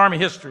U.S. Army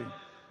history.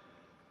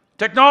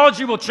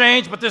 Technology will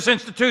change, but this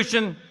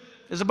institution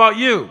is about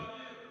you.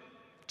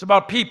 It's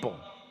about people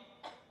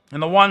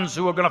and the ones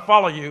who are going to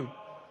follow you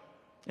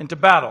into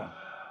battle.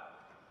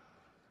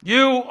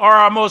 You are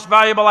our most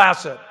valuable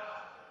asset.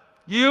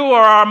 You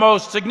are our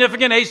most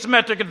significant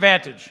asymmetric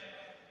advantage.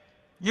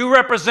 You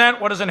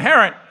represent what is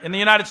inherent in the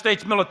United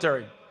States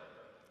military.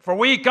 For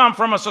we come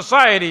from a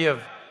society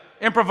of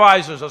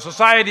improvisers, a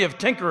society of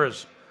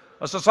tinkerers,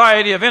 a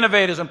society of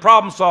innovators and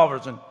problem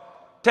solvers and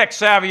tech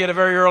savvy at a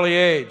very early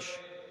age.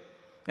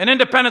 And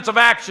independence of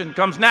action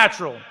comes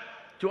natural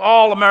to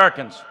all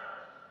Americans.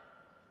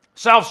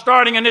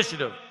 Self-starting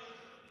initiative,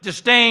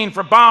 disdain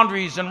for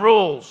boundaries and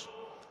rules,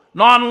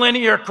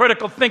 nonlinear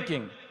critical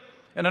thinking,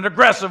 and an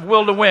aggressive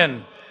will to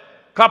win,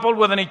 coupled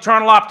with an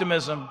eternal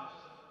optimism,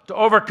 to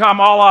overcome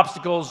all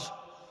obstacles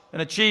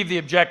and achieve the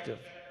objective.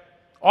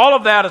 All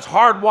of that is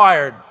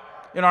hardwired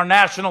in our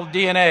national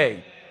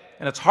DNA,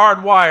 and it's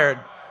hardwired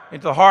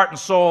into the heart and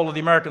soul of the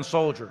American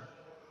soldier.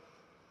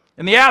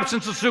 In the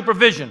absence of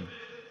supervision,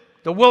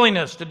 the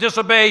willingness to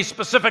disobey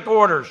specific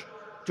orders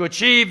to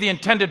achieve the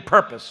intended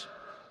purpose,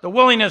 the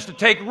willingness to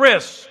take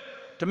risks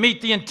to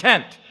meet the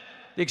intent,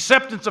 the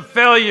acceptance of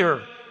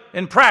failure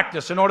in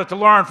practice in order to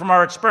learn from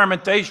our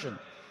experimentation.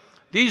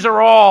 These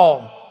are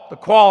all the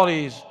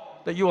qualities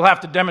that you will have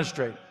to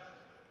demonstrate.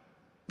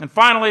 And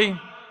finally,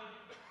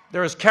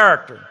 there is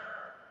character.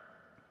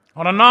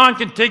 On a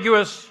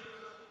non-contiguous,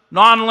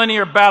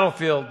 non-linear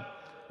battlefield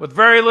with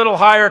very little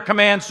higher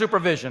command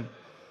supervision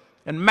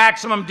and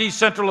maximum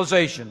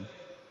decentralization,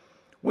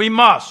 we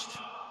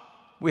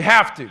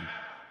have to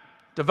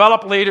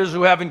develop leaders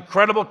who have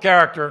incredible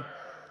character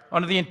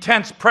under the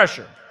intense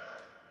pressure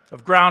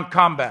of ground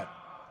combat.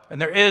 And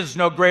there is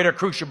no greater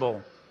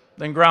crucible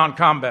than ground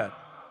combat.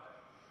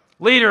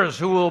 Leaders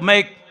who will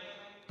make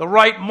the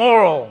right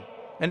moral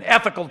and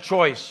ethical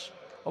choice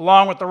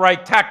along with the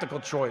right tactical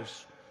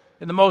choice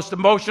in the most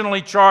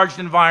emotionally charged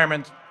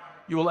environment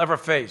you will ever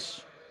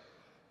face.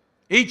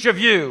 Each of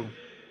you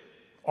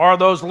are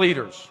those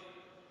leaders.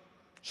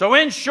 So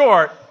in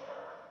short,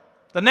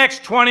 the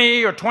next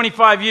 20 or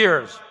 25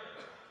 years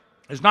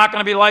is not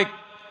going to be like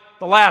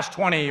the last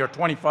 20 or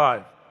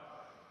 25.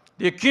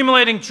 The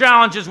accumulating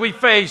challenges we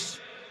face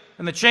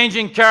and the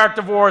changing character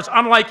of war is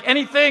unlike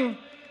anything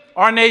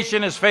our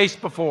nation has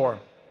faced before.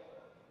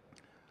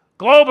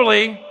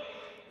 Globally,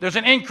 there's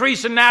an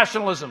increase in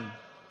nationalism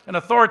and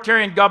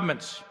authoritarian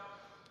governments,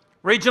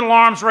 regional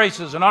arms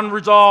races and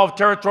unresolved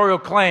territorial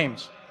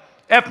claims,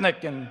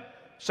 ethnic and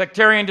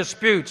sectarian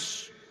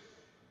disputes,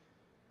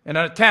 in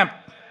an attempt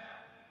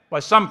by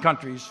some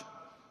countries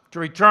to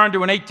return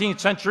to an 18th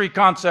century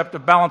concept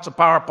of balance of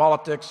power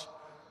politics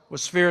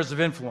with spheres of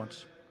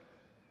influence.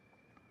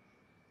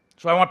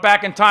 So I went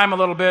back in time a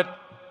little bit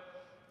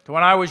to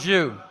when I was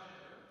you,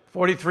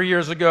 43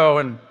 years ago,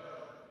 and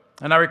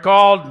I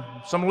recalled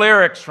some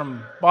lyrics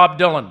from Bob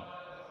Dylan.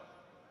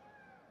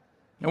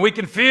 And we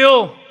can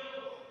feel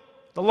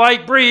the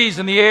light breeze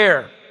in the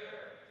air.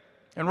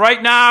 And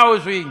right now,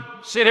 as we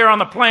sit here on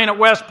the plain at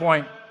West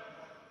Point,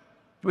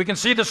 we can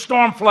see the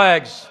storm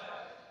flags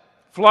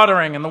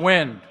fluttering in the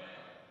wind.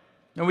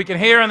 And we can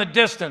hear in the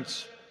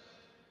distance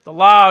the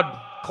loud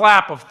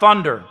clap of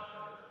thunder.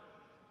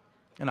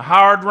 And a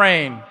hard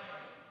rain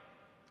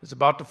is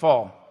about to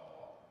fall.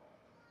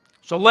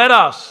 So let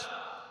us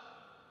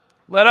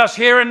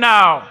here and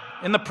now,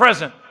 in the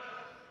present,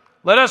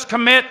 let us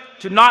commit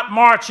to not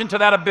march into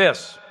that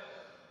abyss,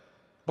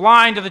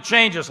 blind to the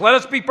changes. Let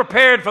us be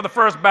prepared for the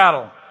first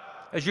battle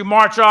as you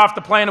march off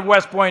the plain of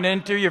West Point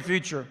into your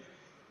future.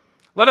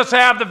 Let us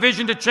have the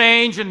vision to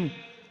change and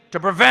to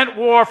prevent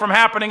war from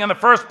happening in the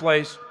first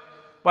place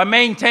by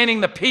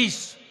maintaining the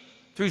peace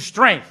through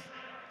strength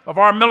of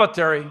our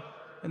military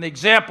and the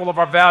example of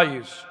our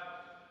values.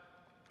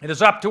 It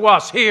is up to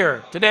us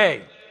here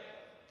today,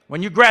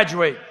 when you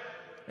graduate,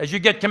 as you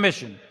get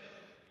commissioned,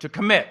 to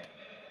commit.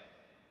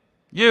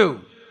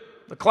 You,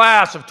 the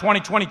class of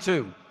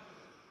 2022,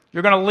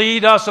 you're going to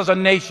lead us as a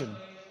nation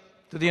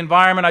to the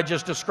environment I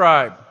just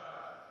described.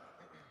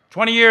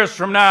 20 years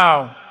from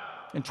now,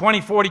 in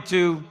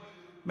 2042,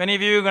 many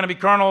of you are going to be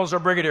colonels or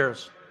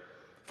brigadiers.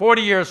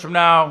 40 years from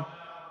now,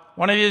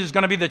 one of you is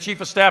going to be the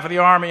chief of staff of the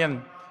Army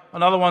and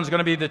another one's going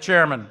to be the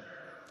chairman.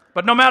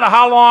 But no matter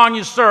how long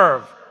you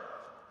serve,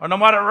 or no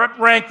matter what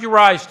rank you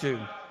rise to,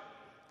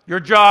 your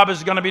job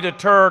is going to be to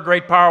deter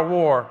great power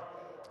war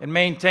and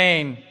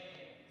maintain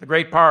the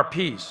great power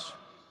peace.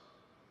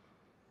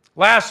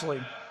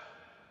 Lastly,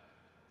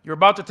 you're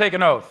about to take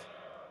an oath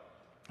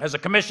as a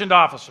commissioned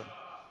officer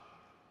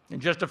in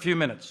just a few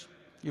minutes.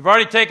 You've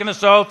already taken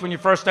this oath when you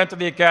first entered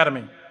the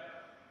academy.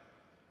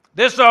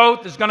 This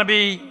oath is going to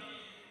be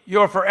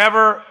your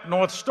forever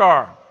North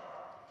Star.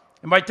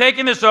 And by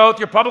taking this oath,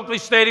 you're publicly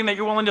stating that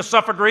you're willing to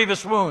suffer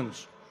grievous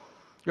wounds.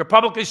 You're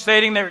publicly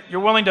stating that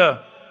you're willing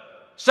to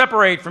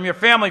separate from your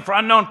family for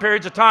unknown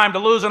periods of time, to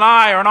lose an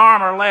eye or an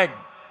arm or a leg,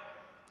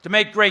 to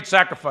make great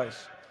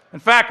sacrifice. In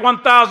fact,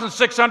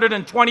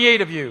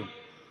 1,628 of you,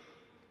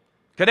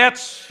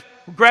 cadets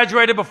who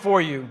graduated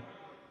before you,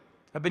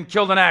 have been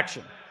killed in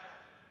action.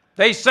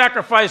 They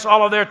sacrificed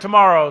all of their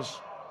tomorrows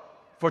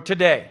for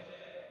today.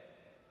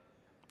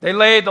 They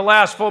laid the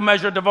last full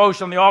measure of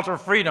devotion on the altar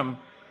of freedom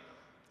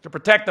to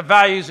protect the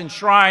values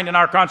enshrined in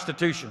our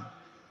Constitution.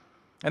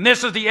 And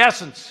this is the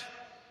essence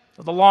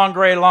of the long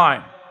gray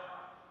line.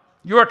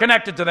 You are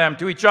connected to them,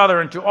 to each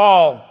other, and to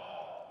all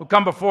who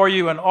come before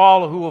you and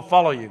all who will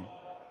follow you.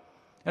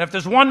 And if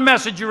there's one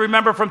message you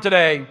remember from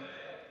today,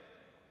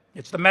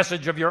 it's the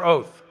message of your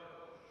oath.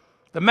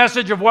 The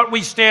message of what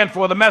we stand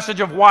for, the message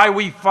of why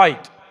we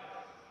fight.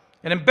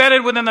 And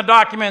embedded within the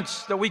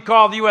documents that we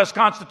call the U.S.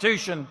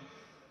 Constitution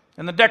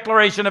and the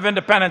Declaration of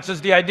Independence is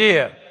the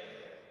idea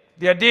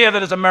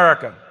that is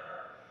America.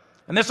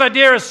 And this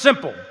idea is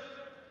simple,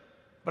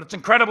 but it's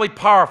incredibly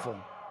powerful.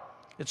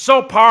 It's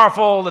so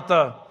powerful that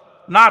the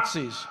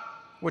Nazis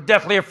were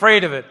deathly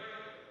afraid of it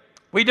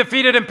We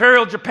defeated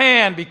Imperial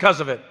Japan because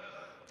of it.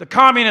 The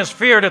communists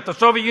feared it. The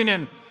Soviet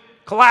Union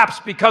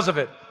collapsed because of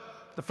it.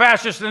 The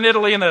fascists in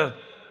Italy and the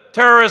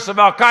terrorists of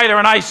Al-Qaeda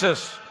and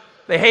ISIS,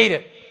 they hate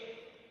it.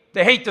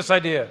 They hate this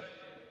idea.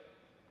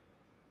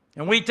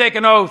 And we take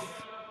an oath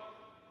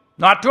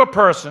not to a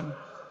person,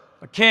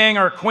 a king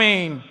or a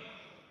queen,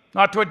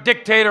 not to a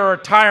dictator or a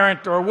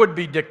tyrant or a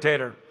would-be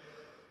dictator.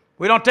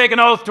 We don't take an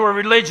oath to a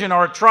religion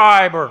or a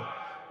tribe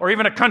or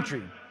even a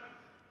country.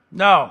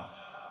 No.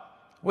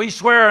 We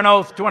swear an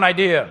oath to an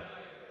idea,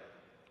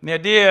 and the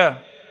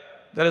idea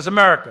that is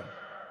America.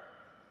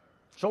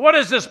 So what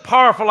is this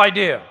powerful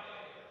idea?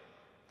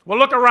 Well,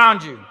 look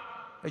around you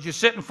as you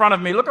sit in front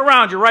of me. Look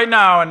around you right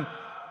now, and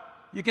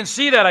you can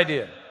see that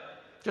idea.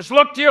 Just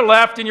look to your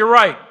left and your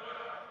right.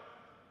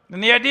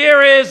 And the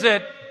idea is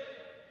that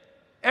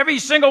every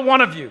single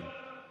one of you,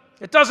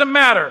 it doesn't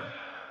matter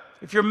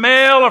if you're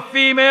male or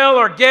female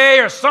or gay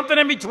or something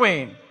in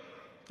between.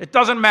 It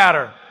doesn't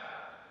matter.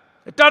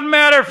 It doesn't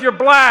matter if you're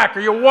black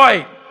or you're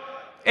white,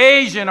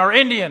 Asian or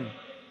Indian.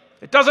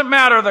 It doesn't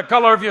matter the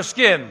color of your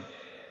skin.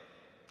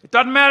 It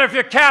doesn't matter if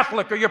you're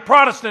Catholic or you're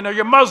Protestant or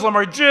you're Muslim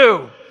or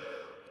Jew.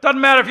 It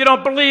doesn't matter if you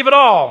don't believe at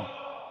all.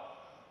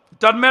 It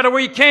doesn't matter where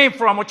you came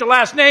from, what your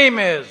last name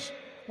is,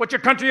 what your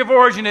country of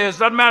origin is. It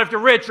doesn't matter if you're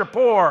rich or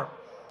poor,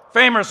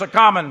 famous or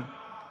common.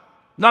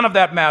 None of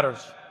that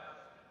matters.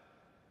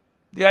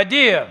 The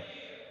idea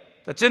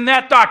that's in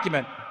that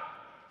document,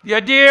 the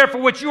idea for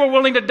which you are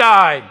willing to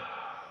die,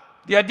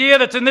 the idea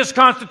that's in this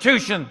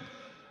Constitution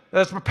that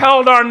has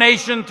propelled our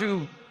nation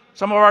through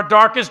some of our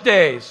darkest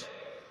days,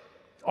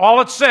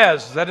 all it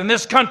says is that in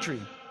this country,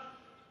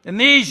 in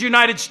these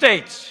United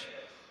States,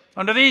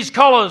 under these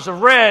colors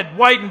of red,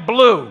 white, and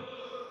blue,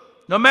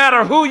 no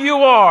matter who you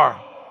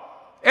are,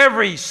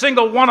 every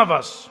single one of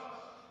us,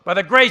 by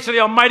the grace of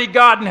the Almighty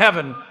God in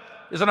heaven,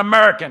 is an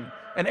American,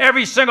 and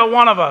every single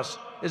one of us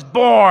is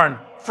born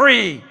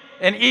free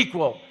and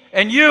equal.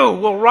 And you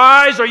will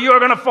rise or you are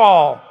going to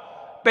fall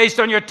based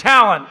on your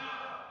talent,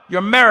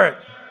 your merit,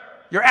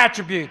 your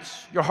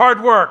attributes, your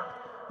hard work,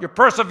 your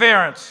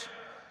perseverance.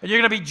 And you're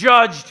going to be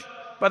judged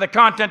by the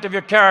content of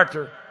your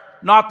character,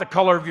 not the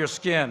color of your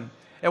skin.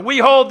 And we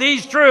hold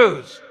these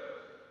truths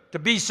to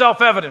be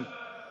self-evident,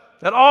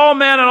 that all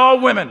men and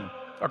all women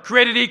are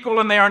created equal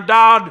and they are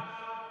endowed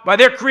by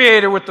their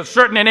Creator with the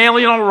certain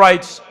inalienable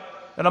rights,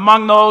 and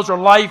among those are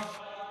life,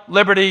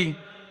 liberty,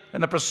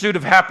 and the pursuit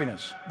of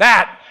happiness.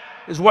 That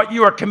is what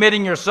you are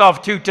committing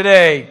yourself to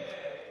today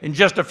in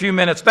just a few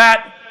minutes.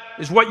 That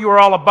is what you are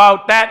all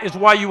about. That is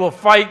why you will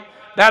fight.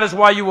 That is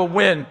why you will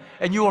win.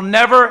 And you will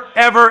never,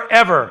 ever,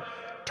 ever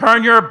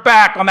turn your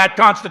back on that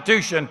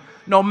Constitution,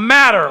 no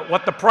matter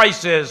what the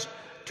price is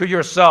to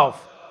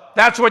yourself.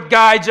 That's what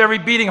guides every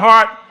beating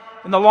heart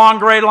in the long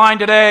gray line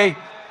today,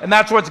 and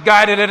that's what's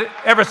guided it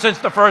ever since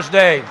the first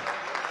day.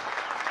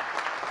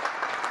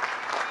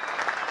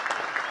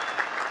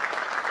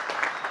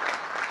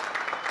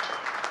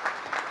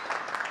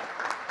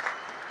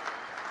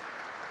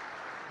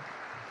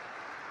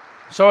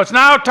 So it's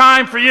now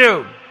time for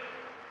you,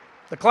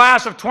 the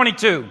class of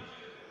 22,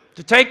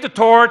 to take the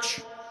torch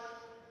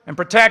and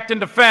protect and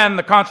defend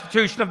the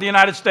Constitution of the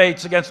United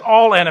States against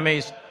all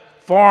enemies,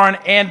 foreign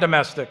and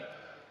domestic.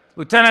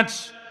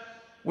 Lieutenants,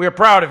 we are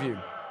proud of you.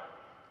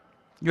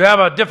 You have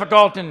a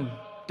difficult and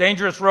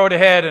dangerous road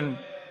ahead, and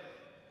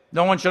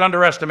no one should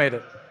underestimate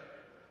it.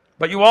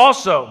 But you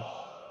also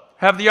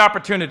have the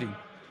opportunity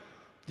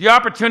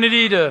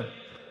to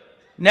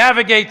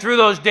navigate through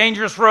those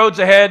dangerous roads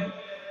ahead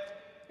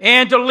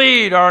and to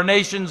lead our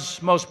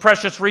nation's most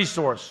precious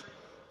resource,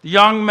 the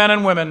young men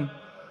and women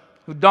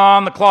who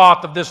don the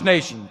cloth of this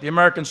nation, the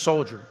American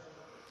soldier.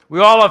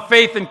 We all have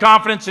faith and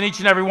confidence in each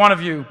and every one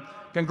of you.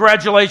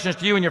 Congratulations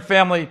to you and your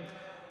family.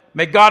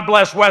 May God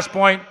bless West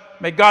Point.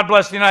 May God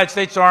bless the United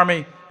States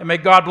Army. And may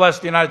God bless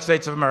the United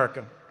States of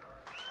America.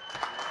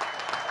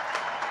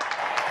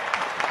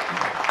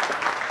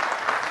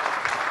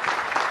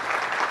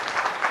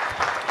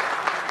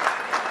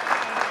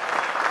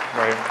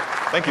 Right.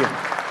 Thank you.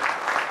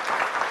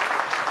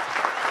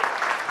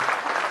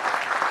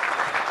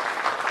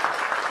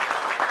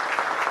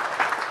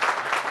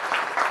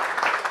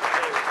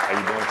 How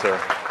you doing, sir?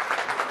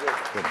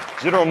 Good.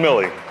 General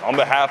Milley, on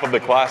behalf of the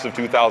class of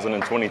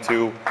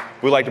 2022,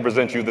 we'd like to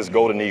present you this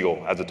Golden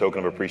Eagle as a token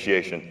of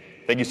appreciation.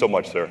 Thank you so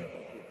much, sir.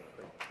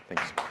 Thank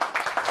you, sir.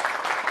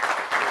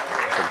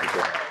 Thank you,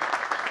 sir.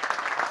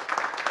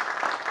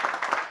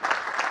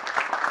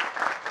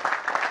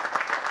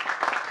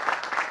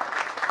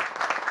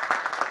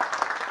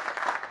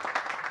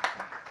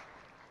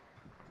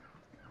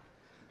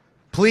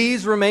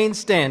 Please remain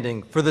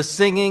standing for the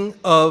singing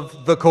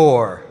of the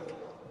corps.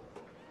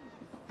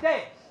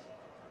 Days.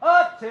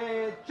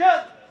 Attention!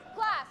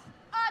 Class,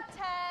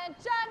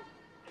 attention!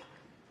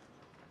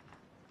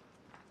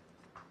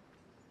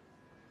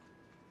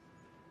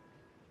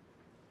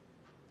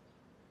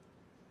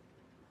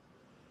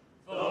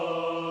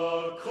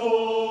 The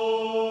corps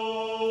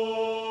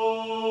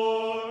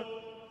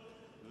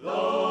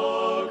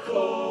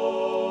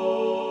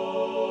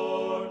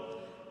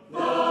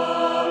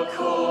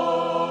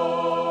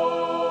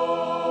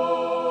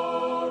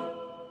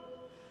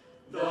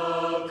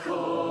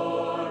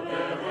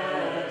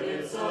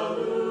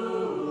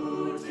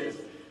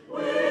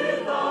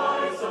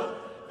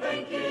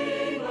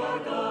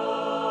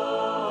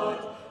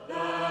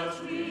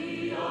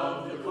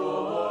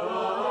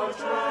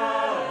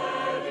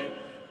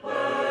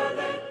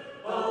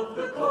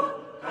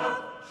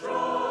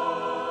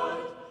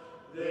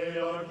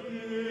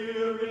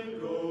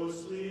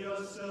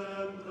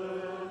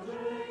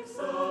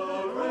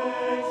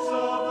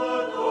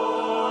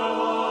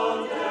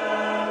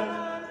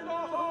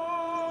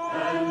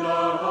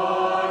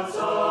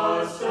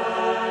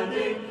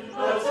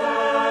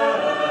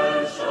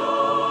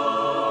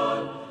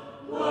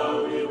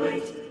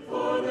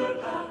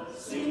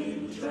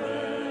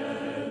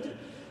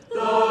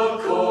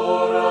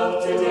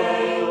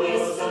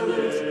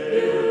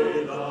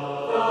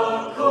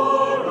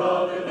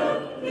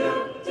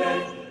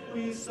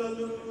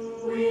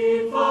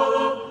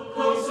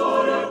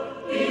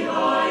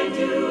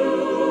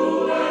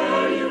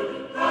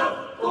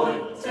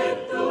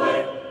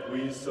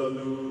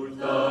salute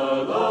the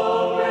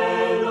long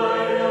ray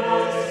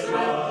that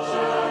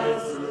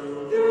stretches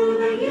through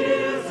the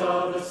years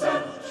of the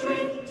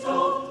century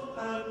told,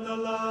 and the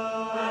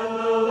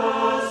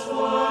last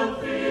one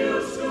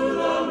feels to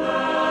the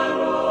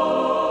marrow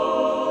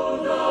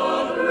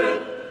the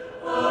grip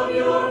of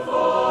your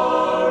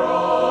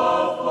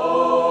far-off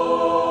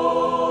hold.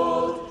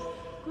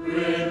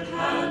 Grip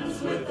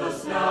hands with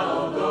us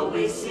now, though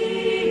we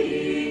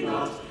see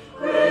not.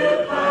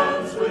 Grip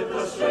hands with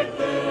the strength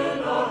in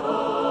our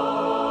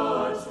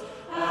hearts,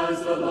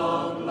 as the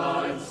long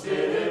line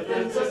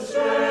stiffens and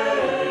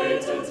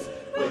straightens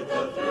with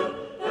the thrill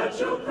that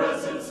your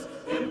presence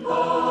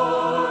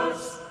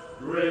imparts.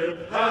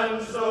 Grip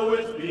hands, though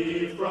it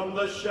be from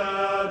the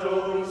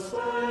shadows,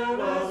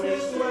 while we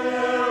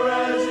swear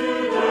as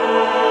you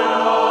dare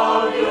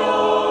of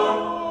yore,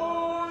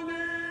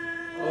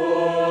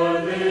 or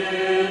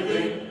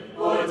living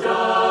or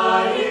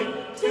dying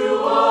to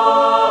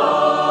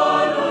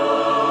honor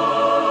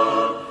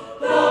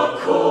the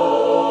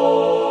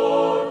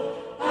core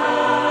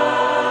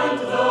and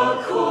the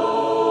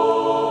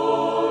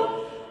core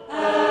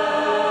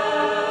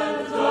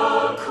and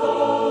the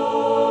core.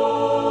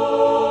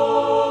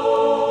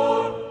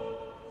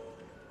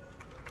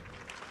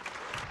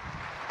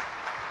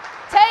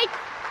 Take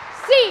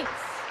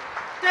seats.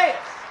 Dais,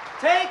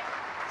 take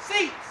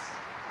seats.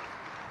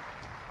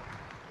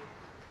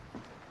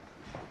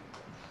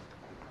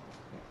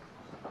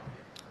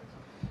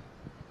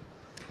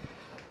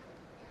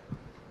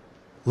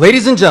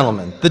 Ladies and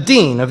gentlemen, the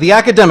Dean of the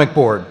Academic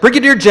Board,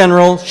 Brigadier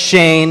General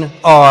Shane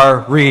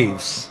R.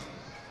 Reeves.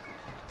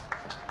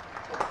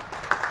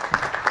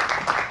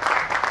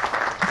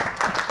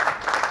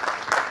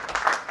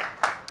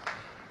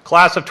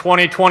 Class of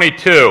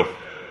 2022,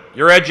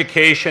 your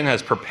education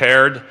has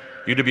prepared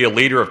you to be a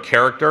leader of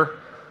character,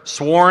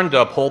 sworn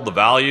to uphold the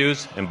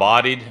values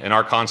embodied in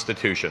our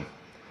Constitution.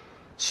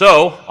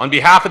 So, on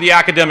behalf of the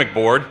Academic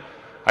Board,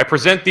 I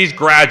present these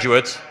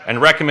graduates and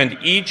recommend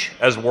each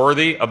as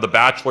worthy of the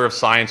Bachelor of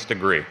Science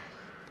degree.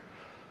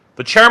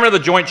 The Chairman of the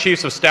Joint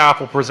Chiefs of Staff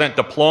will present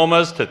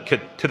diplomas to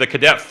the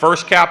Cadet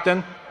First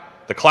Captain,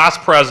 the Class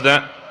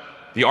President,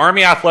 the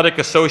Army Athletic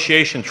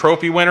Association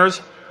trophy winners,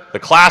 the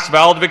Class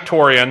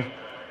Valedictorian,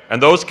 and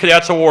those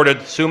cadets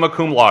awarded summa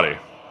cum laude.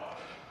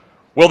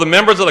 Will the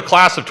members of the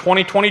Class of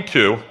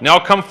 2022 now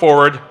come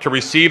forward to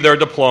receive their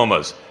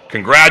diplomas?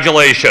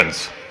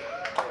 Congratulations.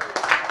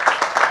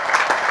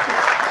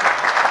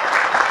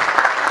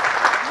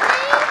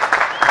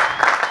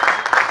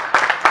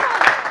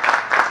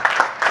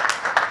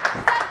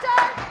 Center,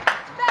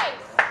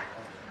 base.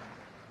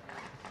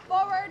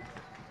 Forward,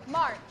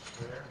 march.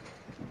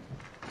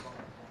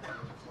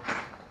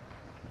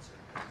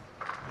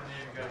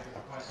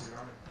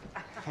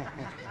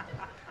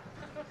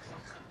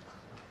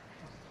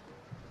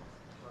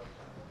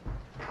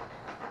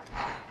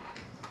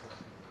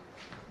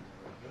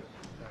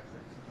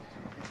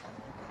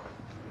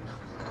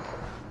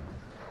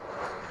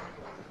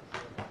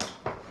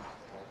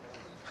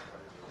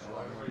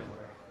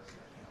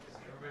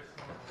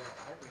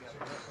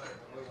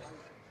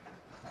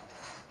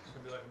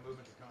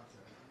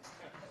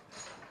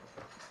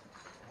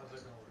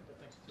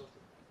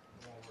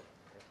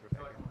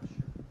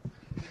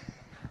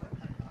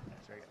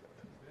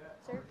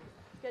 Sir,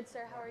 good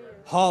sir, how are you?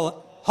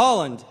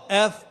 Holland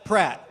F.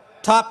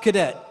 Pratt, Top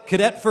Cadet,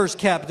 Cadet First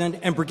Captain,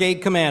 and Brigade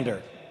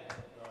Commander.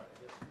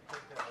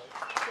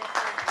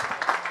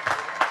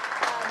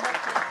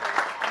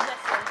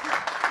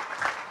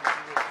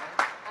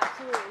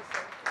 Absolutely,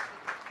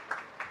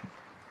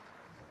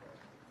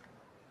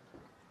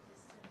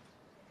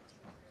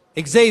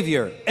 sir.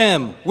 Xavier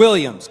M.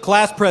 Williams,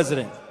 Class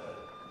President.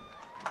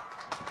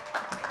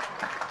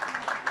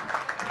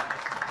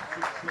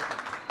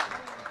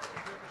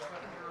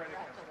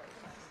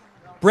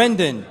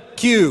 Brendan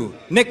Q.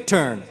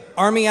 Nickturn,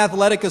 Army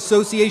Athletic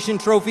Association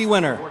trophy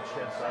winner.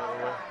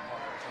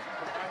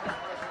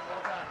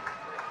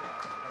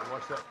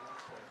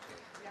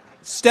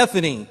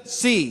 Stephanie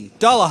C.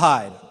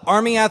 Dollahide,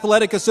 Army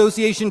Athletic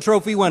Association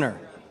trophy winner.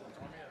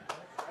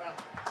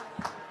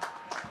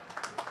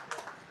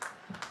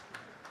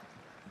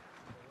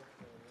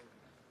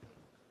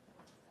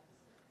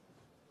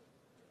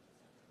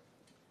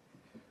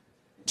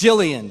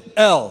 Jillian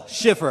L.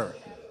 Schiffer.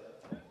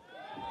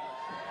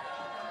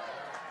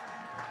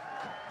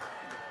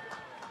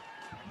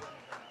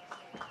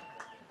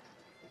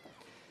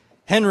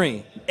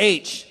 Henry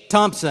H.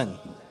 Thompson.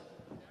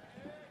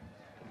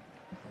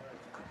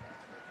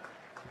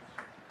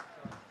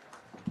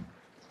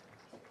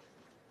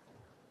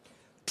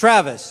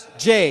 Travis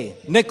J.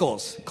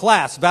 Nichols,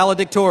 Class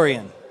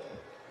Valedictorian.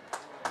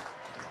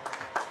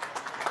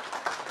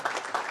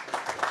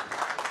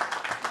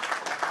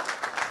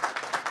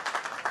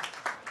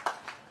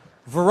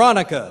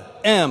 Veronica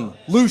M.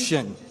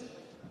 Lucian.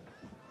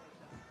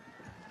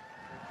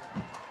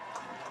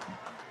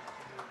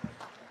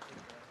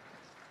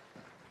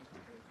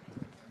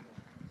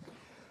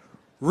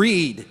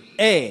 Reed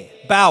A.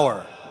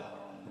 Bauer.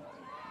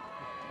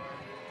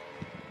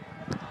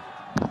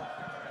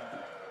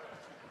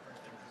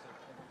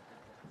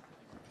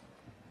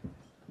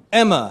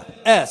 Emma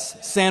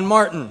S. San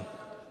Martin.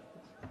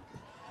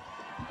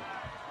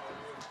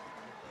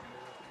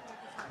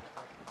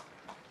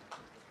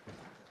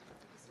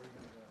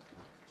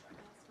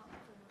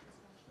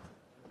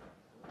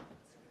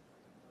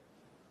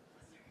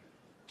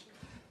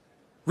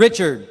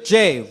 Richard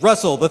J.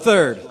 Russell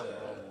III.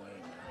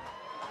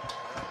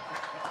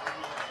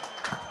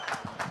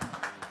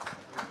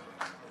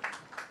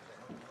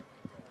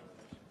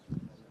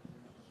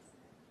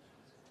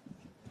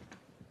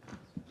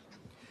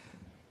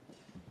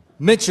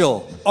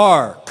 Mitchell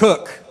R.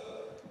 Cook.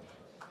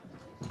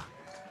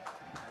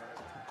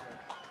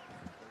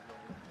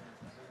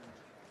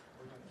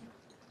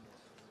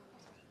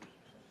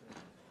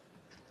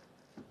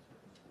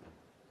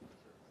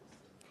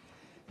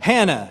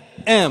 Hannah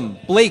M.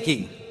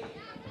 Blakey.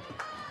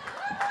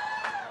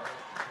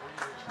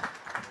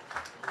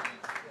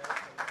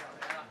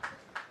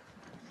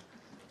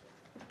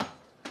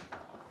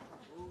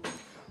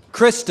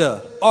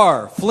 Krista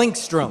R.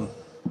 Flinkstrom.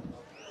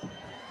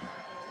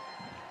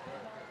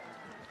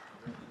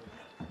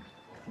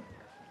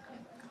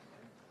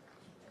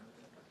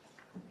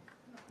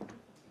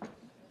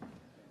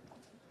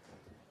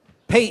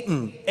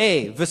 Peyton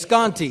A.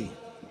 Visconti.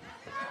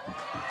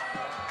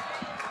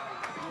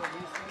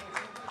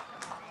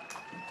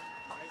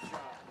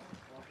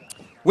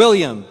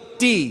 William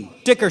D.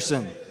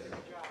 Dickerson.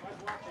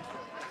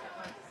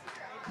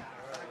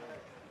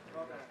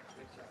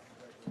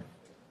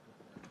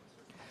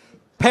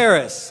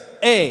 Paris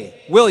A.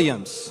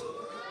 Williams.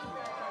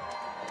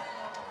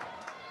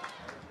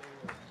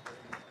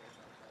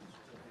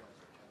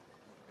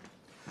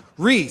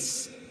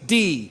 Reese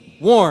D.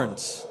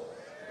 Warnes.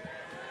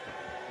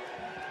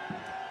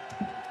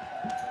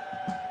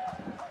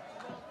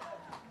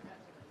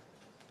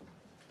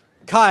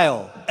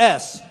 Kyle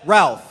S.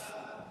 Ralph.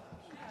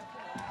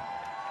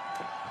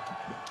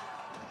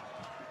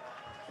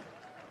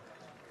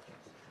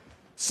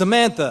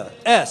 Samantha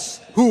S.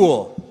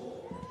 Hool.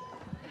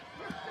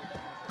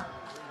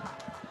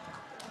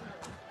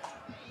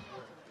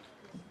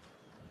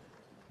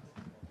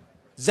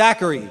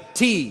 Zachary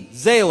T.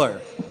 Zahler.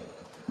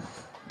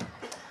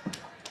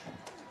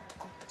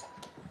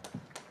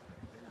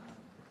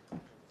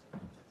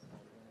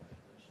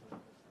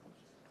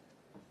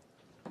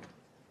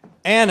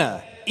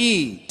 Anna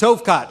E.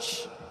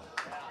 Tovkach.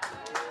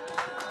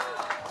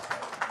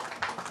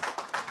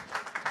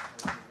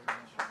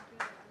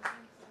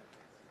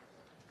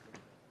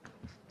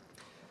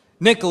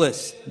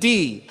 Nicholas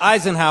D.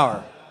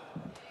 Eisenhower.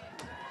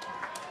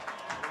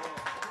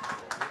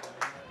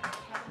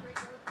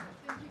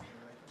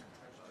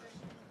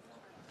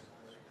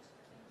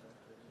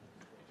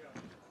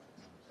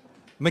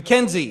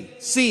 Mackenzie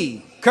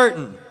C.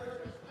 Curtin.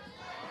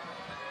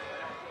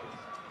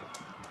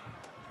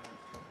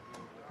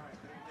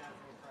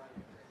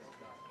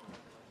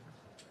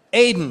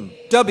 Aiden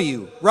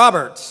W.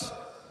 Roberts.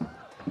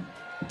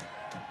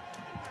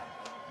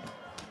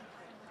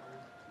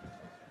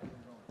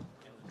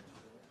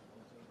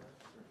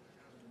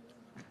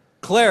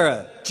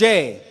 Clara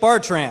J.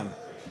 Bartram.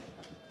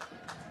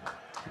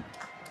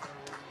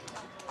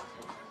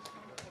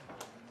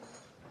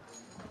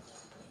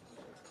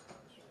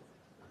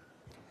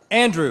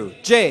 Andrew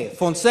J.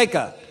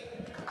 Fonseca.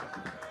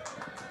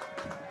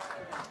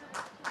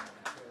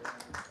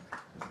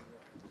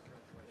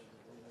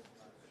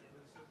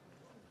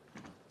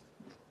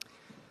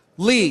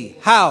 Lee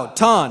Hao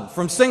Tan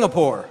from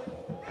Singapore.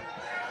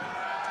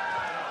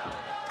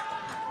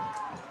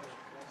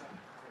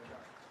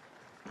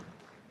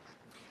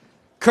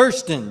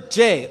 Kirsten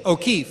J.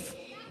 O'Keefe.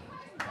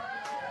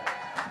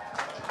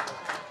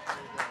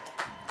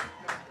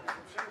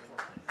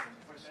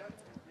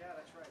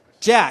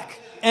 Jack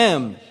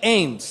M.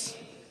 Ames.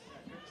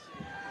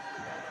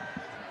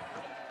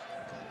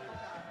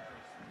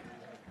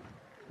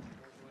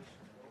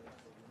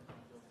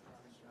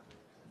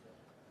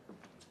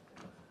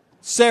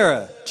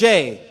 Sarah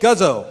J.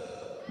 Guzzo.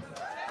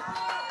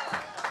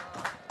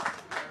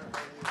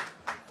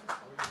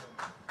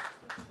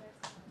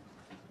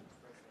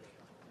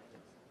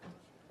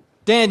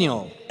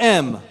 Daniel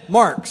M.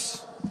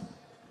 Marks.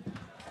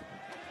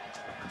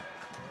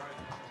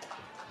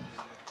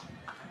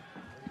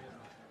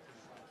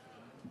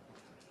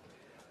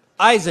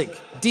 Isaac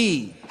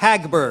D.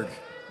 Hagberg.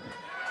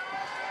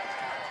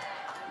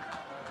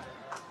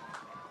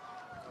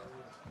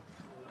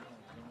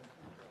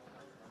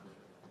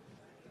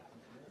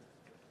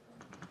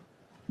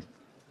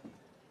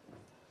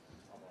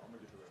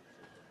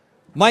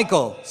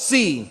 Michael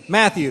C.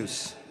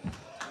 Matthews.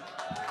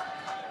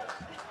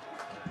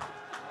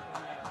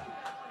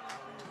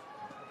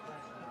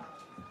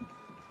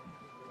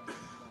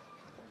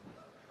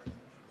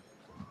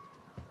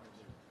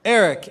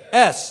 Eric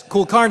S.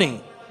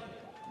 Kulkarni.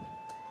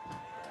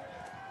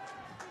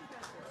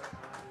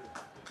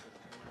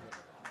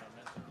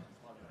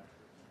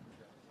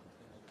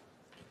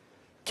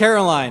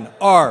 Caroline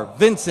R.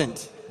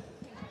 Vincent.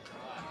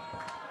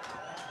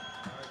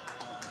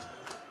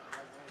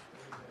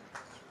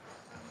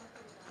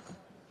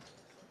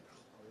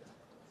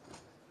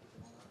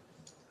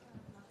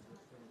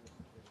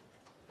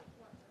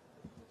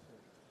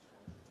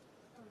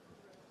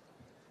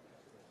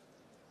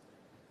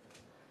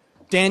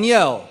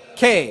 Danielle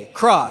K.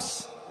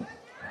 Cross.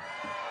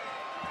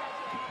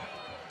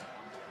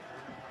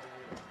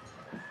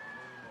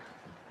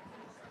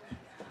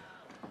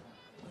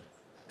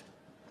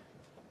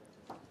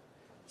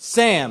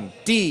 Sam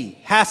D.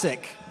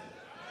 Hassick.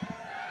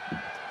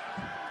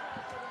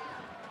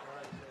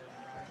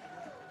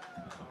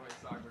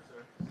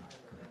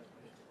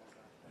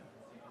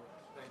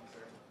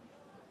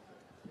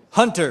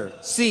 Hunter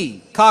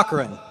C.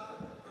 Cochran.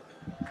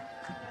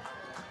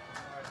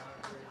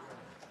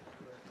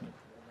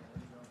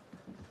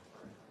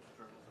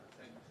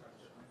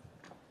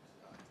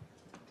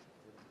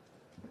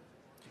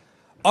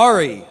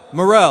 Ari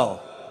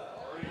Morel.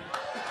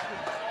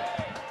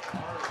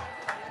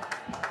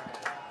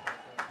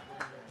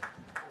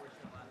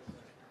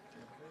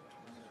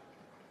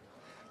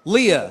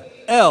 Leah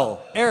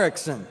L.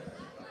 Erickson.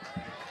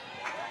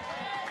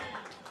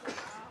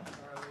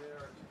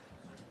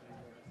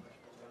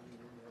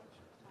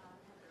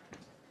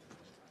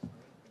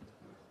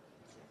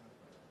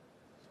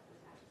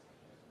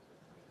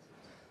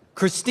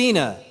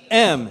 Christina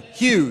M.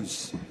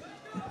 Hughes.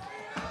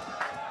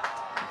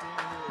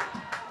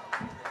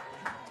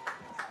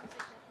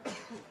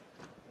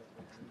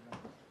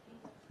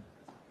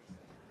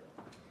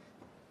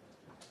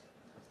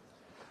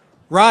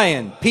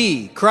 Ryan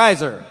P.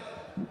 Kreiser.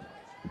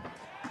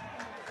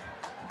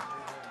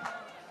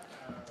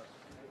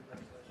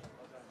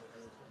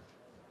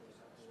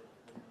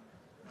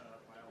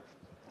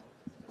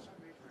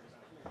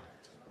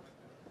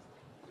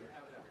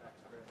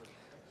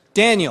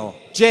 Daniel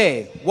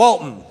J.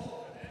 Walton.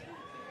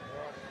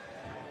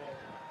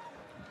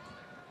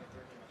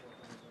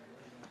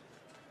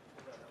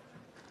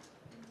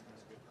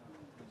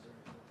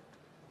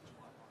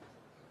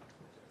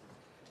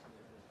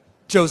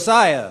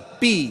 Josiah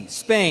B.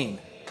 Spain.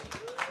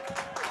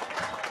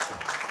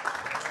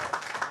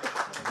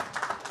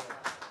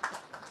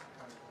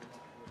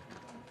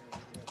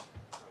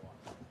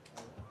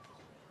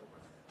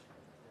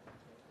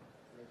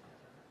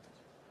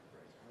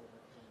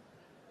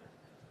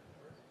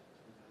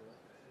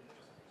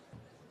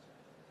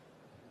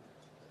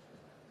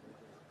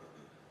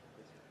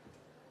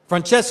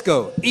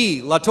 Francesco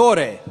E.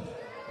 Latorre.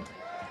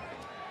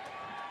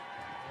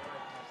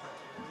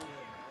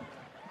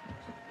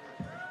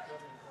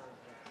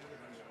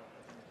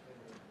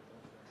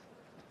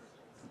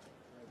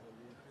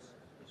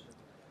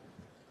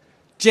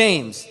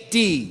 James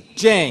D.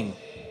 Jang.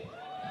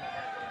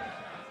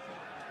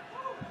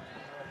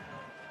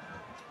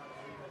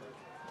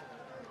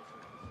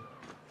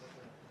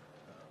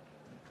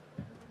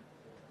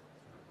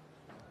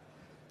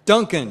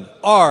 Duncan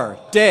R.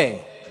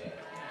 Day.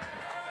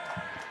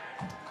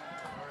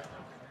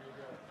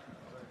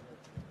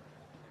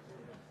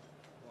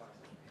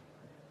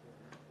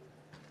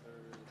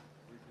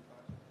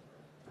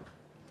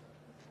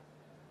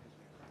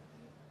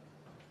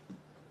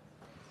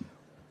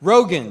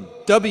 Rogan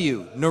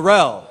W.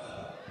 Norell.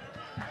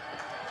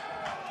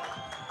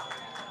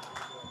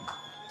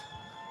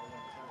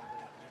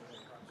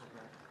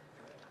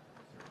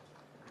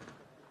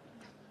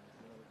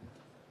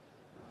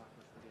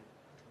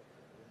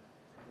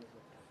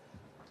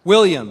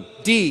 William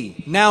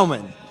D.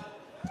 Nauman.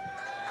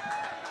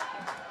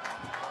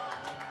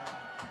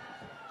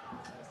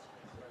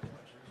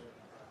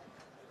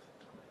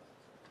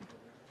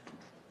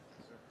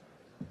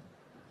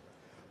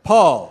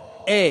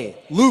 Paul A.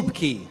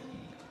 Lubke.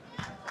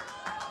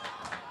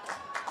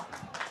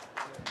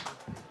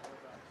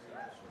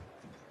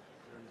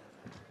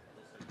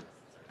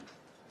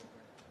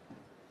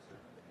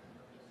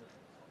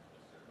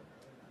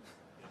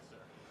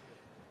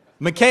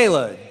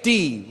 Michaela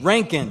D.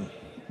 Rankin.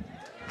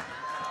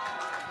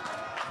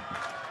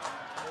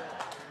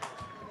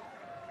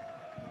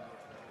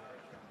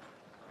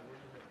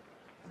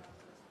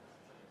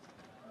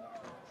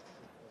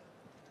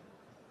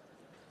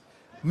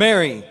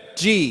 Mary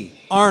G.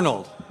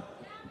 Arnold.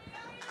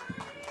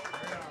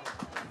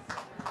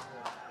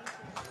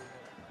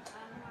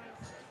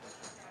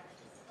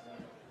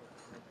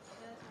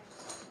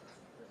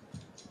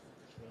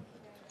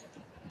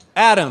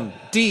 Adam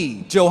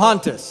D.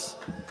 Johantis.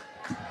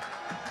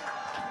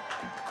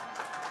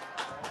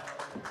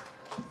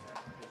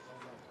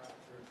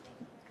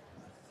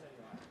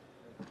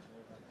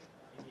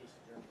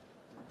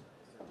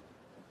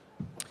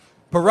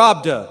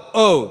 Parabda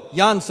O.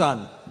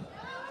 Yansan.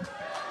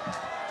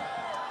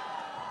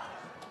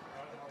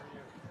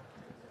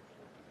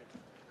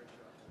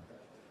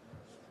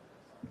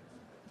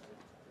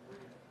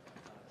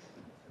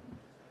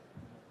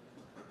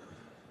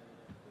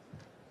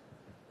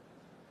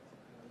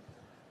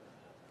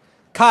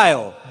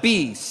 Kyle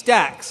B.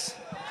 Stacks.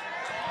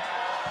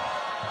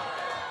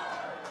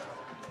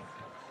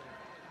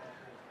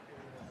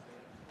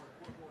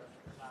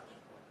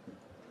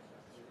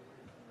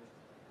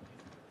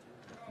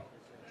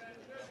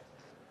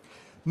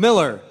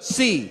 Miller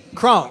C.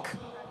 Kronk.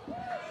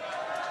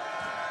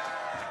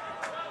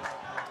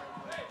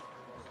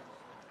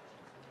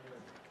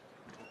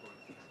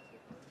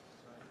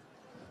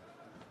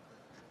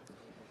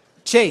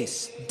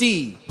 Chase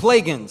D.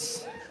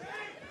 Plagans.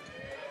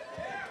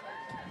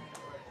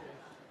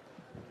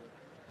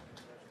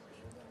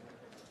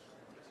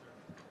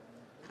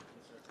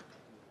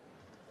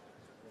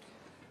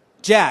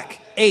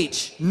 Jack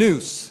H.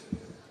 Noose.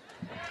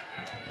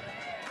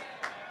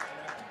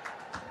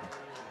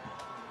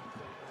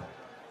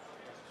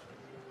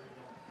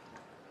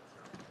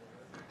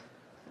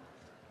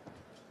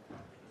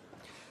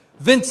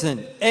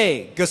 Vincent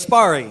A.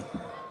 Gaspari.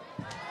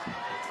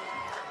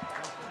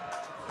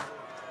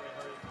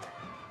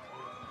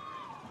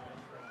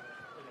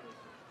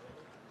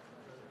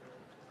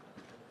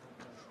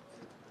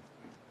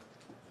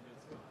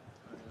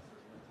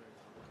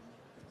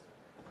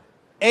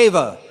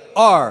 Ava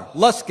R.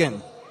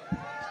 Luskin.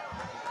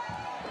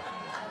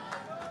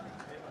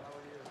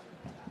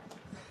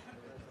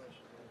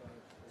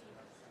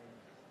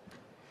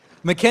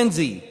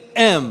 Mackenzie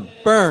M.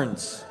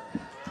 Burns.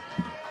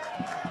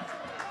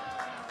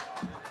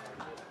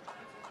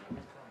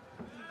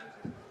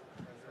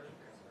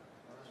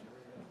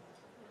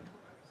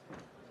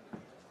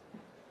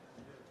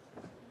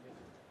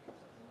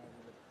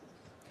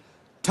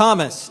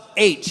 Thomas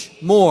H.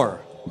 Moore.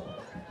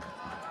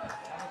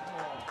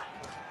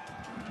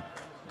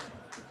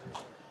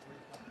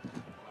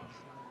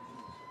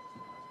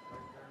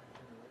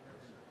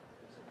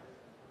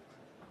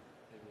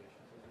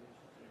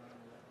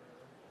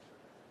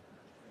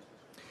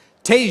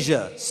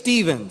 Tasia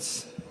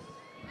Stevens.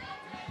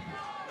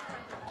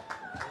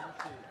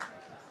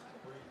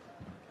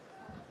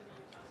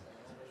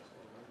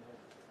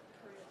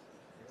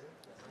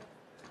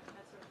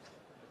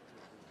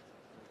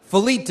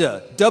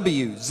 Felita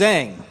W.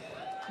 Zhang.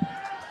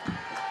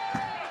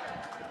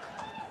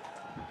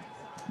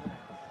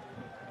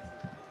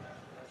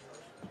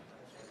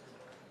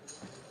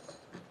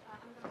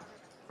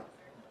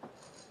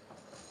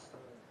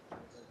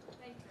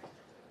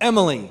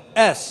 Emily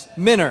S.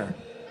 Minner.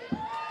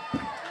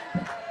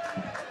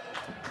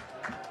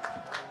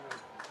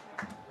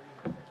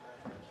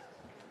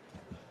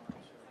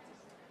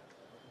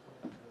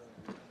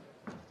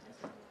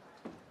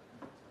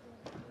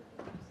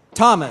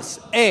 Thomas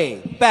A.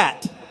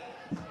 Batt.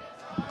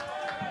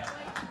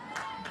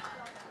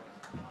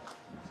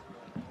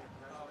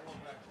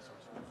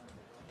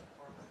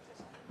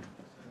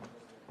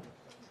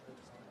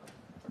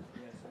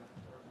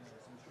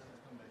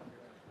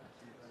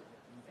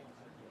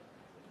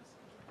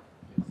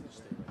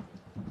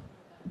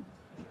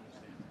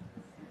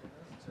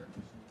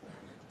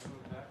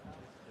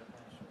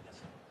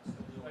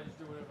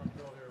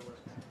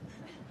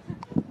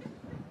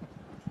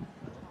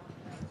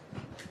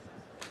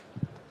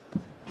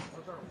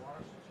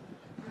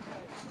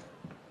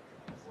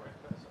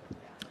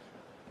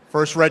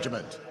 First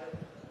Regiment,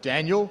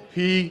 Daniel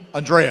P.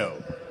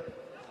 Andreo.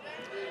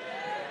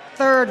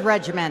 3rd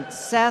Regiment,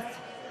 Seth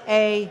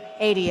A.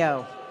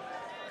 Adio.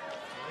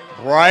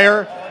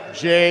 Briar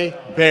J.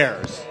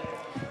 Bears.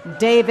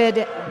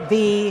 David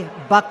V.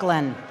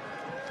 Buckland.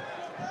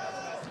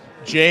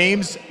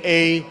 James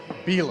A.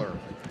 Beeler.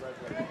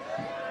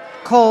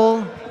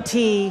 Cole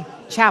T.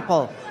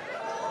 Chappell.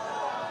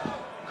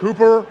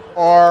 Cooper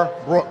R.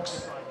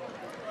 Brooks.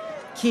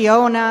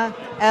 Kiona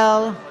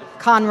L.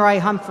 Conroy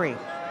Humphrey.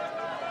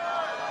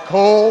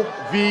 Cole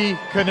V.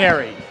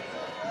 Canary.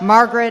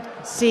 Margaret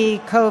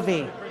C.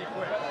 Covey.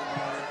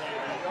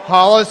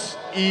 Hollis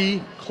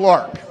E.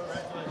 Clark.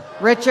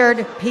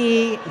 Richard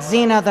P.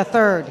 Zena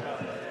III.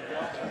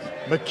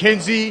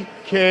 Mackenzie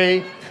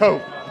K.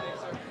 Cope.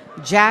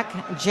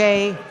 Jack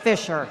J.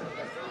 Fisher.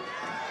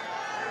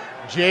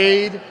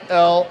 Jade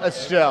L.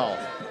 Estelle.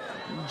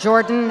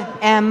 Jordan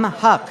M.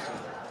 Huck.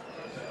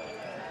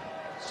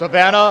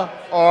 Savannah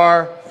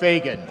R.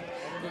 Fagan.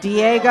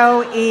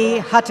 Diego E.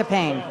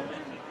 Huttapane.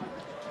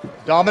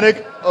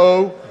 Dominic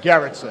O.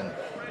 Garrettson.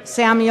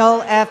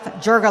 Samuel F.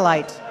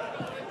 Jurgelite.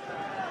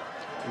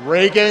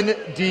 Reagan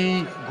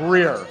D.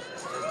 Greer.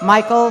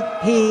 Michael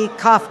P.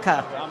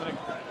 Kafka.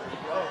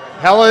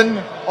 Helen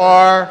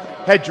R.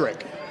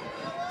 Hedrick.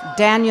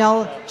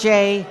 Daniel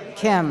J.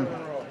 Kim.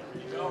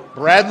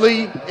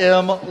 Bradley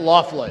M.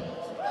 Laughlin.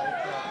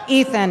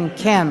 Ethan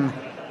Kim.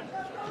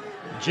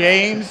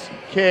 James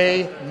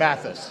K.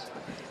 Mathis.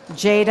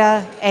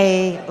 Jada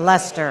A.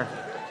 Lester.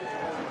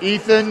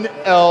 Ethan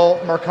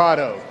L.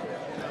 Mercado.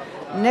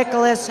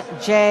 Nicholas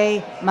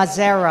J.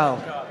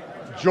 Mazzaro.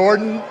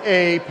 Jordan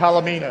A.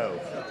 Palomino.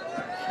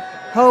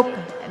 Hope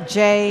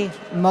J.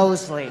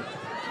 Mosley.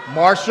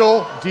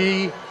 Marshall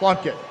D.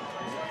 Plunkett.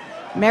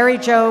 Mary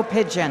Jo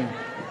Pigeon.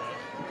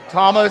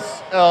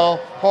 Thomas L.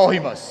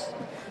 Holhimus.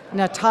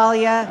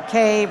 Natalia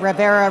K.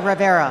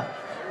 Rivera.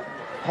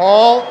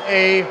 Paul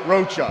A.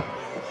 Rocha.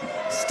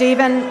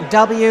 Stephen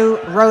W.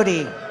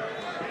 Rohde.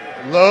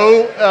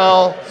 Lo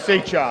L.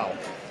 Seychow.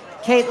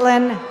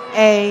 Caitlin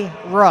A.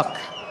 Rook.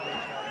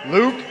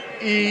 Luke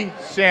E.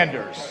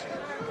 Sanders.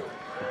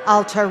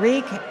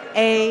 Altariq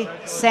A.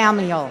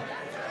 Samuel.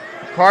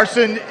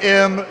 Carson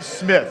M.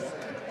 Smith.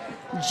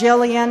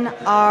 Jillian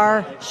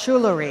R.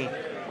 Shulery.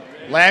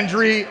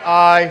 Landry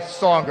I.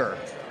 Songer.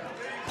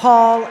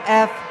 Paul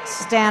F.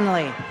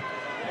 Stanley.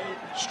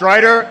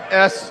 Strider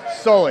S.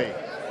 Sully.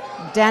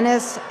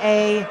 Dennis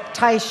A.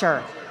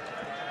 Teicher.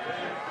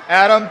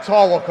 Adam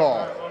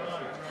Tawakol.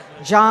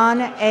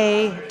 John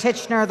A.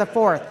 Titchener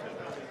IV.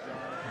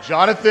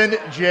 Jonathan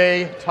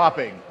J.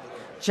 Topping.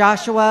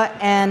 Joshua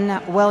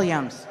N.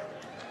 Williams.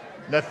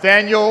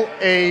 Nathaniel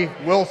A.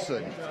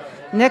 Wilson.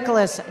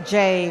 Nicholas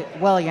J.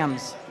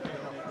 Williams.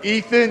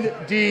 Ethan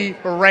D.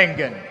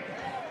 Berengen.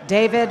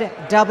 David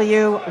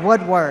W.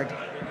 Woodward.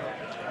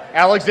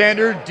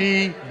 Alexander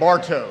D.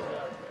 Bartow.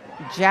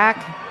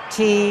 Jack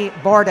T.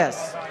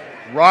 Bordas.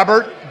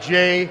 Robert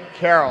J.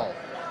 Carroll.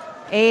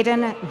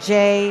 Aidan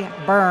J.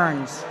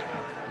 Burns.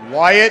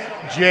 Wyatt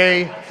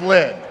J.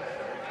 Flynn.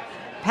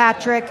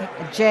 Patrick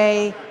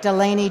J.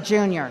 Delaney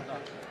Jr.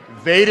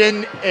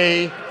 Vaden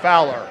A.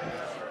 Fowler.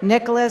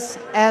 Nicholas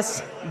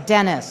S.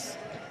 Dennis.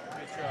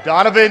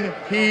 Donovan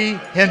P.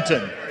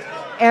 Hinton.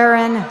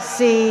 Aaron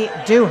C.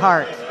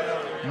 Duhart.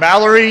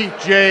 Mallory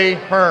J.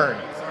 Hearn.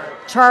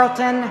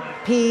 Charlton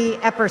P.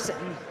 Epperson.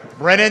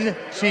 Brennan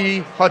T.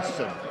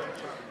 Hudson.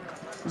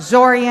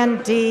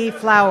 Zorian D.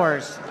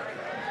 Flowers.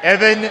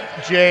 Evan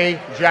J.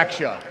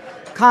 Jacksha.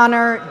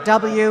 Connor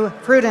W.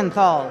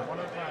 Frudenthal.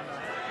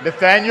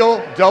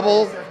 Nathaniel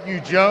W.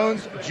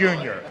 Jones,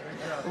 Jr.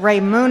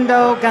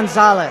 Raymundo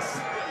Gonzalez.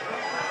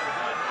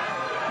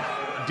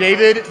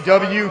 David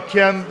W.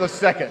 Kim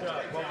II.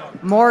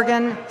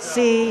 Morgan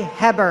C.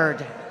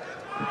 Hebard.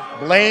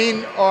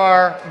 Blaine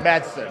R.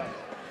 Madsen.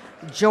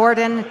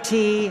 Jordan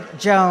T.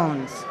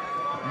 Jones.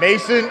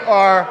 Mason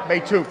R.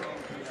 Maytuk.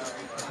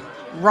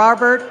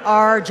 Robert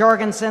R.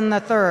 Jorgensen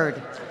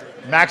III.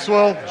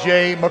 Maxwell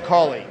J.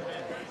 McCauley.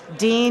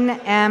 Dean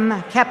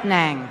M.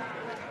 Kepnang.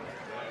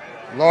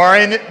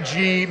 Lauren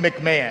G.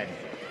 McMahon.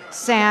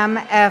 Sam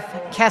F.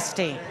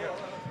 Kesty.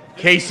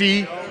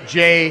 Casey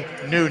J.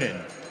 Noonan.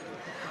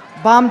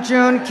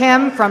 Bomjoon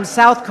Kim from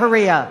South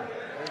Korea.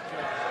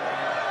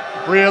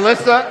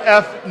 Brialissa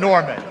F.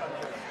 Norman.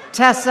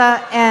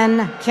 Tessa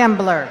N.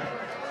 Kimbler.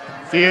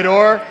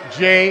 Theodore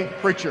J.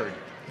 Pritchard.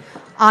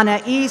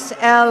 Anais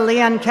L.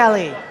 Leon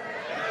Kelly.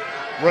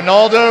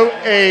 Ronaldo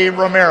A.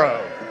 Romero.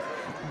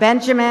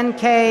 Benjamin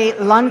K.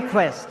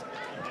 Lundquist.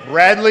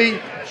 Bradley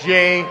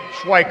J.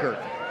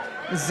 Schweikert.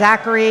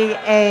 Zachary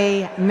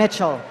A.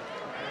 Mitchell.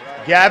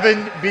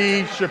 Gavin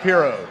B.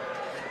 Shapiro.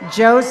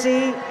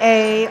 Josie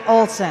A.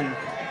 Olson.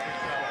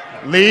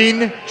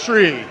 Lean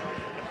Tree.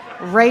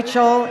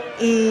 Rachel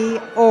E.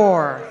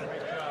 Orr.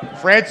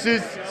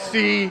 Francis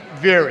C.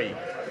 Veery.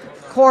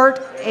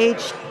 Court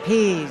H.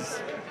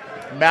 Pease.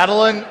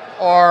 Madeline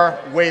R.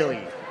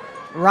 Whaley.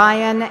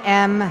 Ryan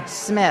M.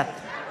 Smith.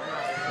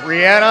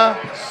 Brianna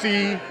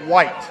C.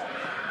 White.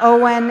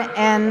 Owen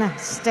N.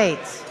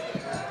 States.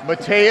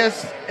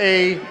 Mateus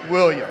A.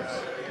 Williams.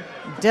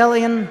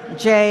 Dillian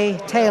J.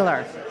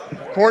 Taylor.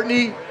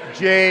 Courtney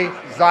J.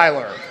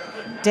 Zeiler.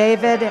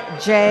 David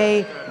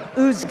J.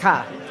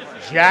 Uzka.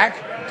 Jack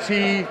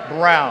T.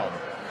 Brown.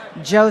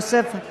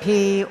 Joseph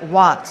P.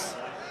 Watts.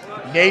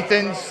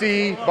 Nathan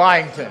C.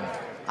 Byington.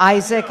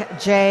 Isaac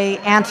J.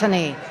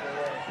 Anthony.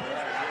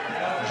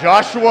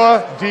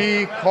 Joshua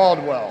D.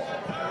 Caldwell.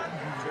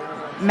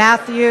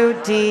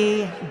 Matthew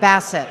D.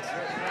 Bassett.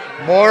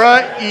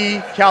 Maura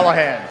E.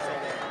 Callahan.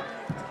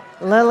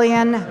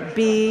 Lillian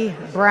B.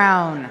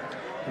 Brown.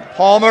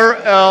 Palmer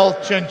L.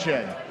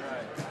 Chinchin.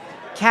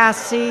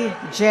 Cassie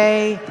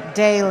J.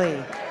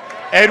 Daly.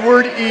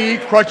 Edward E.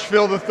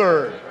 Crutchfield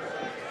III.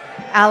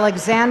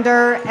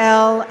 Alexander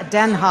L.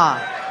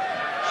 Denha.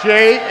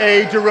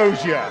 J. A.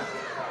 DeRosia.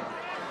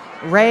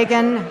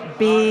 Reagan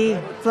B.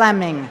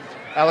 Fleming.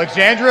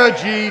 Alexandra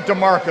G.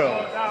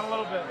 DeMarco.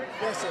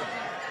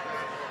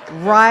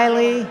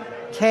 Riley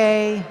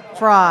K.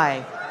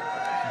 Fry.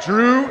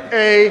 Drew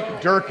A.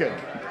 Durkin.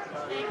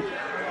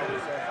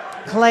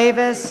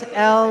 Clavis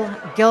L.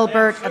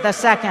 Gilbert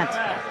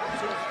II.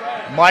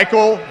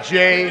 Michael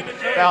J.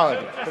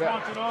 Fallon.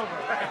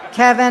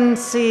 Kevin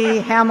C.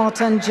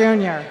 Hamilton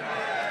Jr.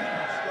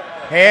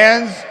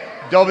 Hans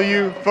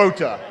W.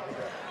 Fota.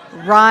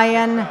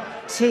 Ryan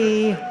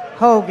T.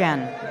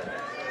 Hogan.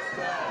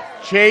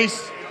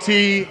 Chase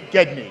T.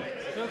 Gedney.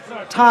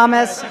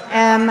 Thomas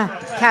M.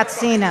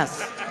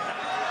 Katsinas.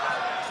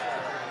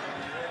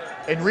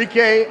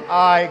 Enrique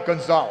I.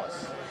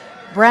 Gonzalez.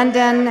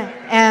 Brendan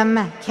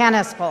M.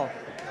 Canispel.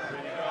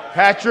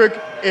 Patrick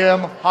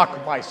M.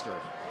 Hockmeister.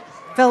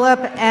 Philip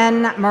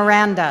N.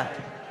 Miranda.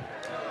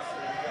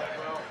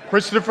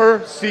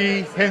 Christopher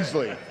C.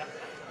 Hensley.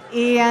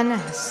 Ian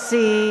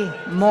C.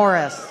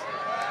 Morris.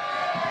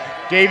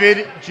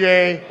 David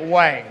J.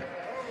 Wang.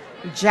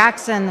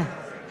 Jackson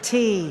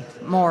T.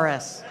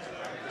 Morris.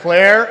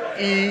 Claire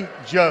E.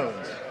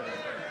 Jones.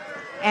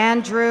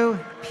 Andrew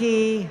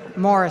P.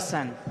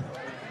 Morrison.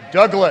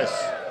 Douglas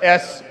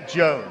S.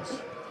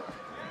 Jones.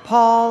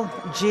 Paul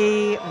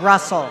G.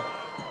 Russell.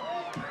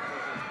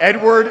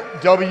 Edward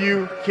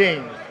W.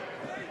 King.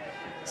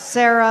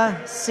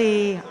 Sarah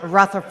C.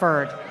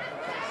 Rutherford.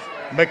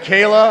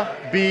 Michaela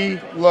B.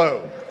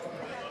 Lowe.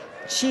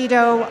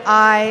 Cheeto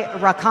I.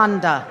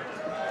 Rakanda.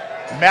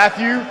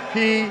 Matthew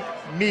P.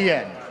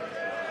 Meehan.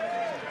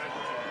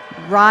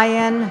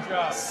 Ryan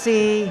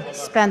C.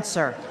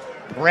 Spencer.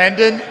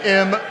 Brandon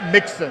M.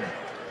 Mixon.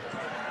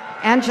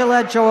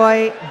 Angela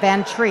Joy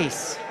Van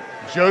Treese.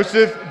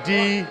 Joseph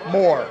D.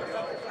 Moore.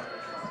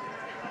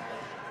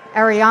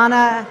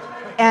 Ariana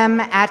M.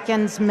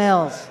 Atkins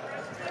Mills.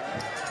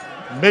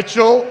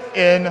 Mitchell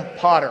N.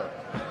 Potter.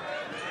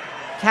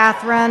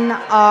 Catherine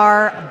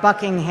R.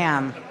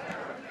 Buckingham.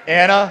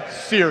 Anna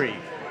Siri.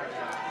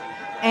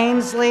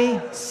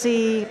 Ainsley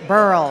C.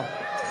 Burrell.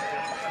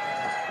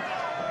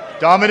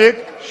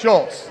 Dominic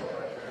Schultz.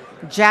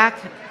 Jack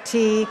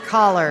T.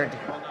 Collard.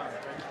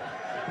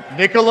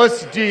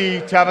 Nicholas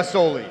D.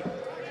 Tavasoli.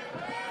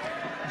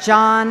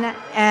 John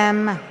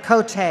M.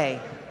 Cote.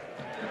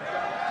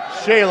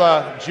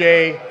 Shayla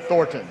J.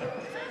 Thornton.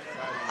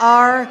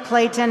 R.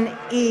 Clayton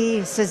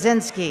E.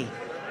 Szynski.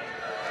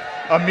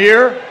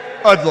 Amir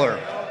Udler.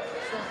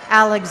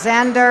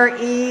 Alexander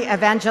E.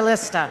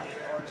 Evangelista.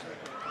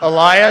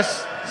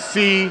 Elias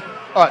C.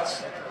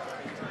 Utz.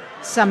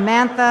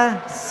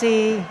 Samantha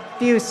C.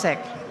 Fusick.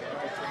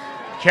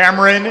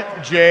 Cameron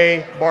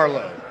J.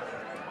 Barlow.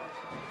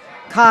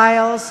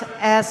 Kyles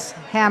S.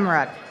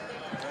 Hamrick.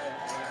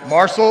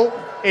 Marcel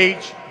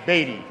H.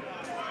 Beatty.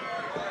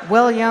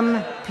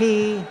 William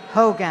P.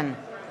 Hogan.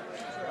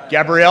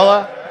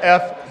 Gabriella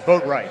F.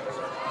 Boatwright.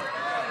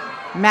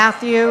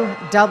 Matthew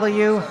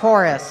W.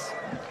 Horace.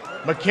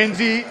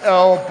 Mackenzie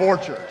L.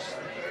 Borchers.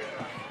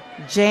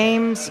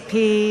 James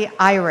P.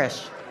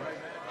 Irish.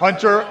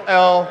 Hunter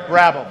L.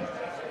 Brabham.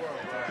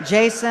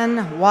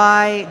 Jason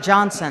Y.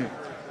 Johnson.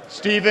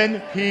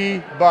 Stephen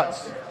P.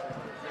 Butts.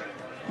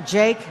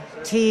 Jake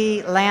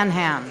T.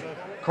 Lanham.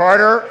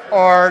 Carter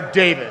R.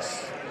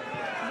 Davis.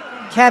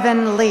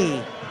 Kevin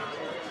Lee.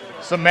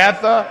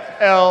 Samantha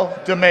L.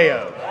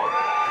 DeMeo.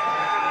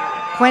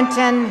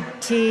 Quentin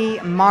T.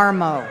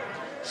 Marmo.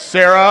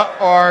 Sarah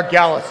R.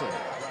 Gallison.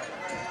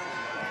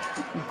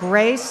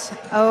 Grace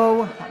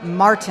O.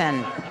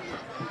 Martin.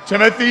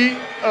 Timothy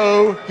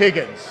O.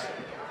 Higgins.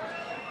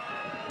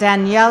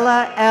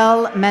 Daniela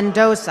L.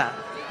 Mendoza.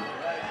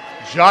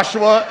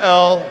 Joshua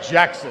L.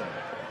 Jackson.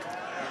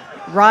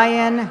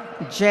 Ryan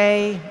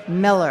J.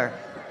 Miller.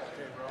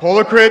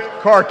 Polakrit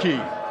Karki.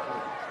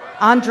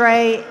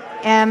 Andre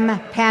M.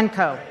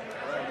 Panko.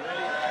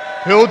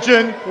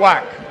 Hiljan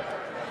Wack.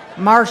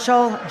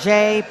 Marshall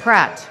J.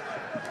 Pratt.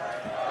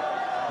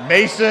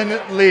 Mason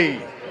Lee.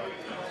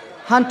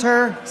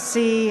 Hunter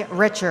C.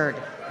 Richard.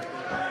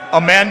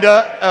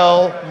 Amanda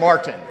L.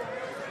 Martin.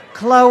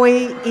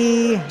 Chloe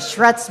E.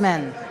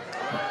 Schretzman.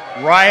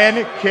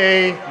 Ryan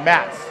K.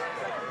 Matz.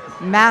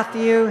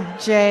 Matthew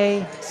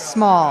J.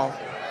 Small.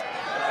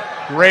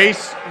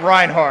 Grace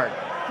Reinhardt.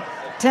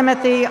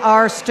 Timothy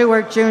R.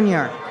 Stewart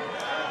Jr.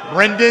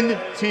 Brendan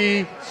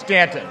T.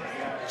 Stanton.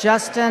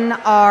 Justin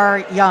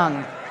R.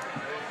 Young.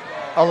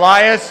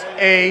 Elias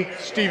A.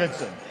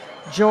 Stevenson.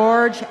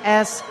 George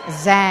S.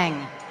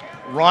 Zhang.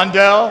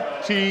 Rondell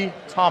T.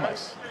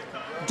 Thomas.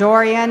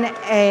 Dorian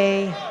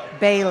A.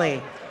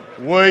 Bailey.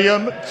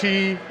 William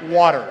T.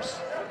 Waters.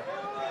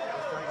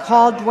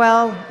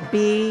 Caldwell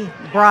B.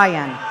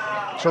 Bryan.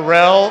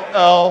 Terrell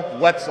L.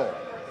 Wetzel.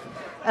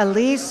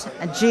 Elise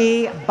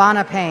G.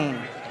 Bonapane.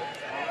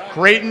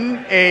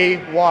 Creighton A.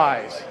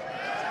 Wise.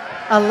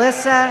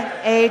 Alyssa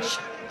H.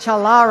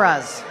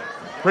 Chalaras.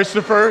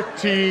 Christopher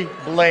T.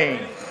 Blaine.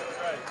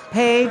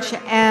 Paige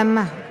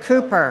M.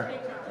 Cooper.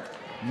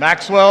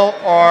 Maxwell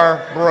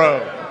R.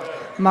 Bro.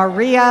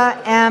 Maria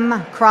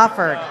M.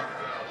 Crawford.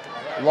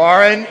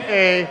 Lauren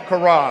A.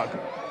 Karag.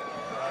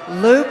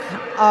 Luke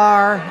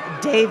R.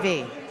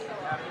 Davey.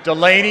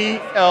 Delaney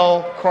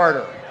L.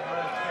 Carter.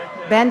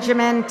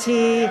 Benjamin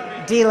T.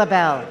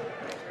 DeLaBelle.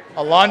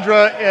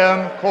 Alondra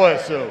M.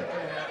 Koyasu.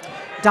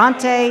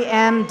 Dante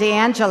M.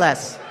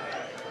 DeAngelis.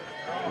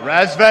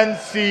 Razvan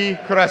C.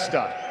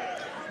 Cresta.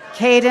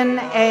 Caden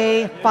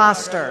A.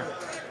 Foster.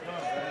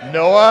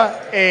 Noah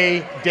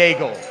A.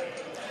 Daigle.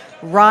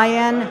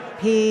 Ryan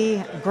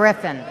P.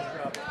 Griffin.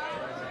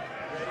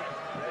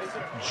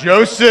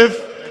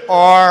 Joseph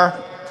R.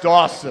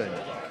 Dawson.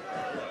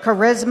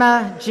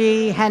 Charisma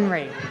G.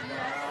 Henry.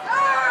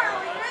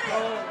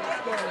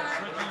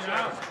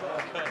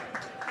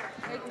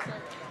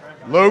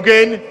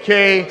 Logan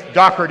K.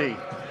 Doherty.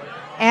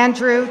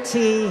 Andrew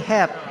T.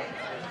 Hip.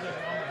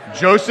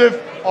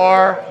 Joseph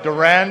R.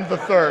 Duran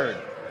III.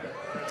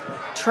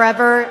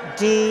 Trevor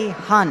D.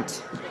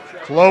 Hunt.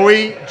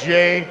 Chloe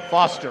J.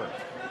 Foster.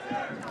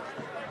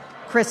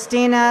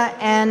 Christina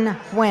N.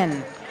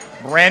 Huynh.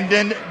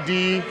 Brandon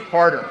D.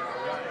 Carter.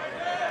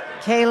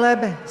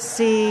 Caleb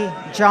C.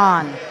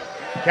 John.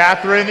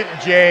 Catherine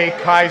J.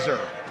 Kaiser.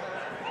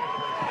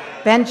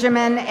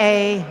 Benjamin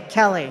A.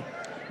 Kelly.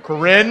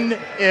 Corinne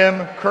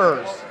M.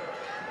 Kurz.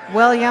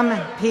 William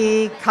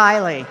P.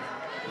 Kiley.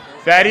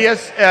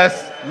 Thaddeus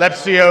S.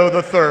 Lepsio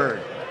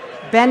III.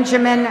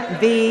 Benjamin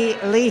V.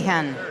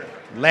 Lehan.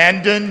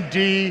 Landon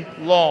D.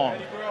 Long.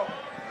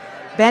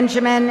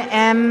 Benjamin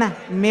M.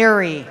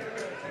 Meary.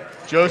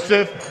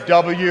 Joseph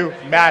W.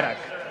 Maddock.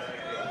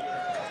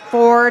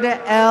 Ford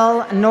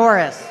L.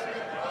 Norris.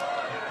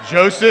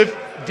 Joseph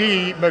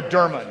D.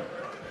 McDermott.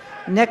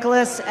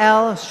 Nicholas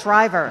L.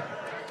 Shriver.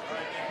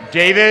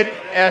 David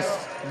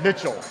S.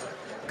 Mitchell.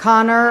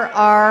 Connor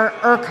R.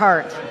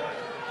 Urquhart.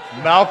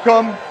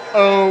 Malcolm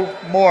O.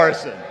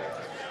 Morrison.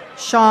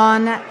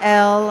 Sean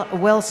L.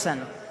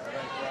 Wilson.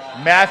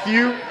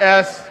 Matthew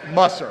S.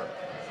 Musser.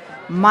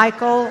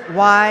 Michael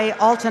Y.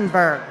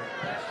 Altenberg.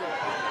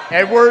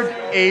 Edward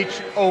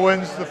H.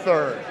 Owens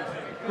III.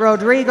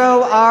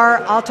 Rodrigo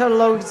R.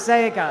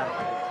 Altolozega.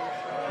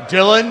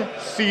 Dylan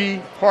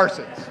C.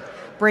 Parsons.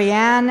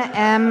 Brianne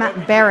M.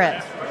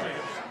 Barrett.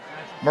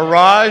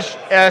 Mirage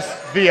S.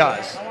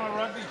 Vias.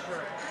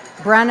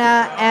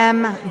 Brenna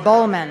M.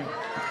 Bowman.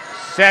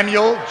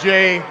 Samuel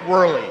J.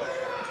 Worley.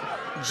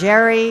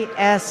 Jerry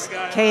S.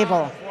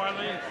 Cable.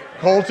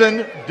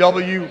 Colton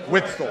W.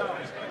 Witzel.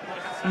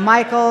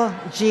 Michael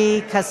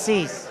G.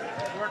 Cassis.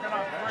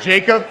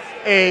 Jacob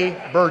A.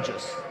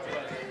 Burgess.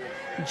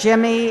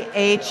 Jimmy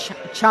H.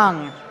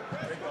 Chung.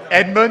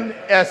 Edmund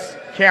S.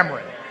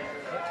 Cameron.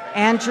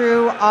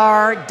 Andrew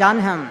R.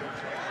 Dunham.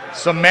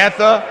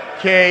 Samantha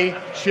K.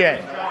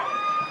 Chen.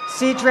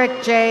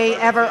 Cedric J.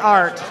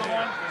 Everart.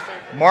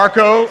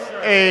 Marco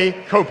A.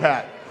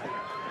 Copat.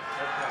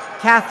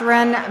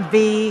 Catherine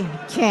V.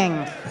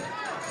 King.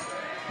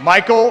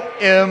 Michael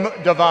M.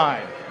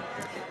 Devine.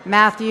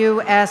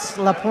 Matthew S.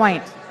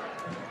 Lapointe.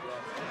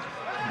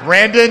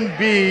 Brandon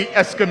B.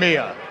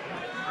 Escamilla.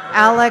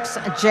 Alex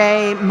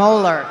J.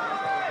 Moeller.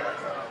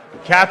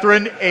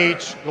 Catherine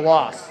H.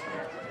 Gloss.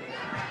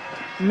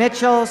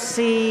 Mitchell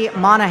C.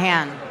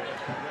 Monahan.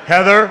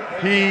 Heather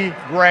P.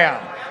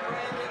 Graham.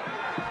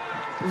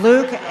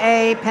 Luke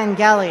A.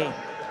 Pengelly.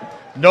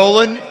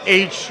 Nolan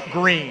H.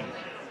 Green.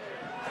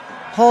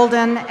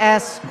 Holden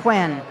S.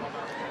 Quinn.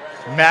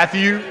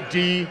 Matthew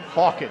D.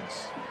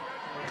 Hawkins.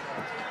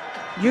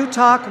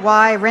 Utok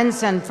Y.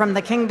 Rinson from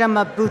the Kingdom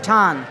of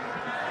Bhutan.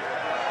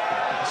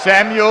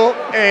 Samuel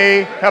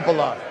A.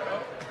 Hepala.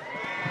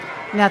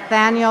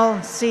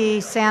 Nathaniel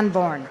C.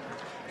 Sanborn.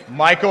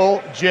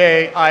 Michael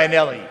J.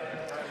 Ionelli.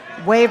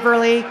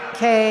 Waverly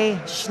K.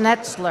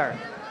 Schnetzler.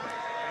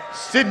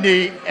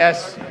 Sydney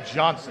S.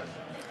 Johnson.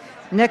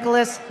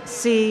 Nicholas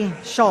C.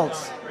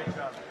 Schultz.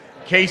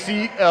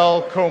 Casey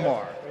L.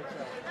 Komar.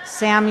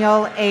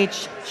 Samuel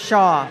H.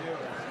 Shaw.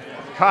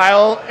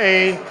 Kyle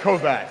A.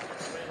 Kovac.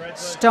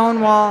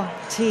 Stonewall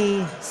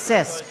T.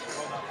 Sisk.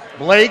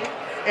 Blake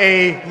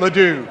A.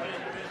 Ledoux.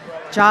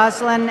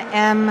 Jocelyn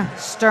M.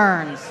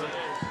 Stearns.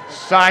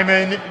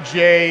 Simon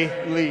J.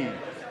 Lee.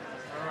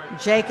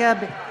 Jacob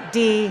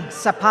D.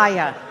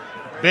 Sapaya.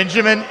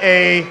 Benjamin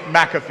A.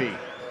 McAfee.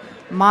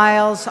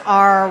 Miles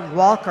R.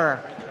 Walker.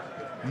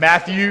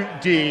 Matthew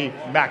D.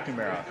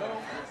 McNamara.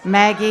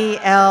 Maggie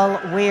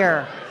L.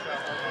 Weir.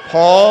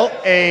 Paul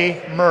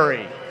A.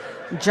 Murray.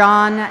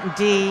 John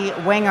D.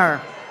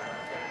 Winger.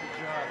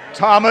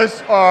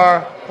 Thomas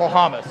R.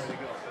 Pohamas.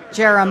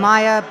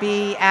 Jeremiah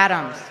B.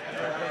 Adams.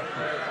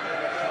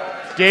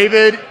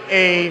 David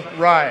A.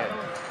 Ryan.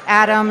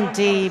 Adam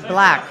D.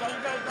 Black.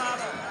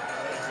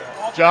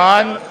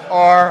 John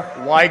R.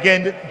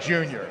 Wigand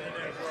Jr.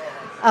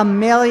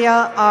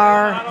 Amelia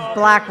R.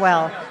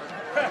 Blackwell.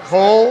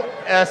 Cole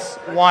S.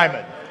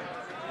 Wyman.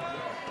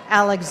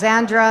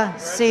 Alexandra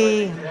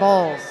C.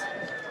 Bowles.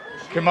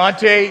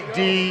 Kimante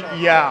D.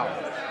 Yao.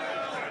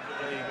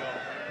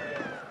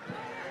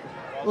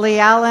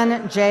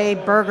 Leallen J.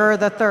 Berger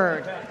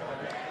III.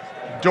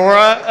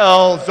 Dora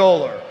L.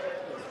 Zoller.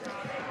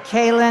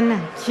 Kaylin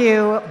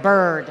Q.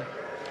 Bird.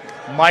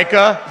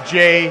 Micah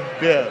J.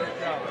 Bibb.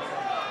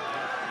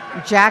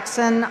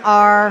 Jackson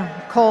R.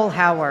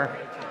 Kohlhauer.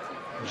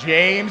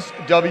 James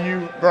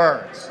W.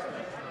 Burns.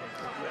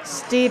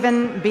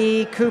 Stephen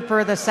B.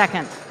 Cooper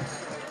II.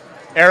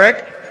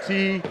 Eric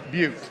T.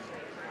 Butte.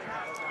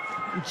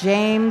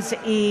 James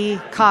E.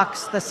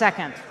 Cox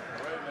II.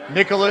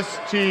 Nicholas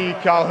T.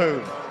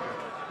 Calhoun.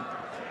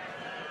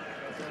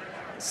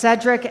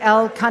 Cedric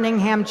L.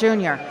 Cunningham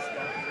Jr.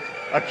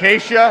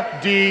 Acacia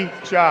D.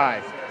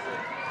 Chai.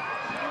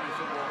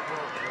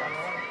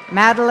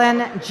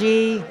 Madeline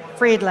G.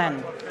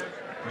 Friedland.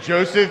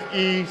 Joseph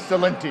E.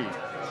 Salenti.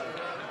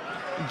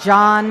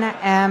 John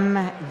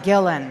M.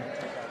 Gillen.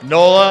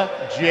 Nola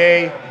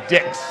J.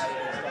 Dix.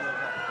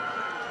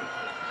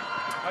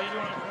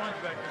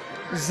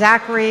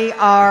 Zachary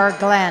R.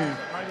 Glenn.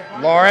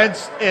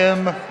 Lawrence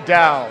M.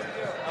 Dowd.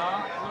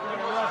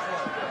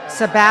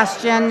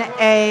 Sebastian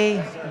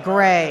A.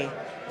 Gray.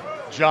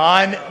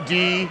 John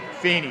D.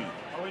 Feeney.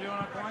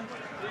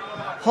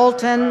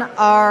 Holton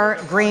R.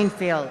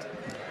 Greenfield.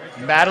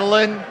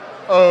 Madeline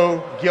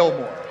O.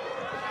 Gilmore.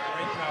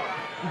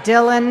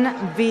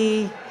 Dylan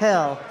V.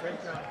 Hill.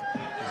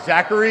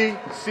 Zachary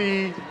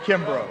C.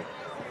 Kimbrough.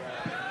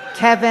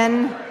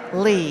 Kevin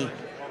Lee.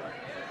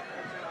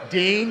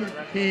 Dean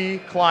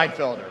P.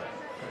 Kleinfelder.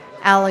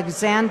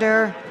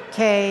 Alexander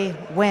K.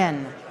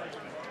 Wynn.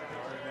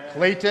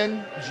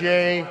 Clayton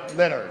J.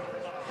 Leonard.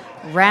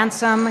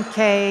 Ransom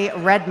K.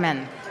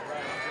 Redman.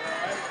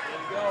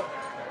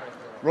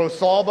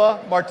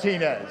 Rosalba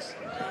Martinez.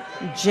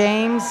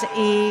 James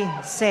E.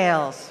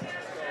 Sales.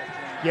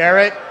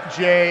 Garrett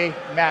J.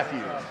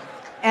 Matthews.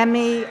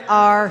 Emmy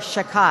R.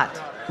 Shakat.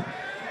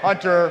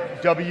 Hunter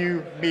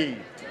W.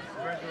 Meade.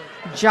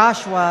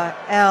 Joshua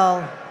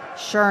L.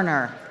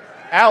 Scherner.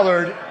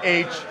 Allard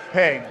H.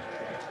 Peng.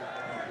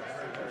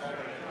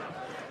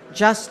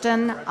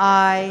 Justin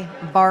I.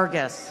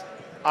 Vargas.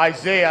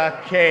 Isaiah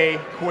K.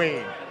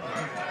 Queen.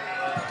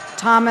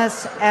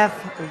 Thomas F.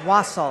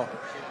 Wassel.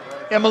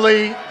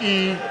 Emily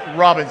E.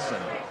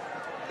 Robinson.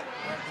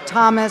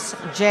 Thomas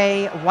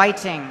J.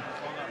 Whiting.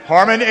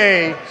 Harmon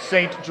A.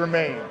 St.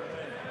 Germain.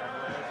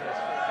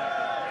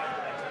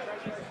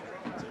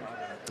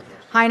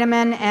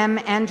 Heinemann M.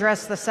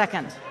 Andress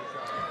II.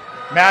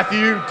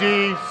 Matthew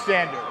D.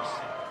 Sanders.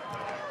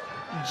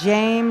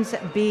 James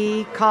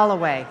B.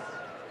 Colloway.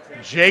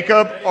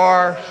 Jacob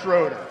R.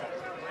 Schroeder.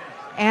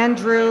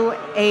 Andrew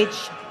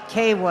H.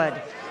 Kaywood.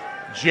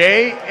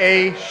 J.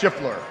 A.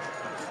 Schiffler.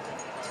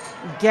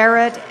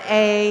 Garrett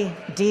A.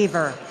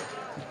 Deaver.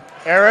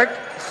 Eric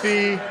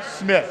C.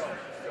 Smith.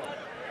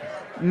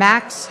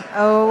 Max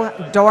O.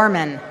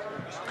 Dorman.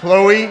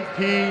 Chloe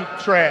P.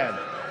 Tran.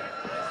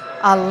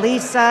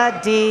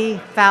 Alisa D.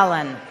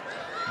 Fallon.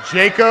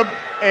 Jacob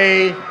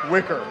A.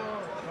 Wicker.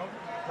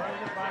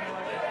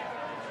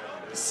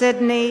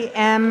 Sydney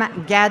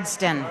M.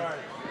 Gadsden.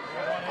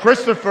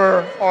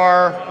 Christopher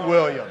R.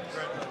 Williams.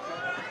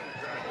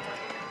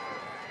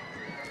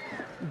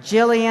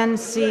 Jillian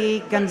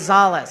C.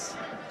 Gonzalez.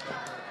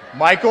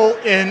 Michael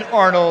N.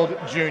 Arnold,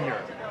 Jr.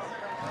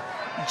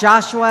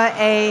 Joshua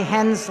A.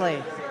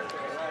 Hensley.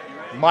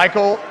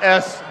 Michael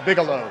S.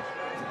 Bigelow.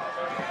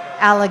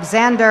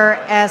 Alexander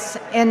S.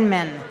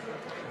 Inman.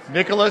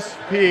 Nicholas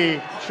P.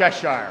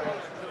 Cheshire.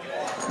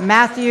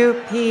 Matthew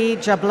P.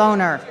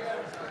 Jabloner.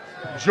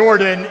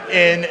 Jordan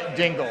N.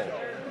 Dingle.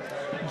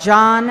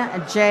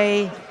 John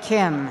J.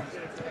 Kim.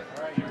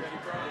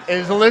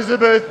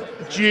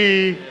 Elizabeth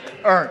G.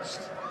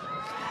 Ernst.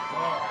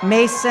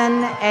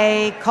 Mason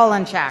A.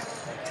 Kolenchak.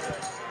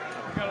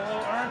 We got a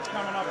little Ernst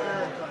coming up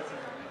here.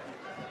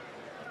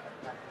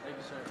 Thank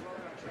you,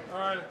 sir. All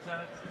right,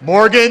 Lieutenant.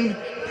 Morgan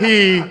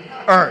P.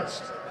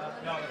 Ernst.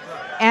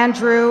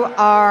 Andrew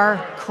R.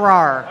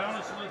 Krar. I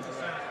want to salute the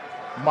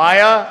Senate.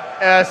 Maya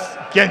S.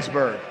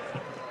 Ginsburg.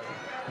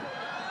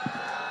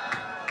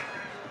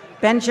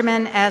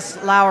 Benjamin S.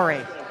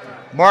 Lowry.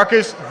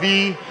 Marcus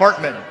V.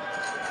 Hartman.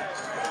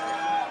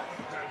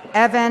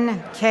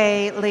 Evan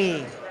K.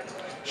 Lee.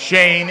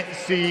 Shane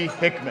C.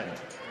 Hickman.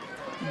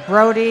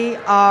 Brody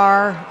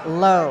R.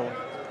 Lowe.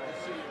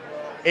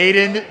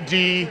 Aiden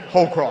D.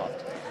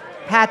 Holcroft.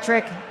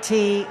 Patrick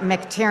T.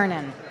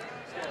 McTiernan.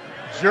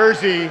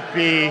 Jersey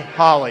B.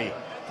 Holly.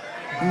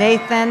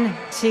 Nathan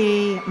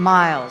T.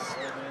 Miles.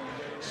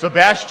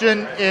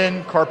 Sebastian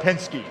N.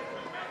 Karpinski.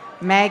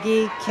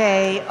 Maggie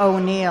K.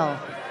 O'Neill.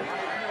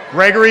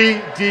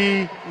 Gregory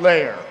D.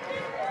 Lair.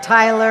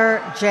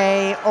 Tyler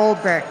J.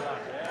 Olbrich.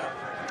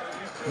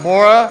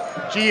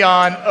 Maura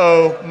Gian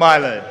O.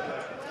 Myled.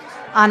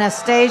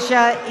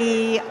 Anastasia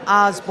E.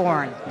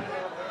 Osborne.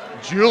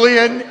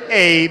 Julian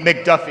A.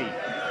 McDuffie.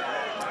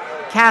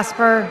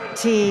 Casper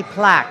T.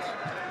 Plack.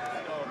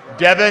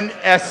 Devin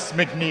S.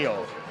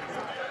 McNeil.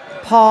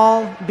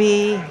 Paul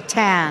B.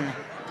 Tan.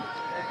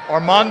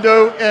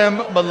 Armando M.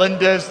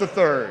 Melendez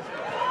III.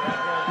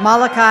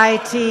 Malachi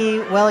T.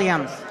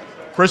 Williams.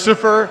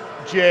 Christopher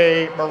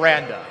J.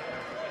 Miranda.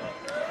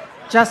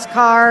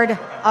 Justcard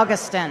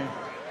Augustin.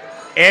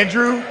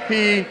 Andrew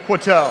P.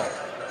 Quattel.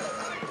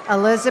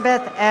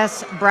 Elizabeth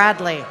S.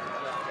 Bradley.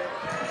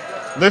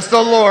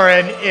 Lista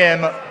Lauren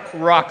M.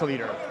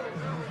 Rockleader.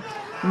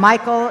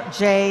 Michael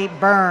J.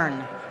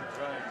 Byrne.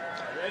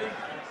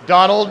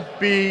 Donald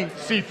B.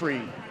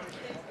 Seafried.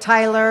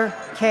 Tyler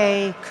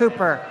K.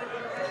 Cooper.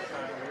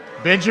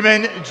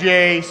 Benjamin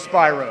J.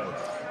 Spiro.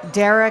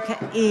 Derek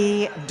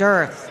E.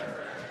 Dirth.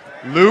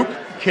 Luke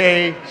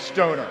K.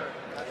 Stoner.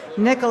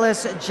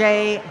 Nicholas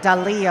J.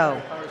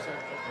 Dalio.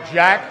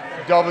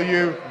 Jack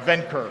W.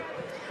 Venker.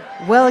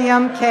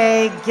 William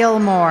K.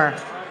 Gilmore.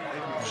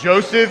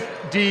 Joseph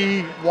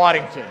D.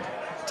 Waddington.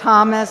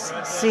 Thomas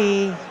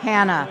C.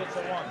 Hanna.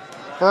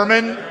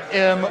 Furman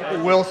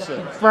M.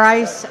 Wilson.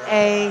 Bryce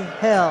A.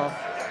 Hill.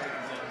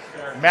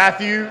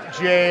 Matthew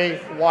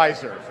J.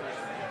 Weiser.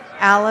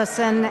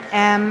 Allison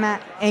M.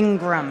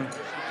 Ingram.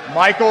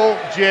 Michael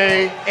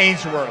J.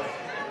 Ainsworth.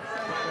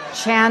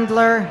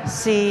 Chandler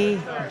C.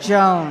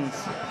 Jones.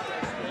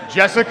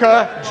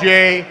 Jessica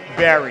J.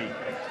 Barry.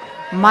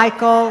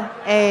 Michael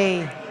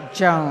A.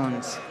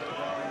 Jones.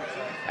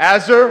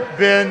 Azar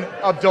bin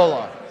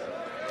Abdullah.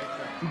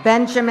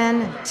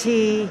 Benjamin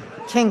T.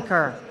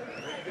 Kinker.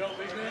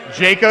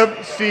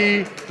 Jacob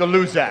C.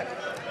 DeLuzak.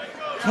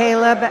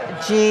 Caleb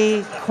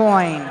G.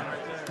 Coyne.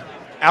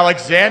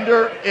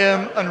 Alexander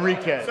M.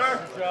 Enriquez.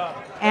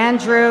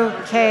 Andrew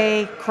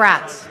K.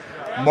 Kratz.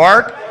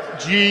 Mark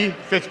G.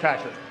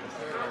 Fitzpatrick.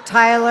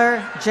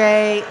 Tyler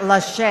J.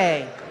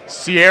 Lachey.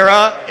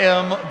 Sierra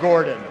M.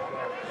 Gordon.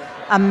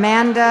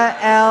 Amanda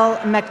L.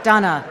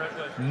 McDonough.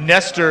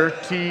 Nestor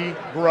T.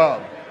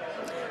 Grubb.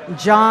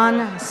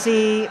 John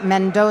C.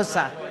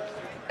 Mendoza.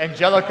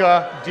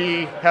 Angelica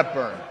D.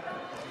 Hepburn.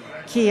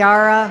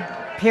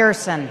 Kiara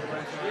Pearson.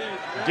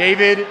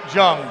 David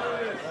Jung.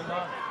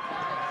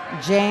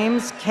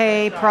 James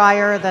K.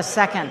 Pryor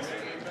II.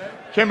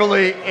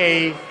 Kimberly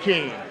A.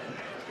 King.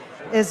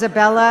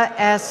 Isabella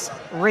S.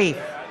 Reef.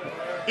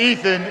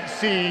 Ethan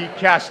C.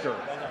 Castor.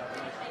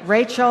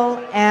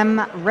 Rachel M.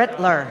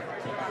 Rittler.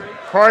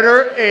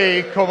 Carter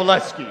A.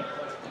 Kowaleski.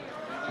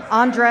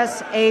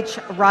 Andres H.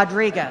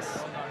 Rodriguez.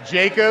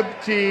 Jacob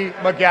T.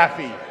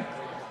 McGaffey.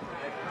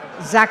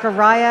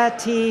 Zachariah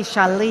T.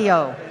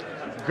 Shalio.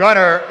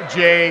 Gunnar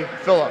J.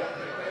 Phillip.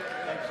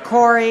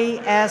 Corey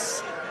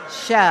S.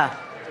 Sheh.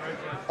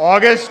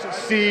 August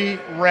C.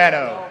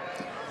 Rano.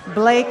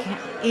 Blake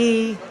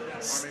E.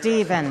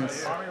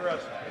 Stevens.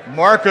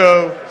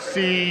 Marco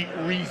C.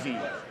 Reezy.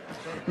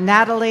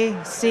 Natalie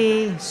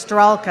C.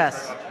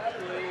 Stralkus.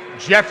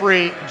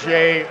 Jeffrey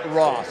J.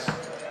 Ross.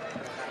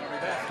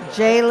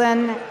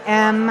 Jalen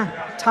M.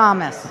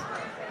 Thomas.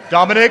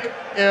 Dominic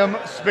M.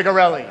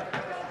 Spigarelli.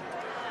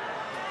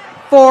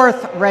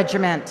 4th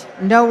Regiment,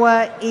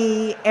 Noah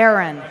E.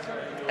 Aaron.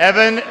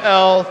 Evan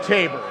L.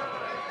 Tabor.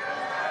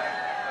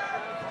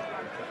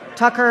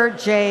 Tucker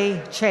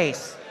J.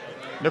 Chase.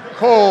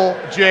 Nicole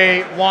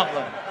J.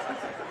 Wantland.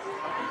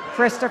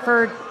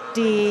 Christopher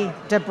D.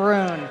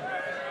 DeBrune.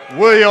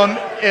 William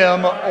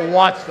M.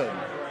 Watson.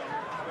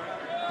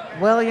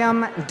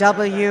 William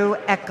W.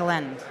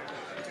 Eklund.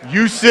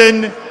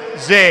 Yusin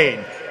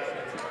Zain.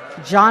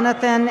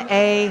 Jonathan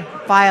A.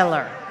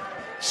 Filer.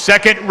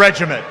 2nd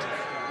Regiment.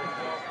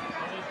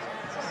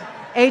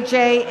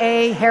 A.J.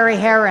 A. Harry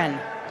Heron.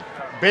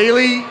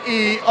 Bailey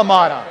E.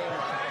 Amata.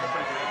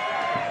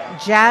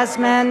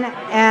 Jasmine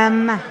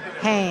M.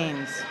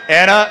 Haynes.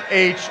 Anna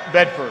H.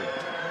 Bedford.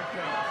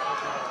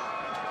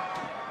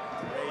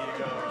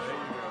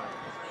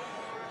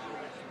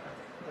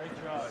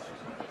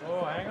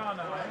 Oh, hang on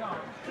now, hang on.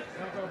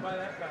 Don't go by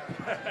that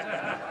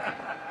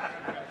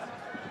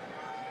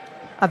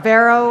guy.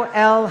 Avero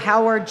L.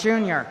 Howard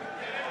Jr.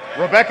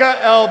 Rebecca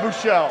L.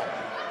 Bushell.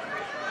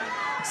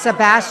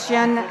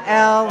 Sebastian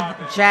L.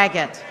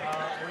 Jaggett.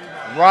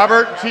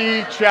 Robert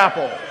T.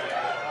 Chappell.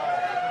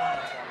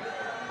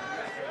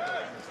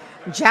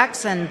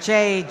 Jackson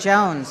J.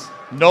 Jones.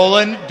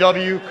 Nolan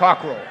W.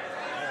 Cockrell.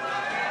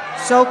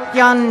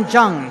 Sokyun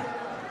Jung.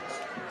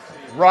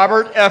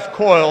 Robert F.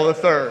 Coyle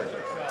III.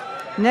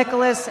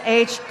 Nicholas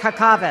H.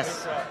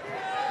 Kakavis.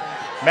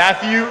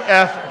 Matthew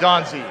F.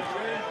 Donzi.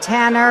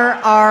 Tanner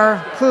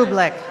R.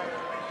 Kublik.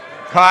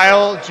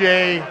 Kyle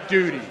J.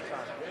 Duty.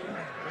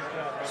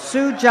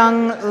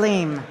 Sujung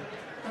Lim.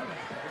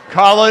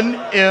 Colin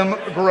M.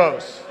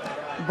 Gross.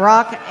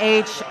 Brock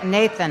H.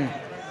 Nathan.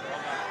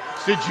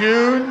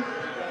 Sejun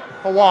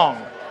Hwang.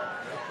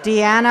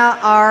 Deanna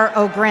R.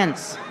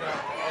 O'Grintz.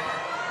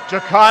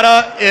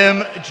 Jakata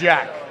M.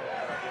 Jack.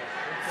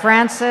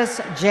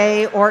 Francis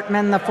J.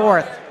 Ortman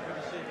IV.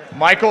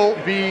 Michael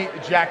B.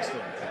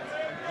 Jackson.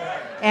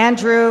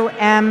 Andrew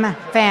M.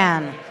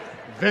 Fan.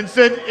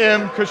 Vincent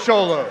M.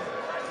 Cacholo.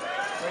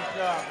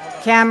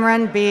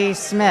 Cameron B.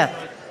 Smith.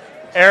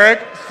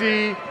 Eric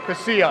C.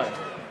 Casillan.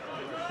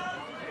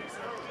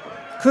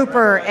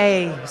 Cooper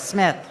A.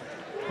 Smith.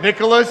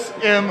 Nicholas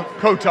M.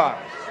 Kotar.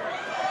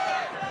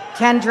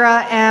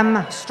 Kendra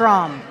M.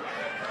 Strom.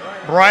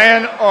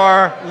 Brian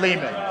R.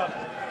 Lehman.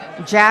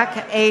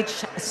 Jack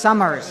H.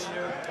 Summers.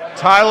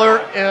 Tyler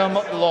M.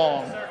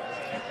 Long.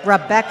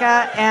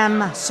 Rebecca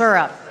M.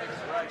 Surup.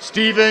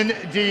 Stephen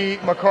D.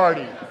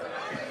 McCarty.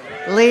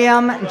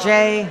 Liam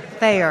J.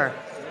 Thayer.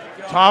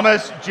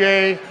 Thomas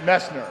J.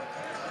 Messner.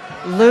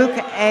 Luke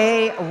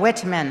A.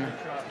 Whitman.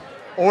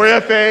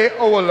 Oyefe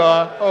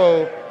Owola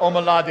O.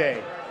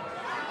 Omalade.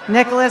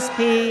 Nicholas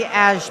P.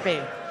 Ashby.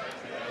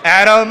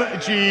 Adam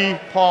G.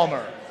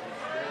 Palmer.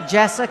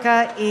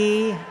 Jessica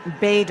E.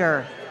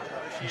 Bader.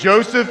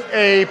 Joseph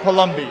A.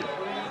 Palumbi.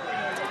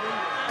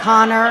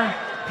 Connor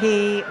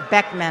P.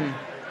 Beckman.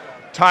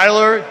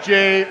 Tyler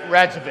J.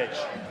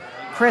 Radzovich.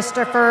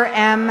 Christopher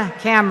M.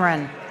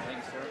 Cameron.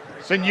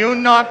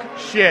 Senyunak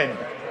Shin.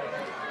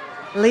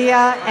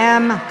 Leah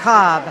M.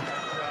 Cobb.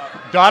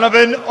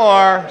 Donovan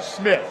R.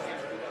 Smith.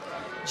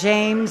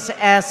 James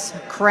S.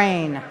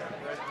 Crane.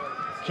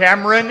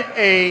 Cameron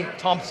A.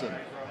 Thompson.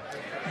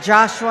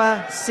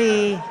 Joshua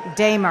C.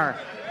 Damer.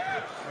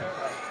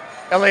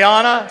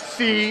 Eliana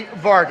C.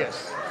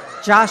 Vargas.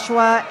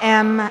 Joshua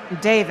M.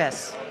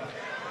 Davis.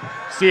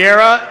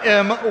 Sierra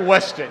M.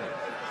 Weston.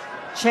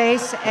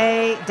 Chase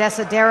A.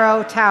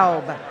 Desidero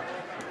Taub.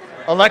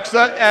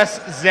 Alexa S.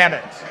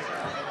 Zamet.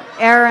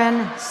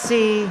 Aaron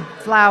C.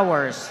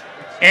 Flowers.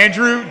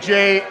 Andrew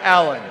J.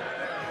 Allen.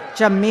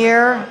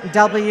 Jameer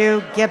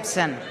W.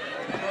 Gibson.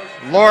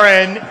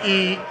 Lauren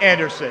E.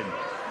 Anderson.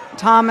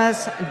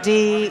 Thomas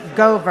D.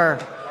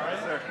 Gover.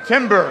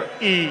 Timber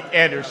E.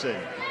 Anderson.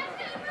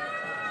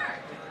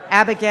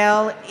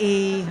 Abigail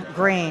E.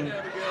 Green.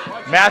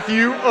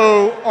 Matthew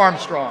O.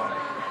 Armstrong.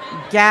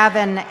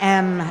 Gavin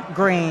M.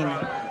 Green.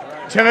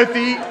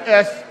 Timothy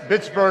S.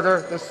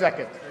 Bitzberger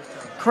II.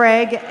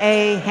 Craig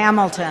A.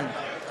 Hamilton.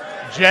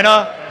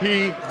 Jenna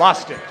P.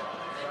 Bostic.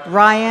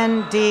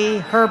 Ryan D.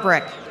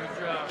 Herbrick.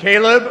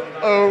 Caleb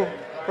O.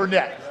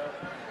 Burnett.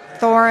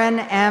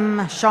 Thorin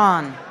M.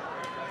 Shawn.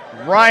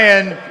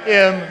 Ryan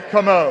M.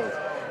 Camo.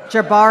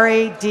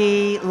 Jabari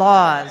D.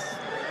 Laws.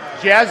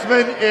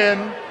 Jasmine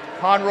M.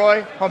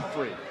 Conroy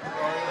Humphrey.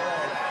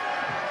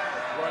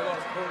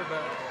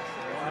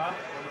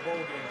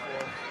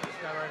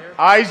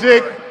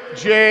 Isaac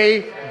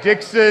J.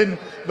 Dixon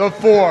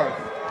IV.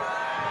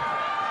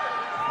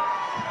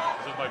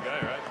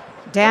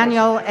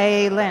 Daniel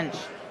A. Lynch.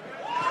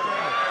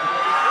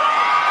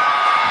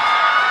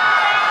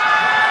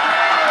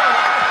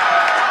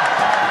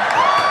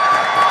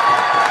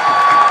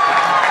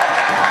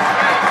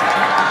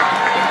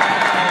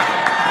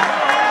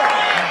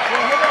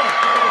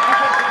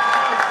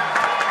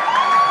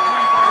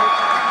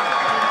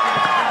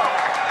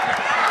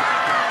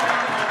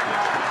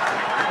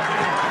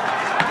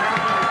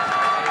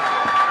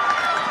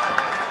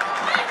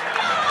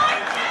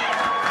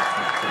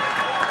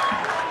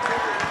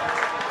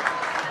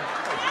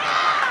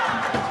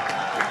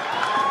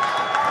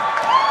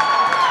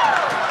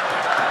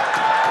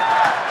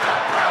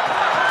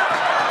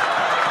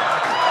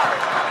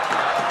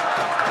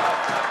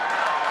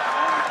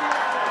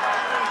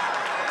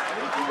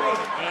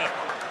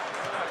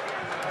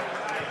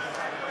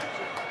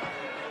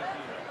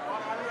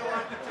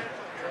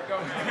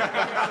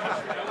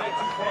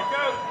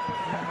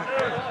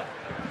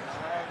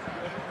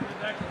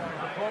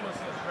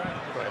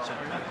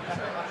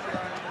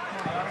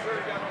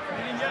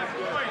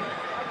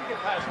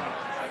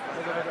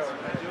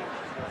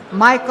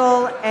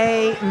 Michael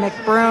A.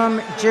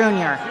 McBroom,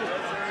 Jr.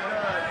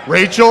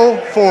 Rachel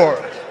Ford.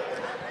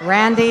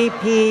 Randy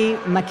P.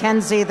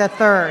 McKenzie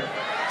III.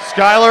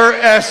 Skylar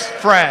S.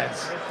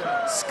 Franz.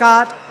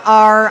 Scott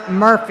R.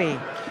 Murphy.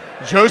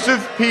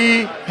 Joseph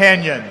P.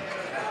 Hanyon.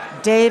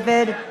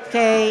 David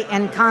K.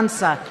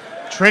 Nkansa.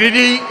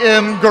 Trinity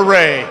M.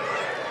 Garay.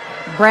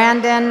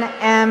 Brandon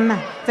M.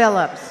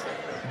 Phillips.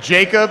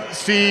 Jacob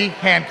C.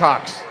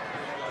 Hancocks.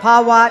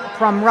 Pawat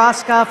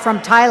Promraska from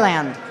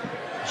Thailand.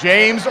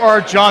 James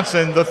R.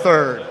 Johnson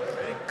III.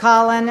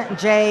 Colin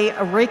J.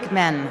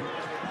 Riekman.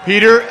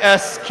 Peter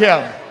S.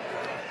 Kim.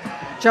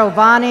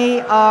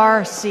 Giovanni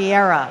R.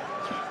 Sierra.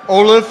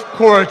 Olaf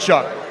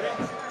Korachuk.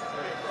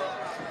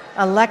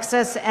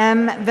 Alexis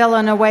M.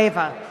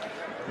 Villanueva.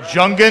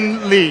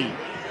 Jungin Lee.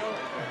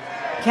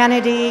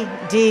 Kennedy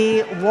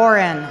D.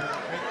 Warren.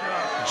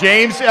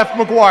 James F.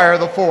 McGuire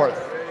IV.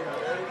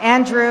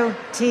 Andrew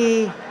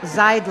T.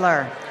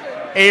 Zeidler.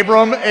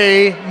 Abram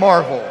A.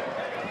 Marvel.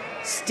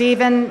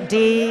 Stephen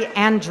D.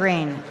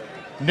 Andreen.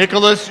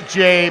 Nicholas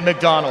J.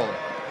 McDonald.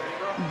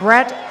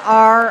 Brett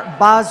R.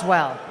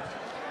 Boswell.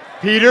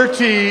 Peter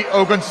T.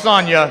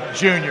 Ogunsanya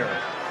Jr.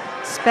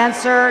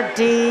 Spencer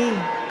D.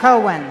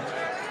 Cohen.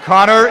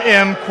 Connor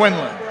M.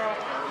 Quinlan.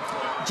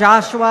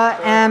 Joshua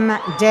M.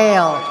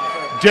 Dale.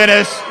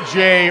 Dennis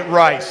J.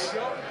 Rice.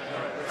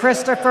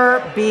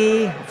 Christopher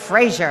B.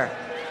 Frazier.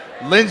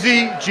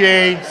 Lindsay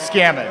J.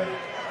 Scammon.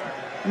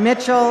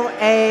 Mitchell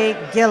A.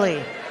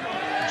 Gilly.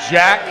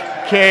 Jack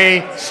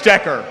K.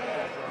 Stecker.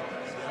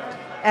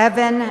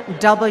 Evan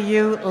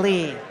W.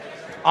 Lee.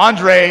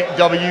 Andre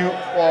W.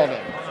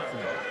 Walden.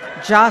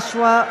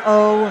 Joshua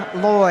O.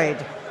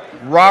 Lloyd.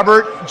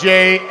 Robert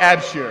J.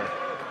 Abshir.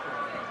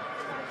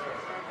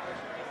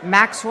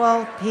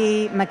 Maxwell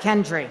P.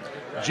 McKendry.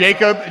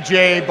 Jacob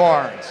J.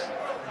 Barnes.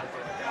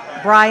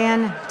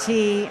 Brian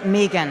T.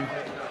 Megan.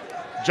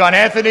 John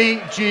Anthony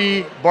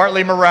G.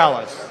 Bartley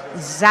Morales.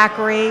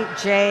 Zachary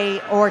J.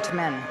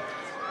 Ortman.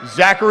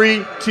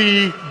 Zachary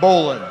T.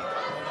 Bolin.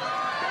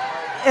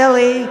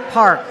 Illy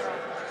Park.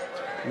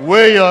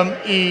 William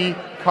E.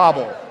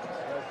 Cobble.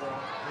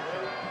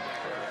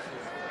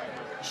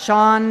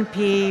 Sean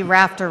P.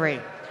 Raftery.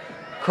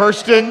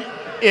 Kirsten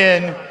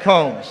N.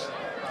 Combs.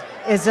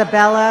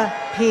 Isabella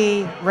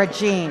P.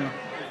 Regine.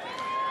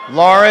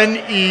 Lauren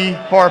E.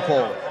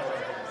 Harpole.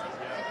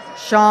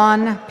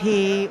 Sean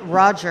P.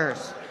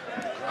 Rogers.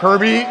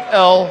 Kirby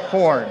L.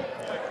 Horn.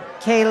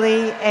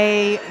 Kaylee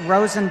A.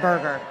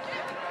 Rosenberger.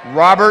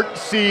 Robert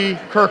C.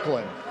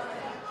 Kirkland.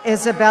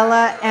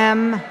 Isabella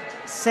M.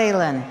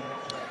 Salin.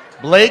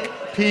 Blake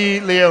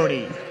P.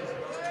 Leone.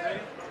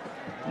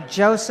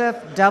 Joseph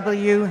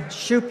W.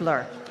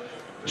 Schupler.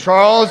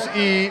 Charles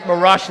E.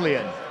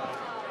 Marashlian.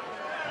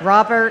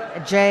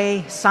 Robert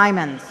J.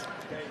 Simons.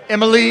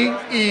 Emily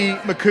E.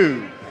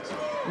 McCoo.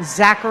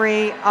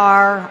 Zachary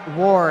R.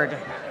 Ward.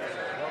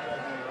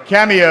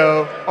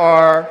 Cameo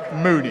R.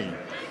 Moody.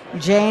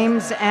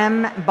 James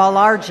M.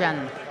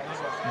 Balarjan.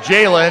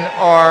 Jalen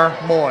R.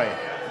 Moy.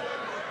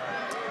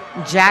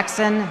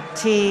 Jackson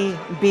T.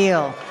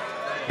 Beal.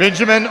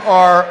 Benjamin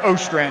R.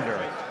 Ostrander.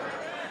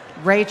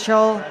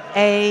 Rachel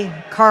A.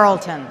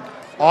 Carlton.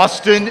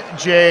 Austin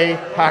J.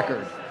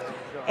 Packard.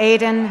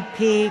 Aiden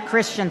P.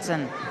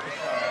 Christensen.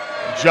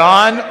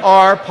 John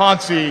R.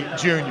 Ponce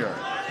Jr.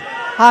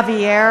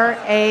 Javier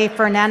A.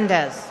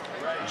 Fernandez.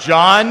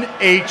 John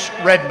H.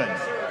 Redmond.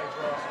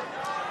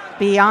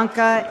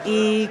 Bianca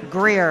E.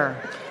 Greer.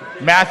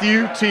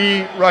 Matthew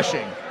T.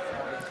 Rushing.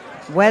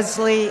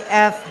 Wesley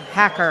F.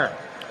 Hacker.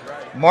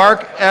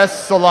 Mark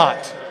S.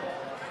 Salat.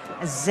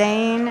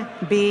 Zane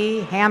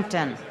B.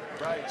 Hampton.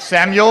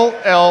 Samuel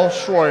L.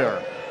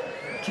 Schroyer.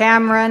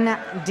 Cameron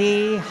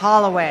D.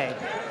 Holloway.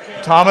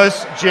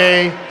 Thomas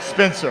J.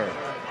 Spencer.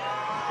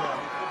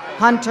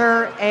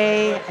 Hunter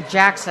A.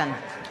 Jackson.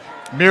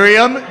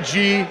 Miriam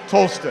G.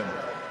 Tolston.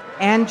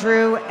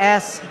 Andrew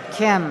S.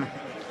 Kim.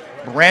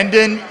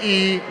 Brandon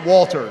E.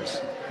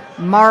 Walters.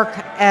 Mark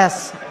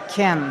S.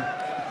 Kim.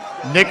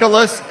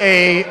 Nicholas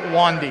A.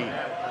 Wandy.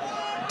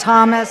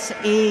 Thomas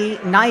E.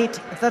 Knight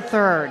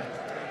III.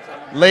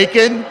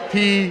 Lakin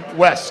P.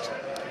 West.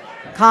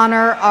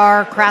 Connor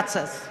R.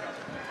 Kratzis.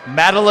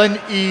 Madeline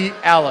E.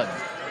 Allen.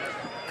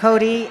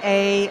 Cody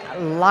A.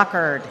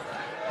 Lockard.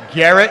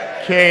 Garrett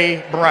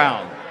K.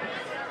 Brown.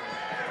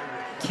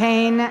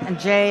 Kane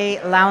J.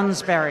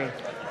 Lounsbury.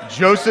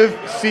 Joseph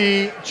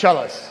C.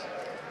 Chellis.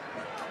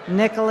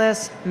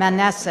 Nicholas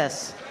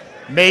Manessis.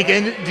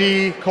 Megan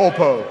D.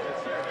 Colpo.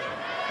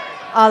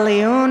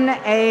 Aliun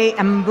A.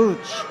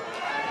 Mbuch.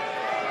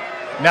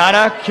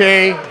 Nana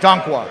K.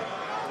 Dankwa.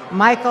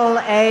 Michael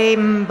A.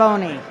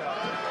 Mboni.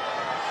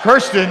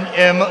 Kirsten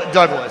M.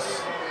 Douglas.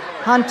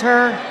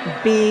 Hunter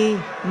B.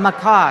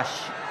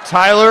 McCosh.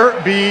 Tyler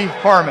B.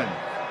 Harmon.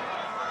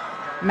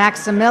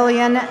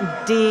 Maximilian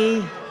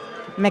D.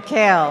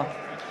 McHale.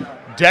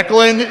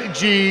 Declan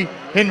G.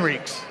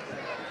 Henriques.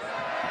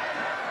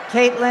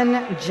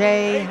 Caitlin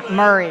J.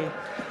 Murray.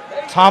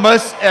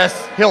 Thomas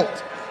S.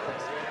 Hilt.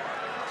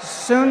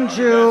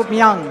 Sunju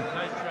Myung.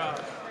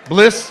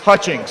 Bliss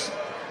Hutchings.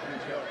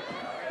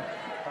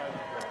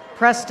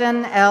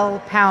 Preston L.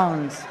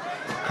 Pounds.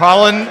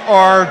 Colin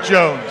R.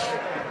 Jones.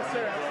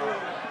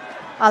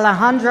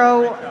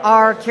 Alejandro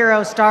R.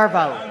 Kiro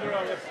Starvo.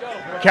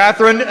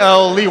 Catherine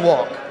L.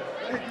 Lewalk.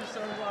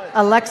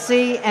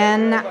 Alexi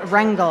N.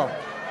 Rengel.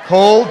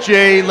 Cole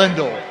J.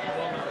 Lindell.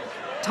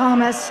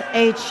 Thomas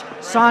H.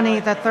 Sawney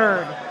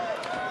III.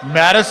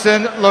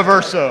 Madison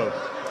Laverso.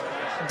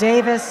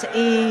 Davis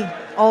E.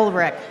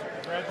 Ulrich.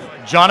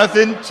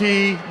 Jonathan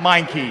T.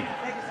 Meinke.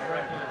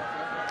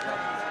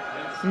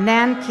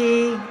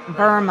 Nanki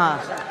Burma.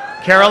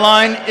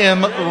 Caroline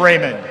M.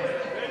 Raymond.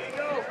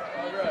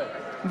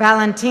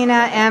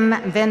 Valentina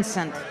M.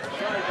 Vincent.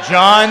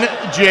 John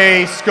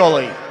J.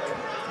 Scully.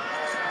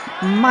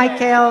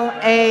 Michael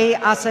A.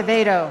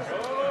 Acevedo.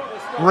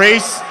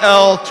 Grace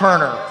L.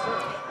 Turner.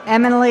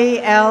 Emily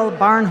L.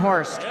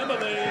 Barnhorst.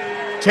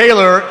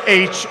 Taylor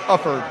H.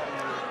 Ufford.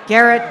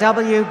 Garrett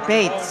W.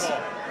 Bates.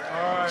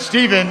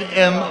 Stephen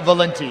M.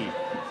 Valenti.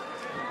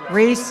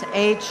 Reese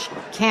H.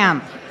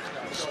 Camp.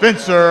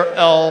 Spencer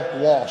L.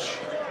 Walsh.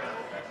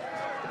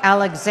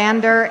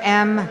 Alexander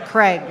M.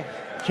 Craig.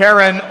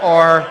 Karen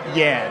R.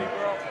 Yan.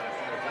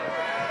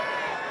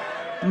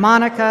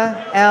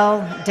 Monica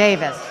L.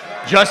 Davis.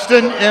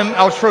 Justin M.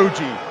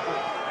 Altroji.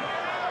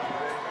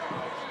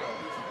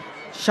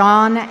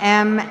 Sean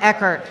M.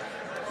 Eckert.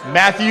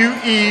 Matthew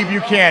E.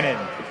 Buchanan.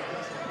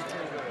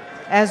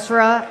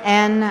 Ezra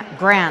N.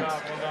 Grant.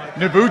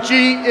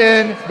 Nabuchi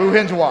N.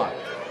 Buhenjwa.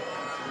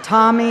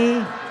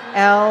 Tommy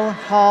L.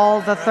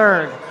 Hall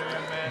III.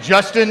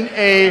 Justin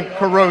A.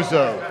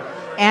 Carozzo.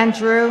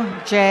 Andrew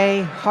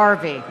J.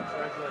 Harvey.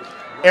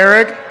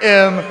 Eric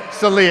M.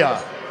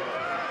 Salia.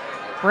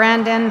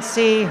 Brandon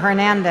C.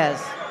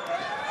 Hernandez.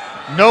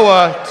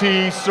 Noah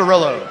T.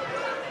 Cirillo.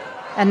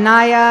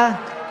 Anaya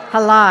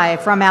Halai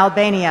from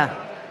Albania.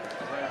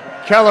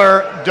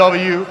 Keller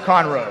W.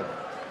 Conroe.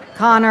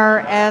 Connor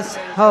S.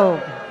 Hogue.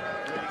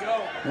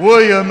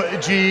 William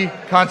G.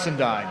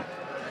 Considine.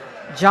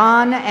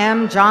 John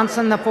M.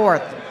 Johnson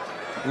IV.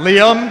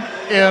 Liam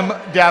M.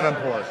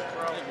 Davenport.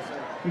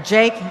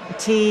 Jake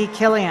T.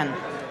 Killian.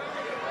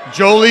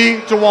 Jolie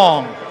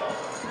DeWong.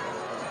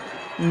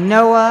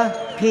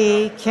 Noah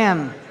P.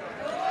 Kim.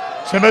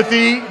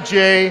 Timothy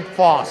J.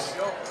 Foss.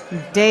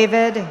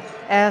 David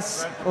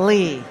S.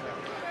 Lee.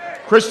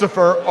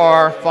 Christopher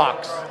R.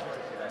 Fox.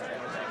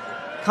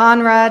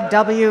 Conrad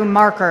W.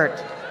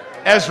 Markert.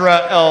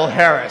 Ezra L.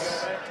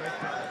 Harris.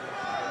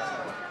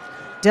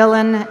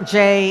 Dylan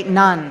J.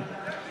 Nunn.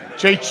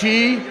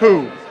 Che-Chi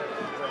Hu.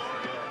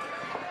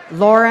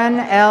 Lauren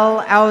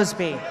L.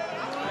 Ausby.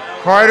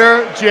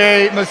 Carter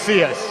J.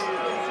 Macias.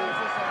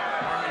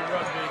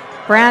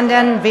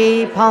 Brandon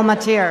V.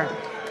 Palmatier.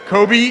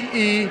 Kobe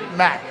E.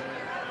 Mack.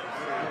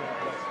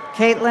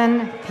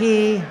 Caitlin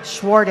P.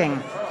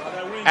 Schwarting.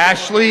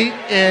 Ashley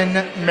N.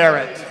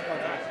 Merritt.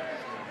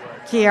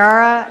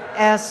 Kiara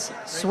S.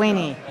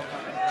 Sweeney.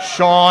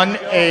 Sean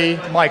A.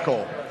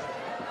 Michael.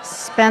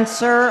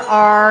 Spencer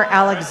R.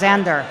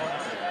 Alexander.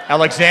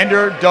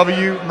 Alexander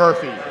W.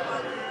 Murphy.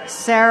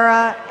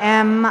 Sarah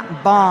M.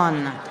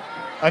 Bond.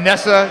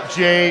 Anessa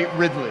J.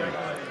 Ridley.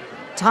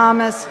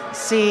 Thomas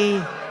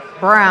C.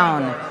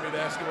 Brown.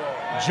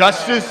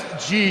 Justice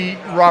G.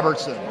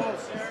 Robertson.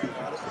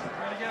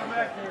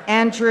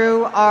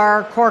 Andrew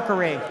R.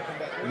 Corkery.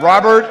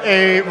 Robert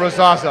A.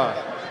 Rosaza.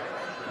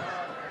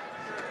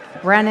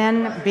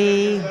 Brennan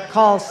B.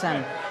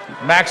 Carlson.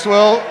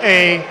 Maxwell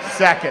A.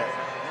 Sackett.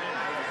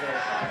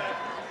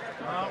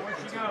 Where'd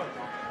she go?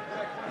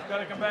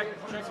 Gotta come back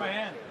and shake my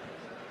hand.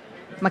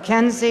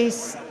 Mackenzie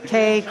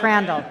K.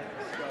 Crandall.